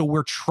 And so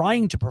we're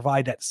trying to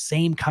provide that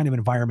same kind of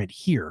environment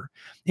here.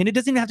 And it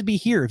doesn't even have to be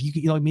here.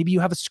 If maybe you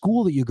have a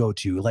school that you go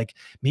to,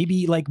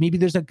 maybe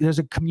there's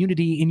a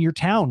community in your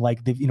town,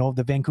 like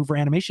the Vancouver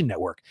Animation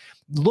Network.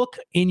 Look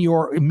in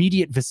your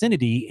immediate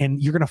vicinity and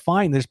you're going to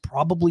find there's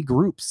probably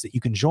groups that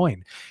you can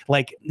join.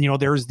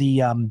 There's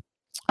the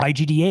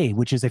IGDA,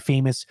 which is a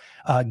famous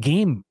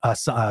game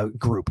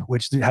group,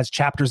 which has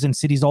chapters in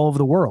cities all over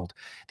the world.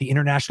 The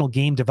International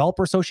Game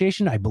Developer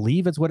Association, I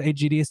believe, is what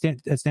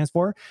IGDA stands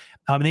for.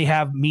 They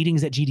have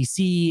meetings at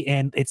GDC,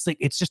 and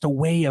it's just a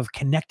way of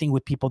connecting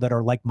with people that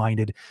are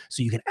like-minded,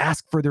 so you can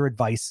ask for their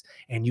advice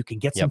and you can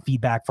get some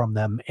feedback from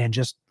them and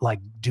just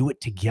do it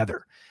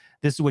together.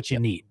 This is what you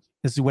need.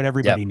 This is what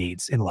everybody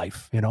needs in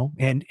life,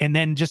 and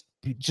then just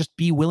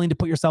be willing to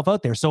put yourself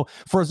out there. So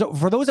for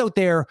those out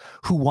there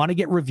who want to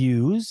get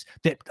reviews,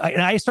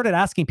 I started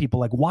asking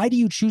people, why do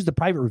you choose the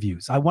private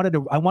reviews? I wanted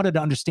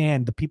to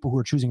understand the people who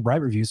are choosing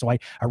private reviews. So I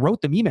wrote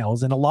them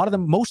emails, and a lot of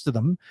them, most of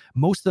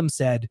them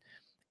said,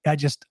 I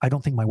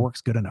don't think my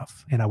work's good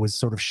enough. And I was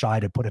sort of shy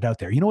to put it out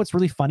there. You know what's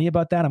really funny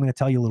about that? I'm going to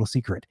tell you a little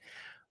secret.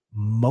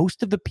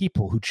 Most of the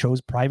people who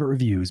chose private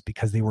reviews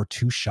because they were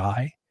too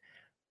shy,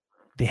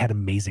 they had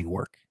amazing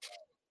work.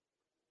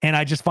 And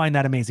I just find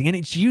that amazing. And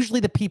it's usually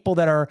the people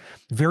that are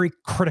very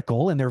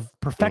critical and they're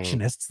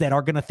perfectionists that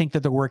are going to think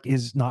that their work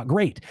is not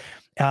great.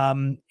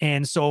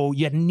 And so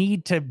you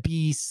need to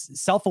be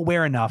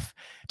self-aware enough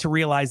to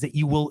realize that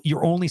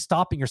you're only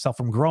stopping yourself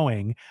from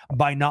growing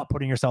by not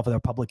putting yourself in there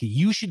publicly.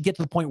 You should get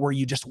to the point where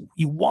you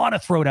want to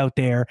throw it out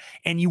there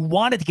and you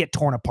want it to get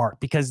torn apart,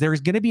 because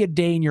there's going to be a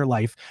day in your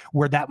life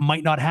where that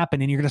might not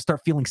happen and you're going to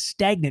start feeling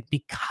stagnant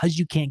because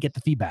you can't get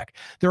the feedback.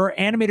 There are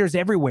animators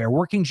everywhere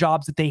working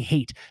jobs that they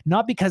hate,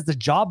 not because the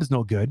job is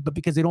no good, but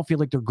because they don't feel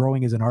like they're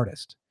growing as an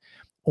artist.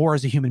 or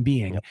as a human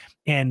being.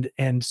 Yep.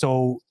 And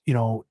so,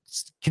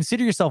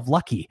 consider yourself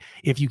lucky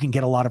if you can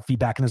get a lot of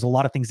feedback and there's a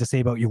lot of things to say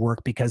about your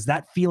work, because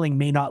that feeling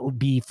may not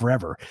be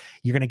forever.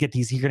 You're going to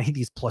hit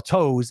these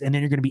plateaus, and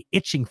then you're going to be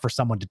itching for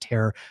someone to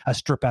tear a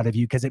strip out of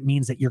you, because it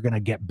means that you're going to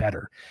get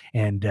better.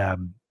 And,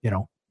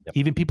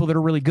 even people that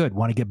are really good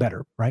want to get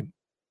better, right?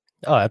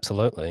 Oh,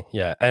 absolutely.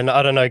 Yeah. And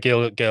I don't know,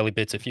 Girly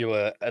Bits, if you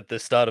were at the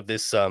start of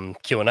this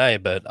Q&A,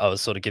 but I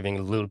was sort of giving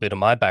a little bit of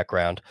my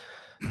background.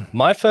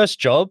 My first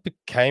job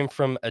came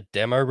from a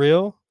demo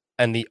reel,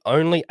 and the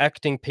only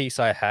acting piece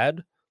I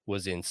had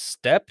was in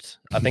stepped.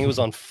 I think it was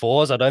on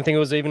 4s. I don't think it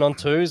was even on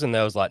 2s, and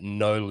there was like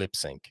no lip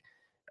sync.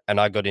 And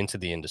I got into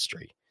the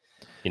industry.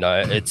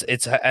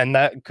 It's and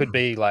that could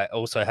be like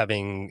also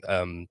having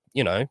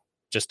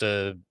just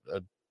a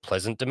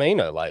pleasant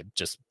demeanor, like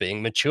just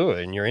being mature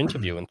in your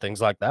interview and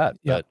things like that.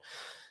 But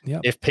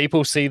if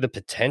people see the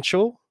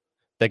potential,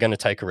 they're going to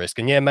take a risk.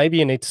 And maybe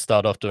you need to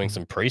start off doing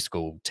some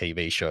preschool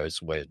TV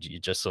shows where you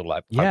just sort of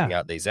like pumping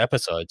out these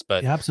episodes,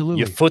 but absolutely,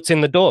 your foot's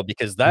in the door,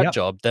 because that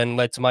job then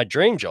led to my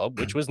dream job,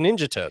 which was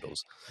Ninja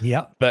Turtles.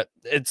 But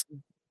it's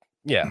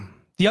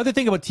the other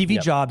thing about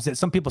TV jobs that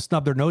some people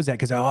snub their nose at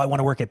because, I want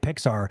to work at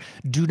Pixar.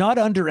 Do not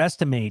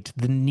underestimate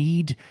the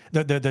need,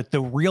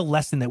 the real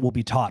lesson that will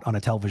be taught on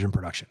a television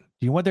production.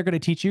 You know what they're going to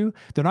teach you?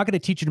 They're not going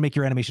to teach you to make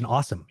your animation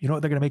awesome. You know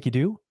what they're going to make you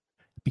do?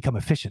 Become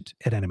efficient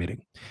at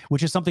animating,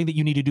 which is something that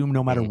you need to do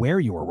no matter where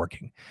you are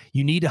working.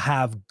 You need to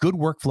have good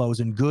workflows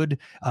and good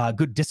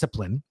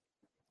discipline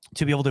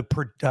to be able to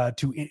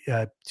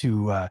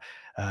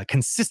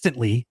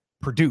consistently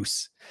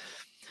produce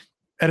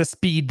at a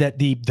speed that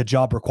the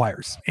job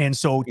requires. And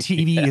so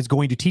TV is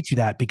going to teach you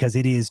that, because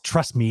it is,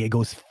 trust me, it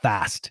goes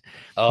fast.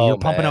 You're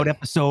pumping out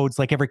episodes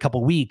like every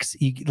couple of weeks.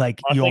 I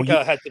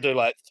had to do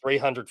like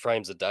 300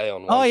 frames a day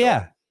on one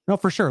job. No,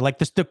 for sure. Like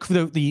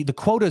the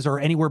quotas are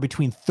anywhere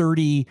between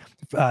 30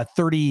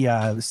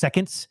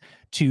 seconds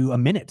to a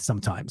minute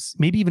sometimes,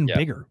 maybe even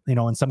bigger,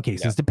 in some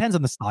cases. Depends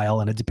on the style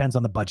and it depends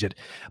on the budget.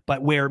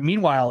 But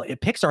meanwhile, a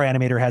Pixar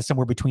animator has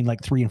somewhere between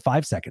like 3 and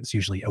 5 seconds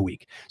usually a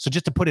week. So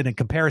just to put it in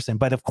comparison,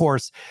 but of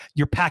course,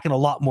 you're packing a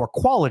lot more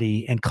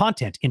quality and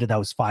content into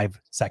those 5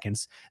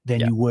 seconds than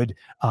you would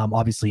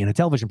obviously in a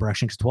television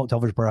production, because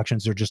television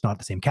productions are just not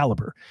the same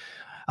caliber.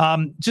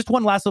 Just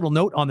one last little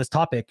note on this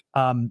topic.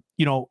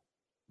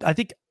 I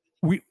think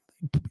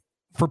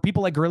for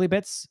people like Girly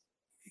Bits,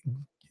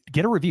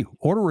 get a review,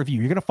 order a review.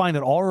 You're going to find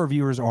that all our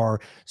reviewers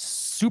are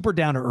super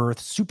down to earth,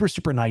 super,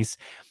 super nice.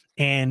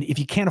 And if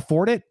you can't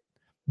afford it,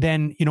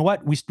 then you know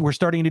what? We're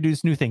starting to do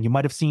this new thing. You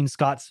might have seen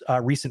Scott's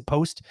recent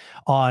post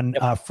on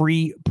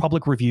free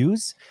public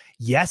reviews.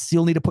 Yes,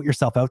 you'll need to put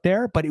yourself out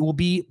there, but it will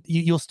be,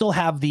 you'll still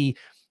have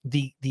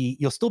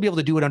you'll still be able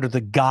to do it under the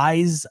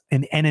guise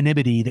and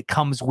anonymity that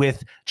comes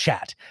with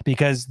chat,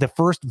 because the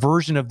first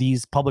version of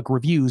these public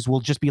reviews will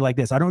just be like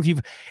this. I don't know if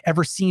you've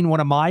ever seen one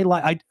of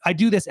my, I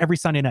do this every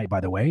Sunday night, by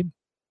the way.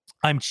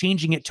 I'm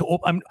changing it to,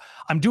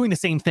 I'm doing the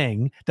same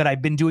thing that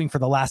I've been doing for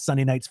the last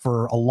Sunday nights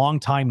for a long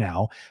time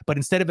now, but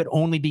instead of it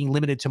only being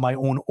limited to my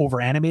own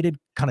over animated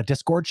kind of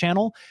Discord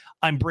channel,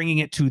 I'm bringing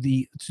it to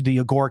the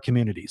Agora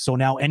community. So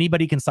now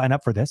anybody can sign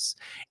up for this,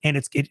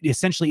 and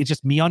essentially it's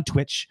just me on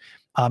Twitch.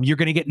 You're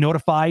going to get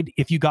notified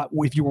if you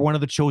were one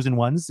of the chosen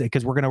ones,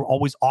 because we're going to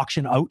always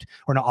auction out,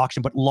 or not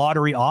auction, but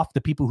lottery off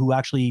the people who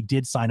actually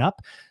did sign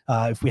up.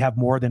 If we have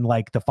more than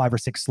like the 5 or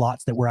 6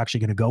 slots that we're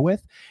actually going to go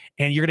with,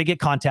 and you're going to get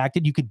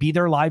contacted. You could be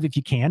there live if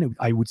you can.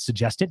 I would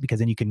suggest it, because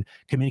then you can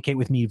communicate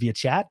with me via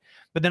chat.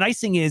 But the nice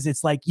thing is,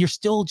 it's like you're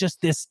still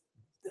just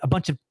a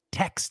bunch of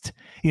text.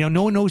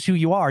 No one knows who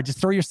you are. Just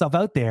throw yourself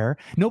out there.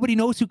 Nobody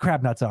knows who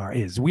Crabnuts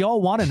is. We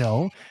all want to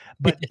know,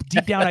 but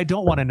deep down, I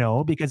don't want to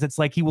know, because it's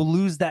like he will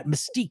lose that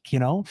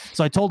mystique,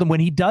 So I told him when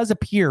he does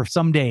appear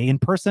someday in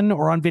person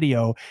or on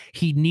video,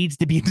 he needs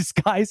to be in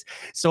disguise.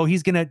 So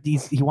he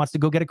wants to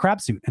go get a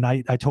crab suit, and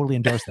I totally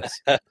endorse this.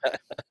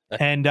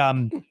 And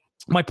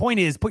my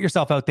point is, put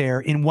yourself out there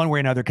in one way or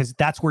another, because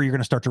that's where you're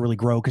going to start to really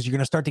grow, because you're going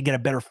to start to get a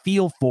better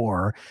feel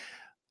for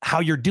how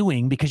you're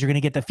doing, because you're going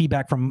to get the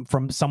feedback from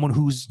someone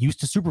who's used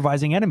to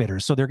supervising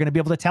animators. So they're going to be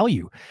able to tell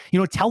you,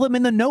 tell them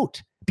in the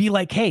note, be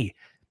like, hey,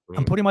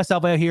 I'm putting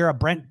myself out here.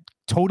 Brent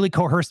totally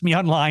coerced me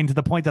online to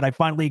the point that I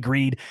finally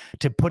agreed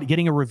to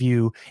getting a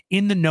review.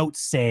 In the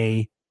notes,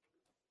 say,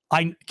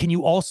 can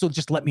you also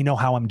just let me know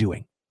how I'm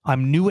doing?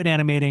 I'm new at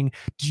animating.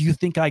 Do you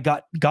think I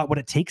got what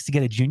it takes to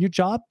get a junior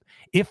job?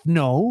 If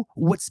no,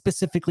 what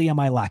specifically am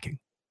I lacking?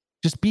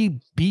 Just be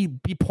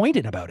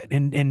pointed about it,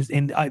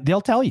 and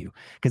they'll tell you,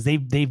 because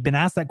they've been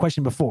asked that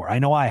question before. I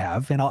know I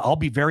have, and I'll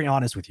be very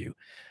honest with you.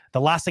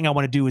 The last thing I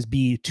want to do is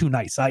be too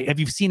nice. If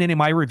you've seen any of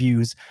my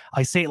reviews,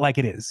 I say it like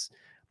it is.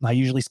 I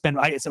usually spend,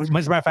 as a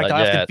matter of fact,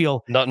 I often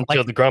feel not until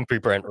like, the Grumpy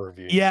Brent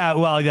review. Yeah,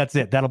 well, that's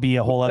it. That'll be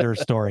a whole other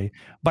story.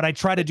 But I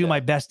try to do my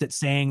best at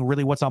saying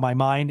really what's on my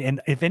mind.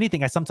 And if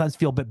anything, I sometimes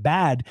feel a bit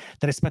bad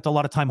that I spent a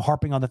lot of time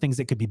harping on the things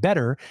that could be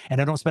better, and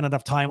I don't spend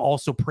enough time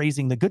also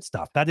praising the good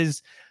stuff. That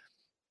is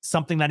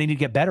something that I need to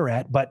get better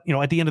at. But,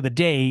 at the end of the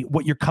day,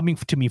 what you're coming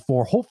to me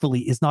for, hopefully,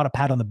 is not a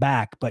pat on the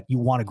back, but you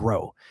want to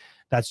grow.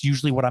 That's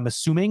usually what I'm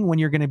assuming when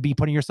you're going to be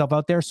putting yourself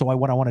out there. So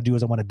what I want to do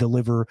is I want to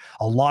deliver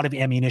a lot of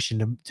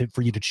ammunition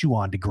for you to chew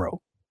on to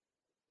grow.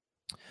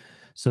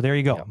 So there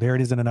you go. Yeah. There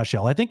it is in a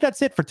nutshell. I think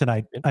that's it for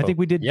tonight. I think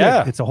we did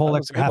good. It's a whole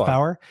extra half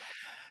hour.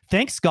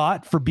 Thanks,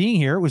 Scott, for being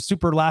here. It was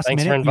super last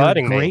minute. Thanks for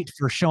inviting me. Great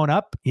for showing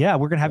up. Yeah,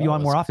 we're going to have you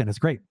on more often. It's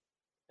great.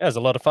 Yeah, it was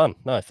a lot of fun.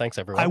 No, thanks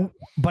everyone.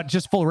 But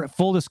just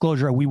full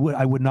disclosure,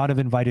 I would not have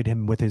invited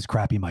him with his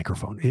crappy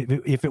microphone.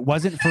 If it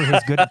wasn't for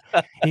his good,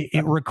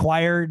 it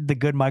required the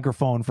good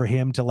microphone for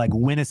him to like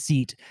win a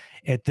seat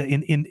at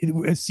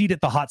a seat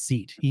at the hot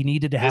seat. He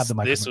needed to have the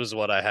microphone. This was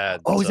what I had.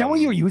 Oh, is that what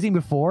you were using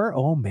before?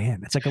 Oh man,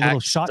 it's like a little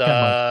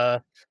shotgun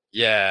mic.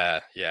 Yeah.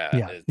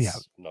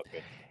 It's not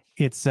good.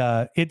 It's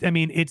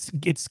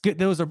it's good.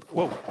 Those are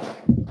whoa.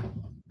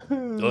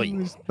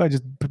 I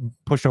just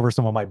pushed over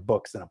some of my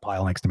books in a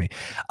pile next to me.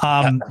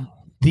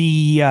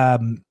 The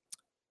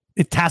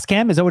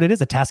Tascam, is that what it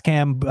is? A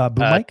Tascam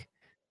boom mic?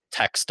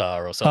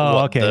 Tacstar or something.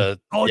 Oh, okay.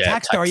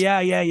 Tacstar.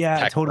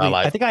 Yeah. Totally.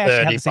 Like I think I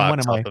actually have the same one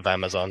in my of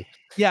Amazon.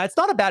 Yeah, it's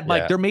not a bad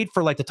mic. They're made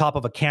for like the top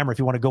of a camera if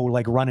you want to go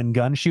like run and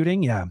gun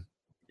shooting. Yeah.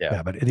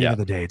 But at the end of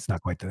the day, it's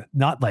not quite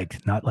not like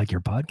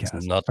your podcast.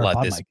 It's not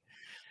like this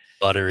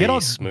buttery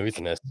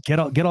smoothness. I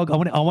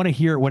want to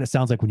hear what it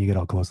sounds like when you get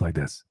all close like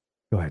this.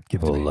 Go ahead,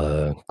 give it to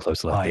me.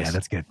 Close like this. Yeah,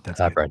 that's good. That's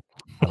good. Brent.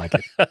 I like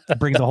it. It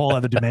brings a whole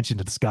other dimension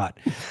to the Scott.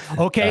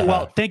 Okay,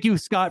 well, thank you,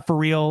 Scott, for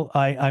real.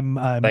 I'm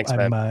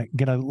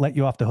gonna let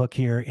you off the hook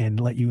here and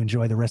let you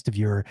enjoy the rest of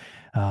your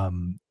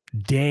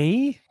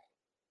day.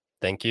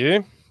 Thank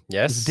you.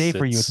 Yes, it's day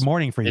for you. It's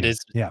morning for you. It is.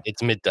 Yeah,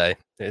 it's midday.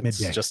 It's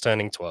just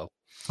turning 12.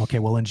 Okay,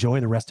 well, enjoy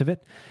the rest of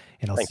it,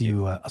 and I'll see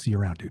you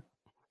around, dude.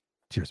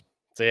 Cheers.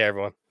 See you,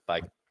 everyone.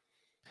 Bye.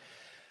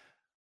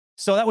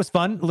 So that was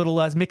fun. A little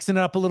mixing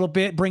it up a little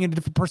bit, bringing a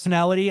different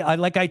personality.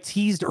 I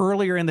teased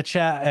earlier in the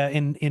chat,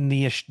 in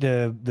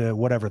the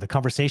whatever the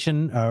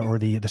conversation or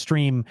the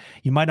stream.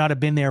 You might not have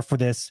been there for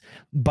this,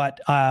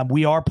 but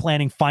we are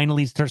planning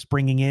finally to start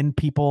bringing in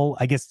people.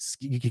 I guess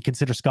you could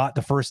consider Scott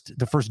the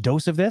first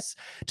dose of this,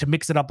 to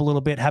mix it up a little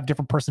bit, have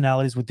different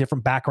personalities with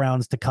different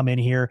backgrounds to come in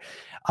here.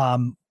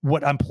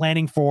 What I'm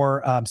planning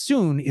for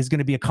soon is going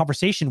to be a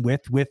conversation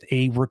with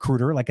a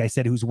recruiter, like I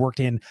said, who's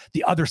worked in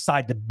the other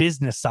side, the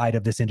business side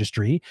of this industry.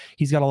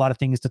 He's got a lot of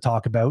things to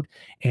talk about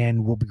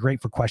and will be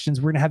great for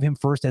questions. We're going to have him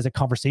first as a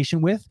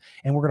conversation with,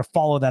 and we're going to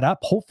follow that up,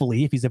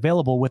 hopefully, if he's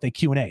available, with a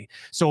Q&A.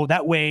 So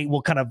that way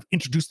we'll kind of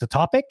introduce the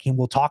topic, and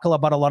we'll talk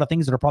about a lot of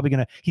things that are probably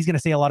he's going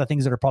to say a lot of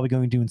things that are probably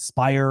going to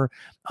inspire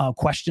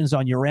questions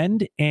on your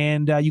end.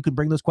 And you can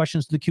bring those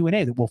questions to the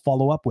Q&A that we'll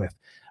follow up with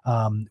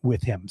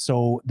him.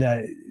 So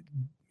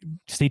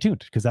stay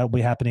tuned, because that will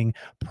be happening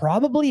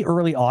probably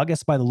early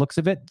August by the looks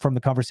of it, from the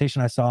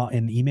conversation I saw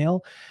in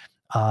email.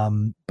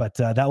 But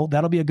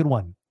that'll be a good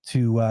one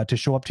to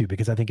show up to,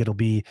 because I think it'll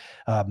be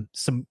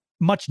some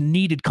much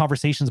needed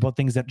conversations about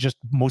things that just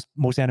most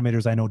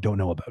animators I know don't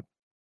know about.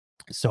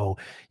 So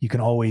you can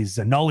always,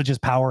 knowledge is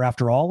power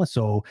after all.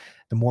 So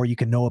the more you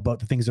can know about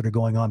the things that are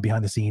going on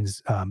behind the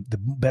scenes, the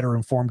better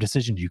informed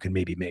decisions you can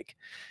maybe make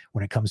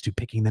when it comes to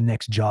picking the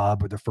next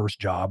job or the first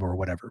job or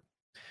whatever.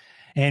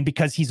 And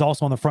because he's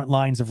also on the front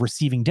lines of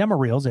receiving demo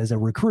reels as a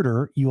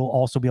recruiter, you'll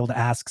also be able to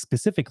ask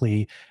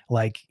specifically,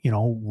 like,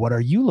 what are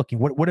you looking?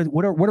 What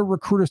are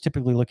recruiters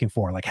typically looking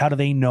for? Like, how do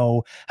they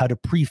know how to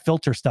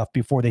pre-filter stuff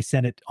before they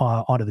send it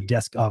onto the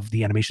desk of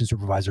the animation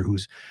supervisor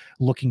who's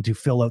looking to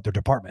fill out their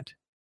department?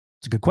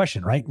 It's a good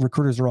question, right?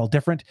 Recruiters are all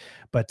different,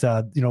 but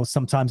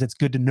sometimes it's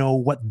good to know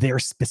what they're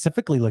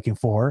specifically looking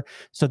for,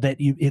 so that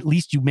at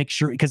least you make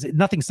sure, because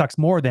nothing sucks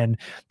more than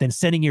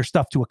sending your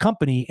stuff to a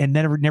company and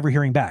never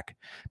hearing back,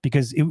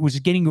 because it was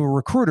getting to a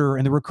recruiter,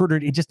 and the recruiter,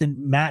 it just didn't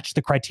match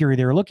the criteria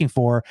they were looking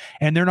for,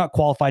 and they're not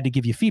qualified to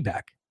give you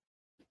feedback.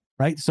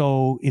 Right.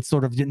 So it's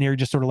sort of, they're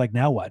just sort of like,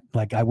 now what?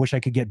 Like, I wish I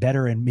could get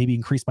better and maybe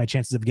increase my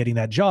chances of getting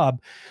that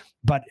job.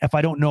 But if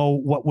I don't know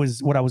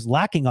what I was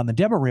lacking on the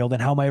demo reel, then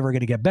how am I ever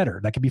going to get better?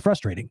 That could be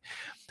frustrating.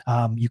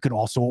 You could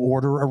also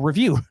order a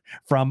review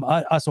from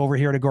us over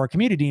here at Agora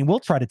Community, and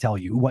we'll try to tell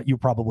you what you're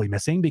probably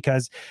missing,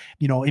 because,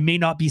 it may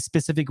not be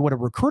specific what a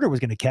recruiter was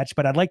going to catch,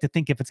 but I'd like to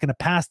think if it's going to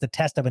pass the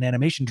test of an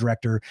animation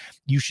director,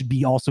 you should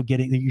be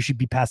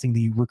passing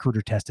the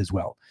recruiter test as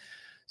well.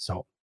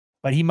 So,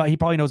 but he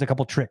probably knows a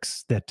couple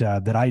tricks that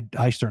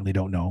I certainly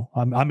don't know.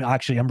 I'm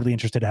really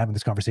interested in having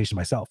this conversation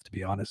myself, to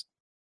be honest.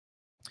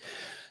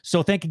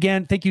 So thank you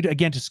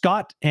again to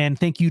Scott, and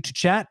thank you to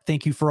chat.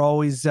 Thank you for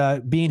always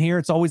being here.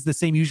 It's always the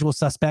same usual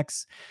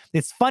suspects.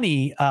 It's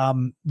funny.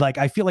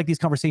 I feel like these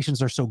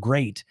conversations are so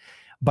great,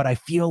 but I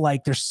feel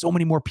like there's so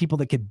many more people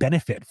that could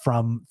benefit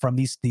from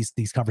these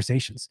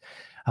conversations.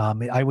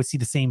 I would see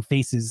the same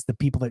faces, the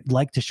people that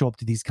like to show up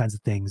to these kinds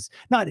of things.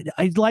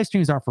 Live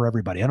streams aren't for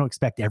everybody. I don't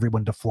expect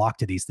everyone to flock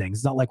to these things.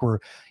 It's not like we're,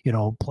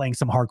 playing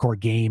some hardcore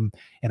game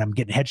and I'm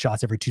getting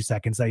headshots every 2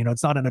 seconds.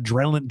 It's not an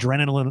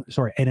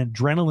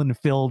adrenaline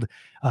filled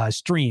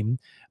stream,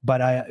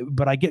 but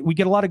we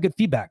get a lot of good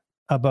feedback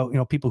about,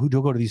 people who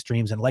do go to these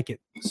streams and like it.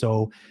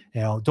 So,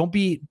 don't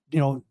be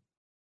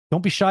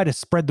shy to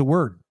spread the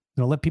word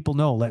let people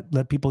know,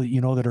 let people that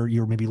you know that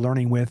you're maybe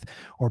learning with,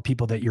 or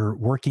people that you're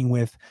working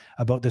with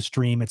about the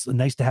stream. It's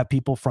nice to have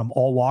people from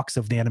all walks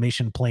of the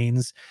animation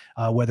planes,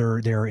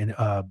 whether they're in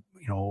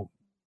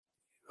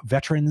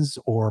veterans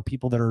or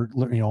people that are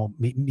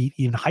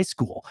even high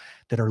school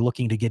that are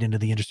looking to get into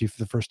the industry for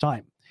the first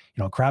time.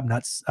 Crab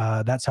Nuts,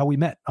 that's how we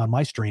met on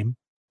my stream.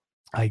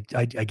 I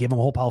gave him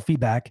a whole pile of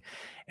feedback,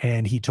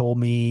 and he told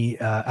me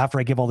after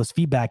I give all this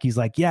feedback, he's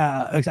like,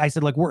 "Yeah." I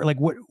said,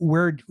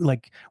 where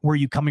are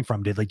you coming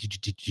from?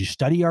 Did you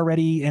study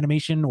already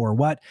animation or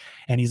what?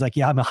 And he's like,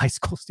 "Yeah, I'm a high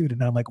school student."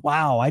 And I'm like,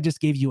 "Wow, I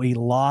just gave you a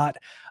lot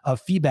of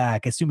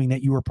feedback, assuming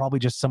that you were probably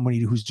just somebody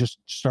who's just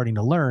starting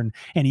to learn."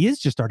 And he is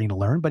just starting to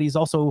learn, but he's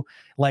also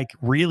like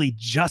really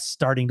just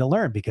starting to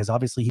learn, because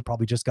obviously he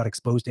probably just got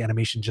exposed to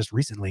animation just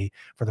recently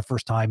for the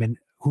first time, and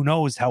who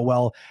knows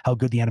how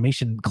good the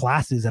animation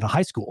class is at a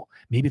high school.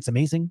 Maybe it's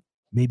amazing.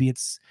 Maybe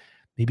it's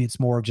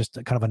more of just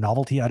kind of a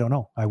novelty. I don't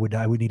know. I would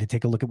need to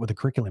take a look at what the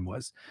curriculum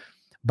was.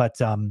 But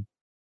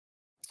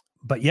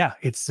yeah,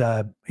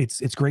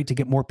 it's great to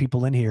get more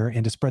people in here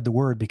and to spread the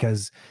word,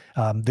 because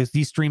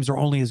these streams are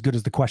only as good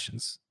as the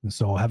questions. And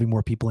so having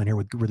more people in here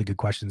with really good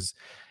questions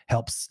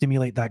helps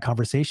stimulate that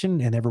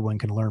conversation, and everyone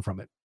can learn from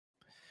it.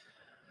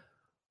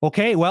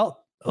 Okay, well,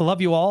 I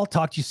love you all.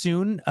 Talk to you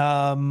soon.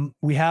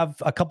 We have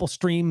a couple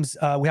streams.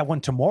 We have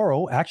one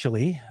tomorrow,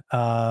 actually.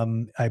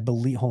 I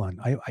believe, hold on.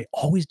 I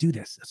always do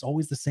this. It's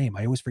always the same.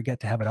 I always forget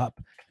to have it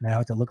up, and I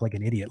have to look like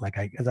an idiot.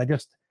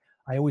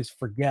 I always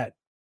forget.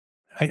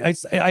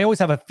 I always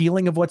have a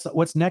feeling of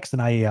what's next.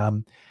 And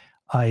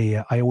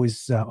I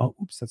always,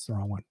 oops, that's the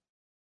wrong one.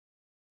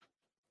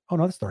 Oh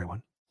no, that's the right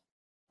one.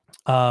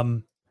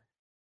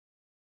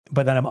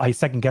 But then I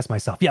second guess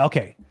myself. Yeah.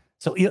 Okay.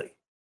 So,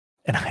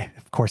 and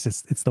of course,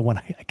 it's the one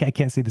I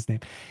can't say this name.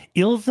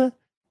 Ilza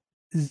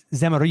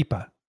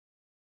Zamaripa.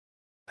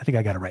 I think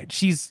I got it right.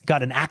 She's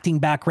got an acting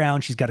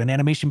background. She's got an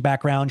animation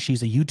background.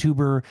 She's a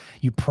YouTuber.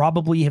 You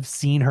probably have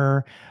seen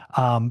her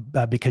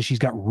because she's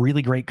got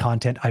really great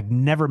content. I've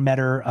never met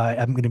her.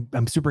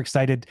 I'm super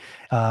excited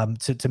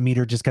to meet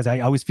her, just because I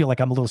always feel like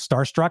I'm a little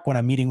starstruck when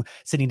I'm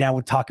sitting down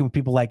with talking with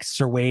people like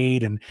Sir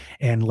Wade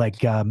and like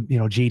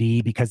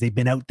JD, because they've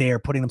been out there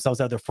putting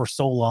themselves out there for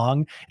so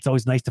long. It's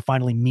always nice to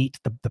finally meet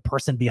the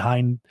person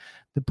behind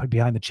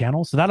the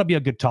channel. So that'll be a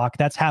good talk.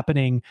 That's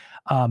happening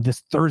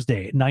this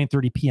Thursday at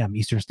 9:30 p.m.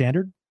 Eastern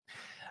Standard.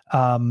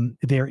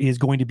 There is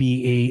going to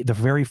be the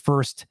very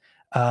first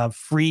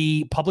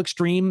free public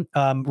stream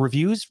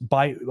reviews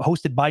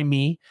hosted by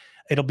me.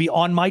 It'll be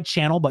on my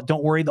channel, but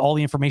don't worry, all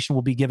the information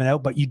will be given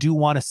out, but you do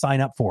want to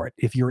sign up for it.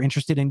 If you're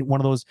interested in one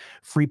of those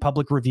free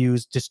public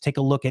reviews, just take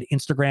a look at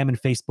Instagram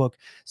and Facebook.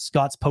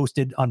 Scott's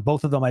posted on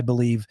both of them, I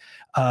believe,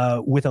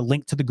 with a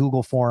link to the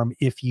Google form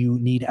if you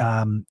need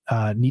to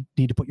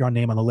put your own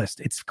name on the list.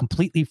 It's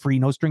completely free,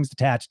 no strings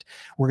attached.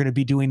 We're going to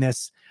be doing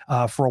this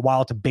for a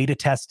while to beta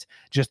test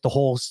just the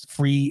whole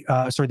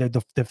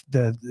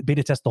the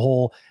beta test the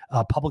whole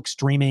public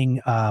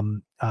streaming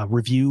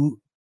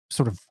review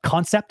sort of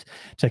concept,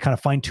 to kind of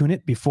fine tune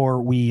it before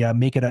we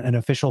make it an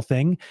official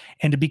thing.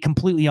 And to be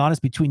completely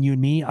honest, between you and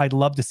me, I'd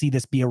love to see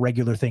this be a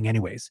regular thing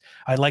anyways.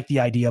 I like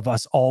the idea of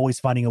us always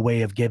finding a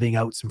way of giving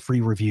out some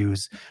free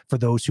reviews for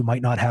those who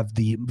might not have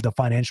the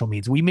financial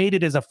means. We made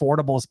it as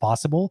affordable as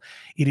possible.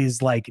 It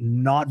is like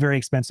not very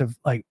expensive,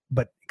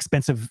 but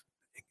expensive.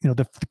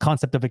 The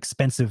concept of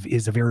expensive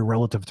is a very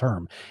relative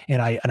term,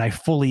 and I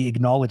fully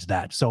acknowledge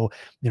that. So,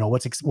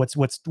 what's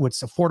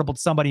affordable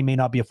to somebody may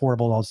not be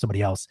affordable to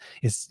somebody else,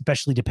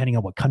 especially depending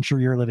on what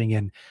country you're living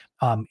in.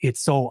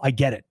 So I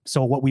get it.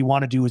 So what we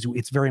want to do is,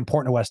 it's very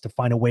important to us to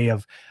find a way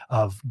of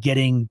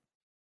getting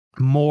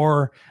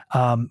more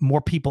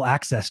people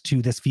access to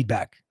this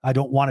feedback. I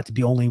don't want it to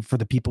be only for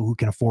the people who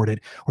can afford it,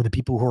 or the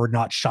people who are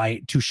not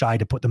too shy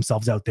to put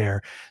themselves out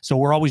there. So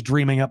we're always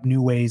dreaming up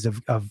new ways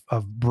of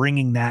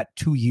bringing that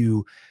to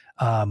you,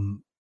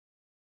 and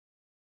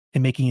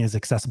making it as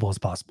accessible as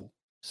possible.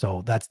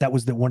 So that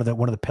was one of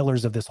the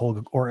pillars of this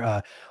whole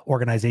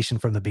organization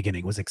from the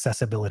beginning, was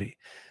accessibility.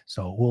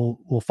 So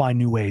we'll find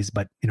new ways,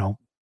 but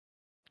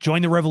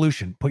join the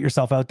revolution. Put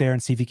yourself out there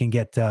and see if you can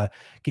get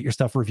your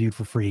stuff reviewed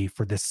for free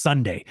for this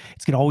Sunday.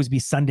 It's going to always be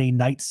Sunday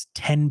nights,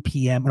 10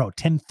 p.m. No,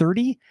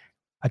 10:30.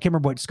 I can't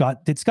remember what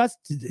Scott's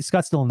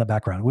still in the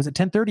background. Was it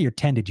 10:30 or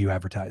 10 did you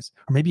advertise?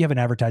 Or maybe you haven't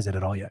advertised it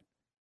at all yet.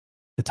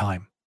 The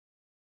time.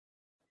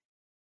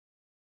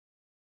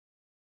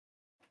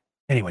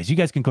 Anyways, you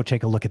guys can go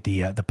take a look at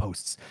the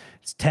posts.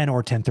 It's 10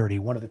 or 10:30.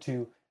 One of the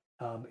two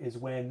is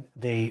when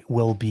they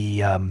will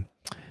be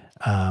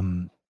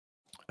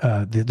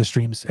the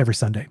streams every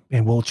Sunday,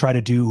 and we'll try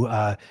to do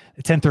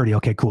 10:30.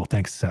 Okay, cool.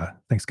 Thanks,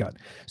 Scott.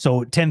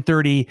 So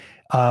 10:30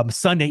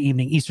 Sunday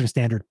evening Eastern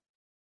Standard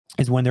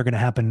is when they're going to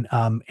happen.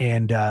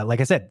 And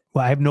like I said,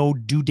 I have no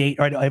due date.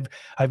 Right, I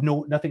have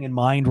nothing in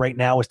mind right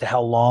now as to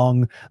how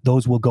long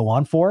those will go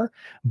on for.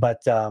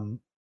 But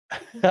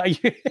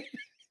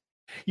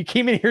you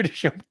came in here to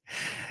show.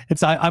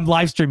 I'm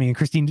live streaming, and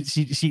Christine,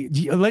 she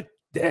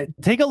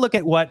take a look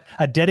at what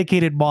a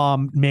dedicated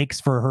mom makes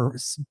for her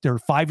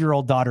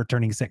 5-year-old daughter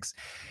turning 6.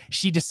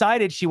 She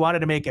decided she wanted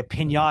to make a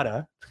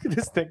piñata. Look at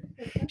this thing.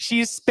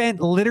 She's spent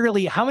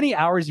literally, how many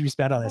hours have you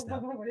spent on this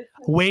now?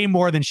 Way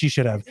more than she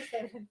should have.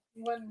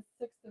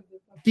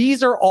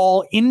 These are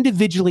all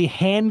individually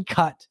hand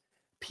cut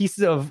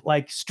pieces of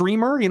like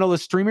streamer, you know, the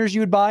streamers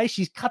you would buy.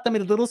 She's cut them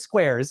into little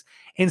squares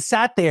and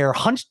sat there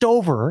hunched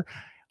over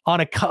on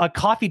a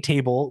coffee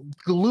table,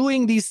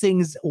 gluing these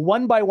things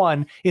one by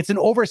one. It's an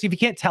see if you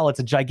can't tell, it's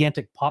a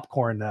gigantic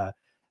popcorn.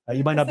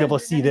 You might not be able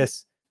to see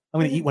this. I'm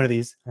going to eat one of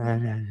these.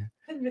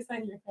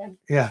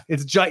 Yeah,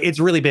 it's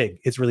really big.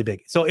 It's really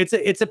big. So it's a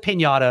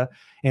piñata,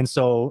 and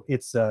so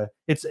it's a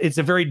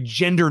very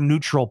gender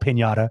neutral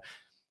piñata.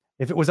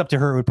 If it was up to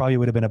her, it probably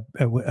would have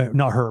been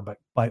not her, but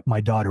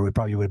my daughter would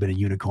have been a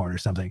unicorn or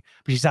something.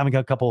 But she's having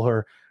a couple of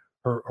her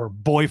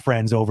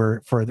boyfriends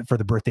over for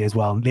the birthday as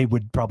well, and they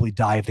would probably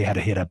die if they had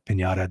to hit a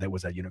piñata that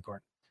was a unicorn.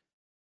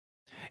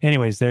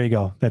 Anyways, there you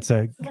go. That's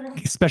a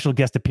special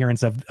guest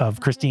appearance of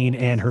Christine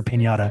and her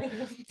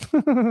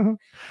piñata.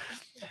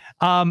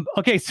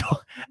 Okay, so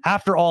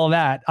after all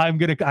that, I'm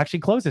going to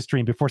actually close this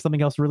stream before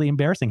something else really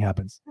embarrassing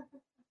happens.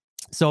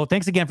 So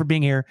thanks again for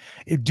being here.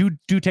 Do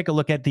take a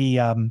look at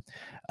the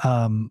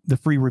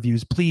free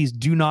reviews. Please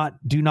do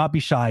not be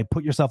shy.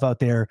 Put yourself out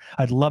there.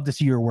 I'd love to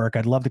see your work.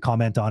 I'd love to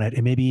comment on it.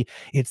 And maybe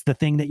it's the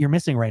thing that you're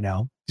missing right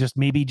now.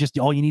 Maybe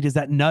all you need is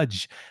that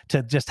nudge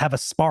to just have a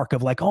spark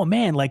of like, oh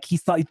man, like he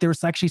thought there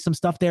was actually some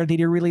stuff there that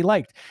he really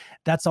liked.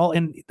 That's all.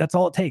 And that's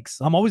all it takes.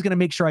 I'm always going to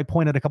make sure I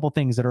point at a couple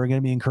things that are going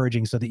to be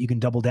encouraging so that you can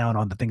double down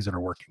on the things that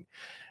are working.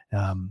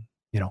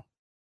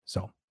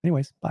 So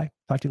anyways, bye.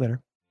 Talk to you later.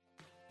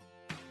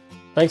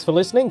 Thanks for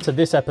listening to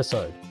this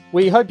episode.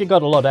 We hope you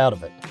got a lot out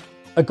of it.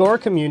 Agora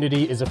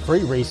Community is a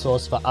free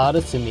resource for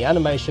artists in the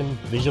animation,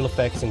 visual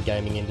effects and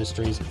gaming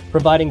industries,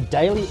 providing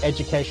daily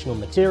educational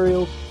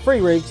material, free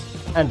rigs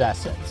and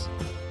assets.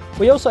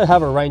 We also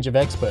have a range of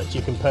experts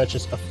you can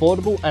purchase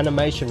affordable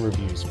animation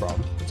reviews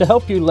from to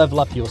help you level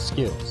up your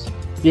skills.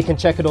 You can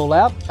check it all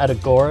out at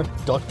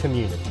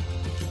agora.community.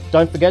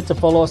 Don't forget to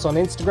follow us on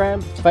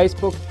Instagram,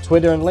 Facebook,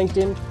 Twitter and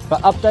LinkedIn for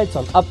updates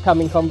on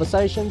upcoming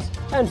conversations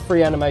and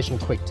free animation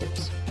quick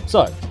tips.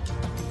 So,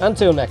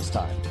 until next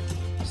time,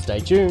 stay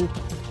tuned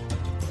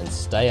and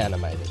stay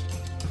animated.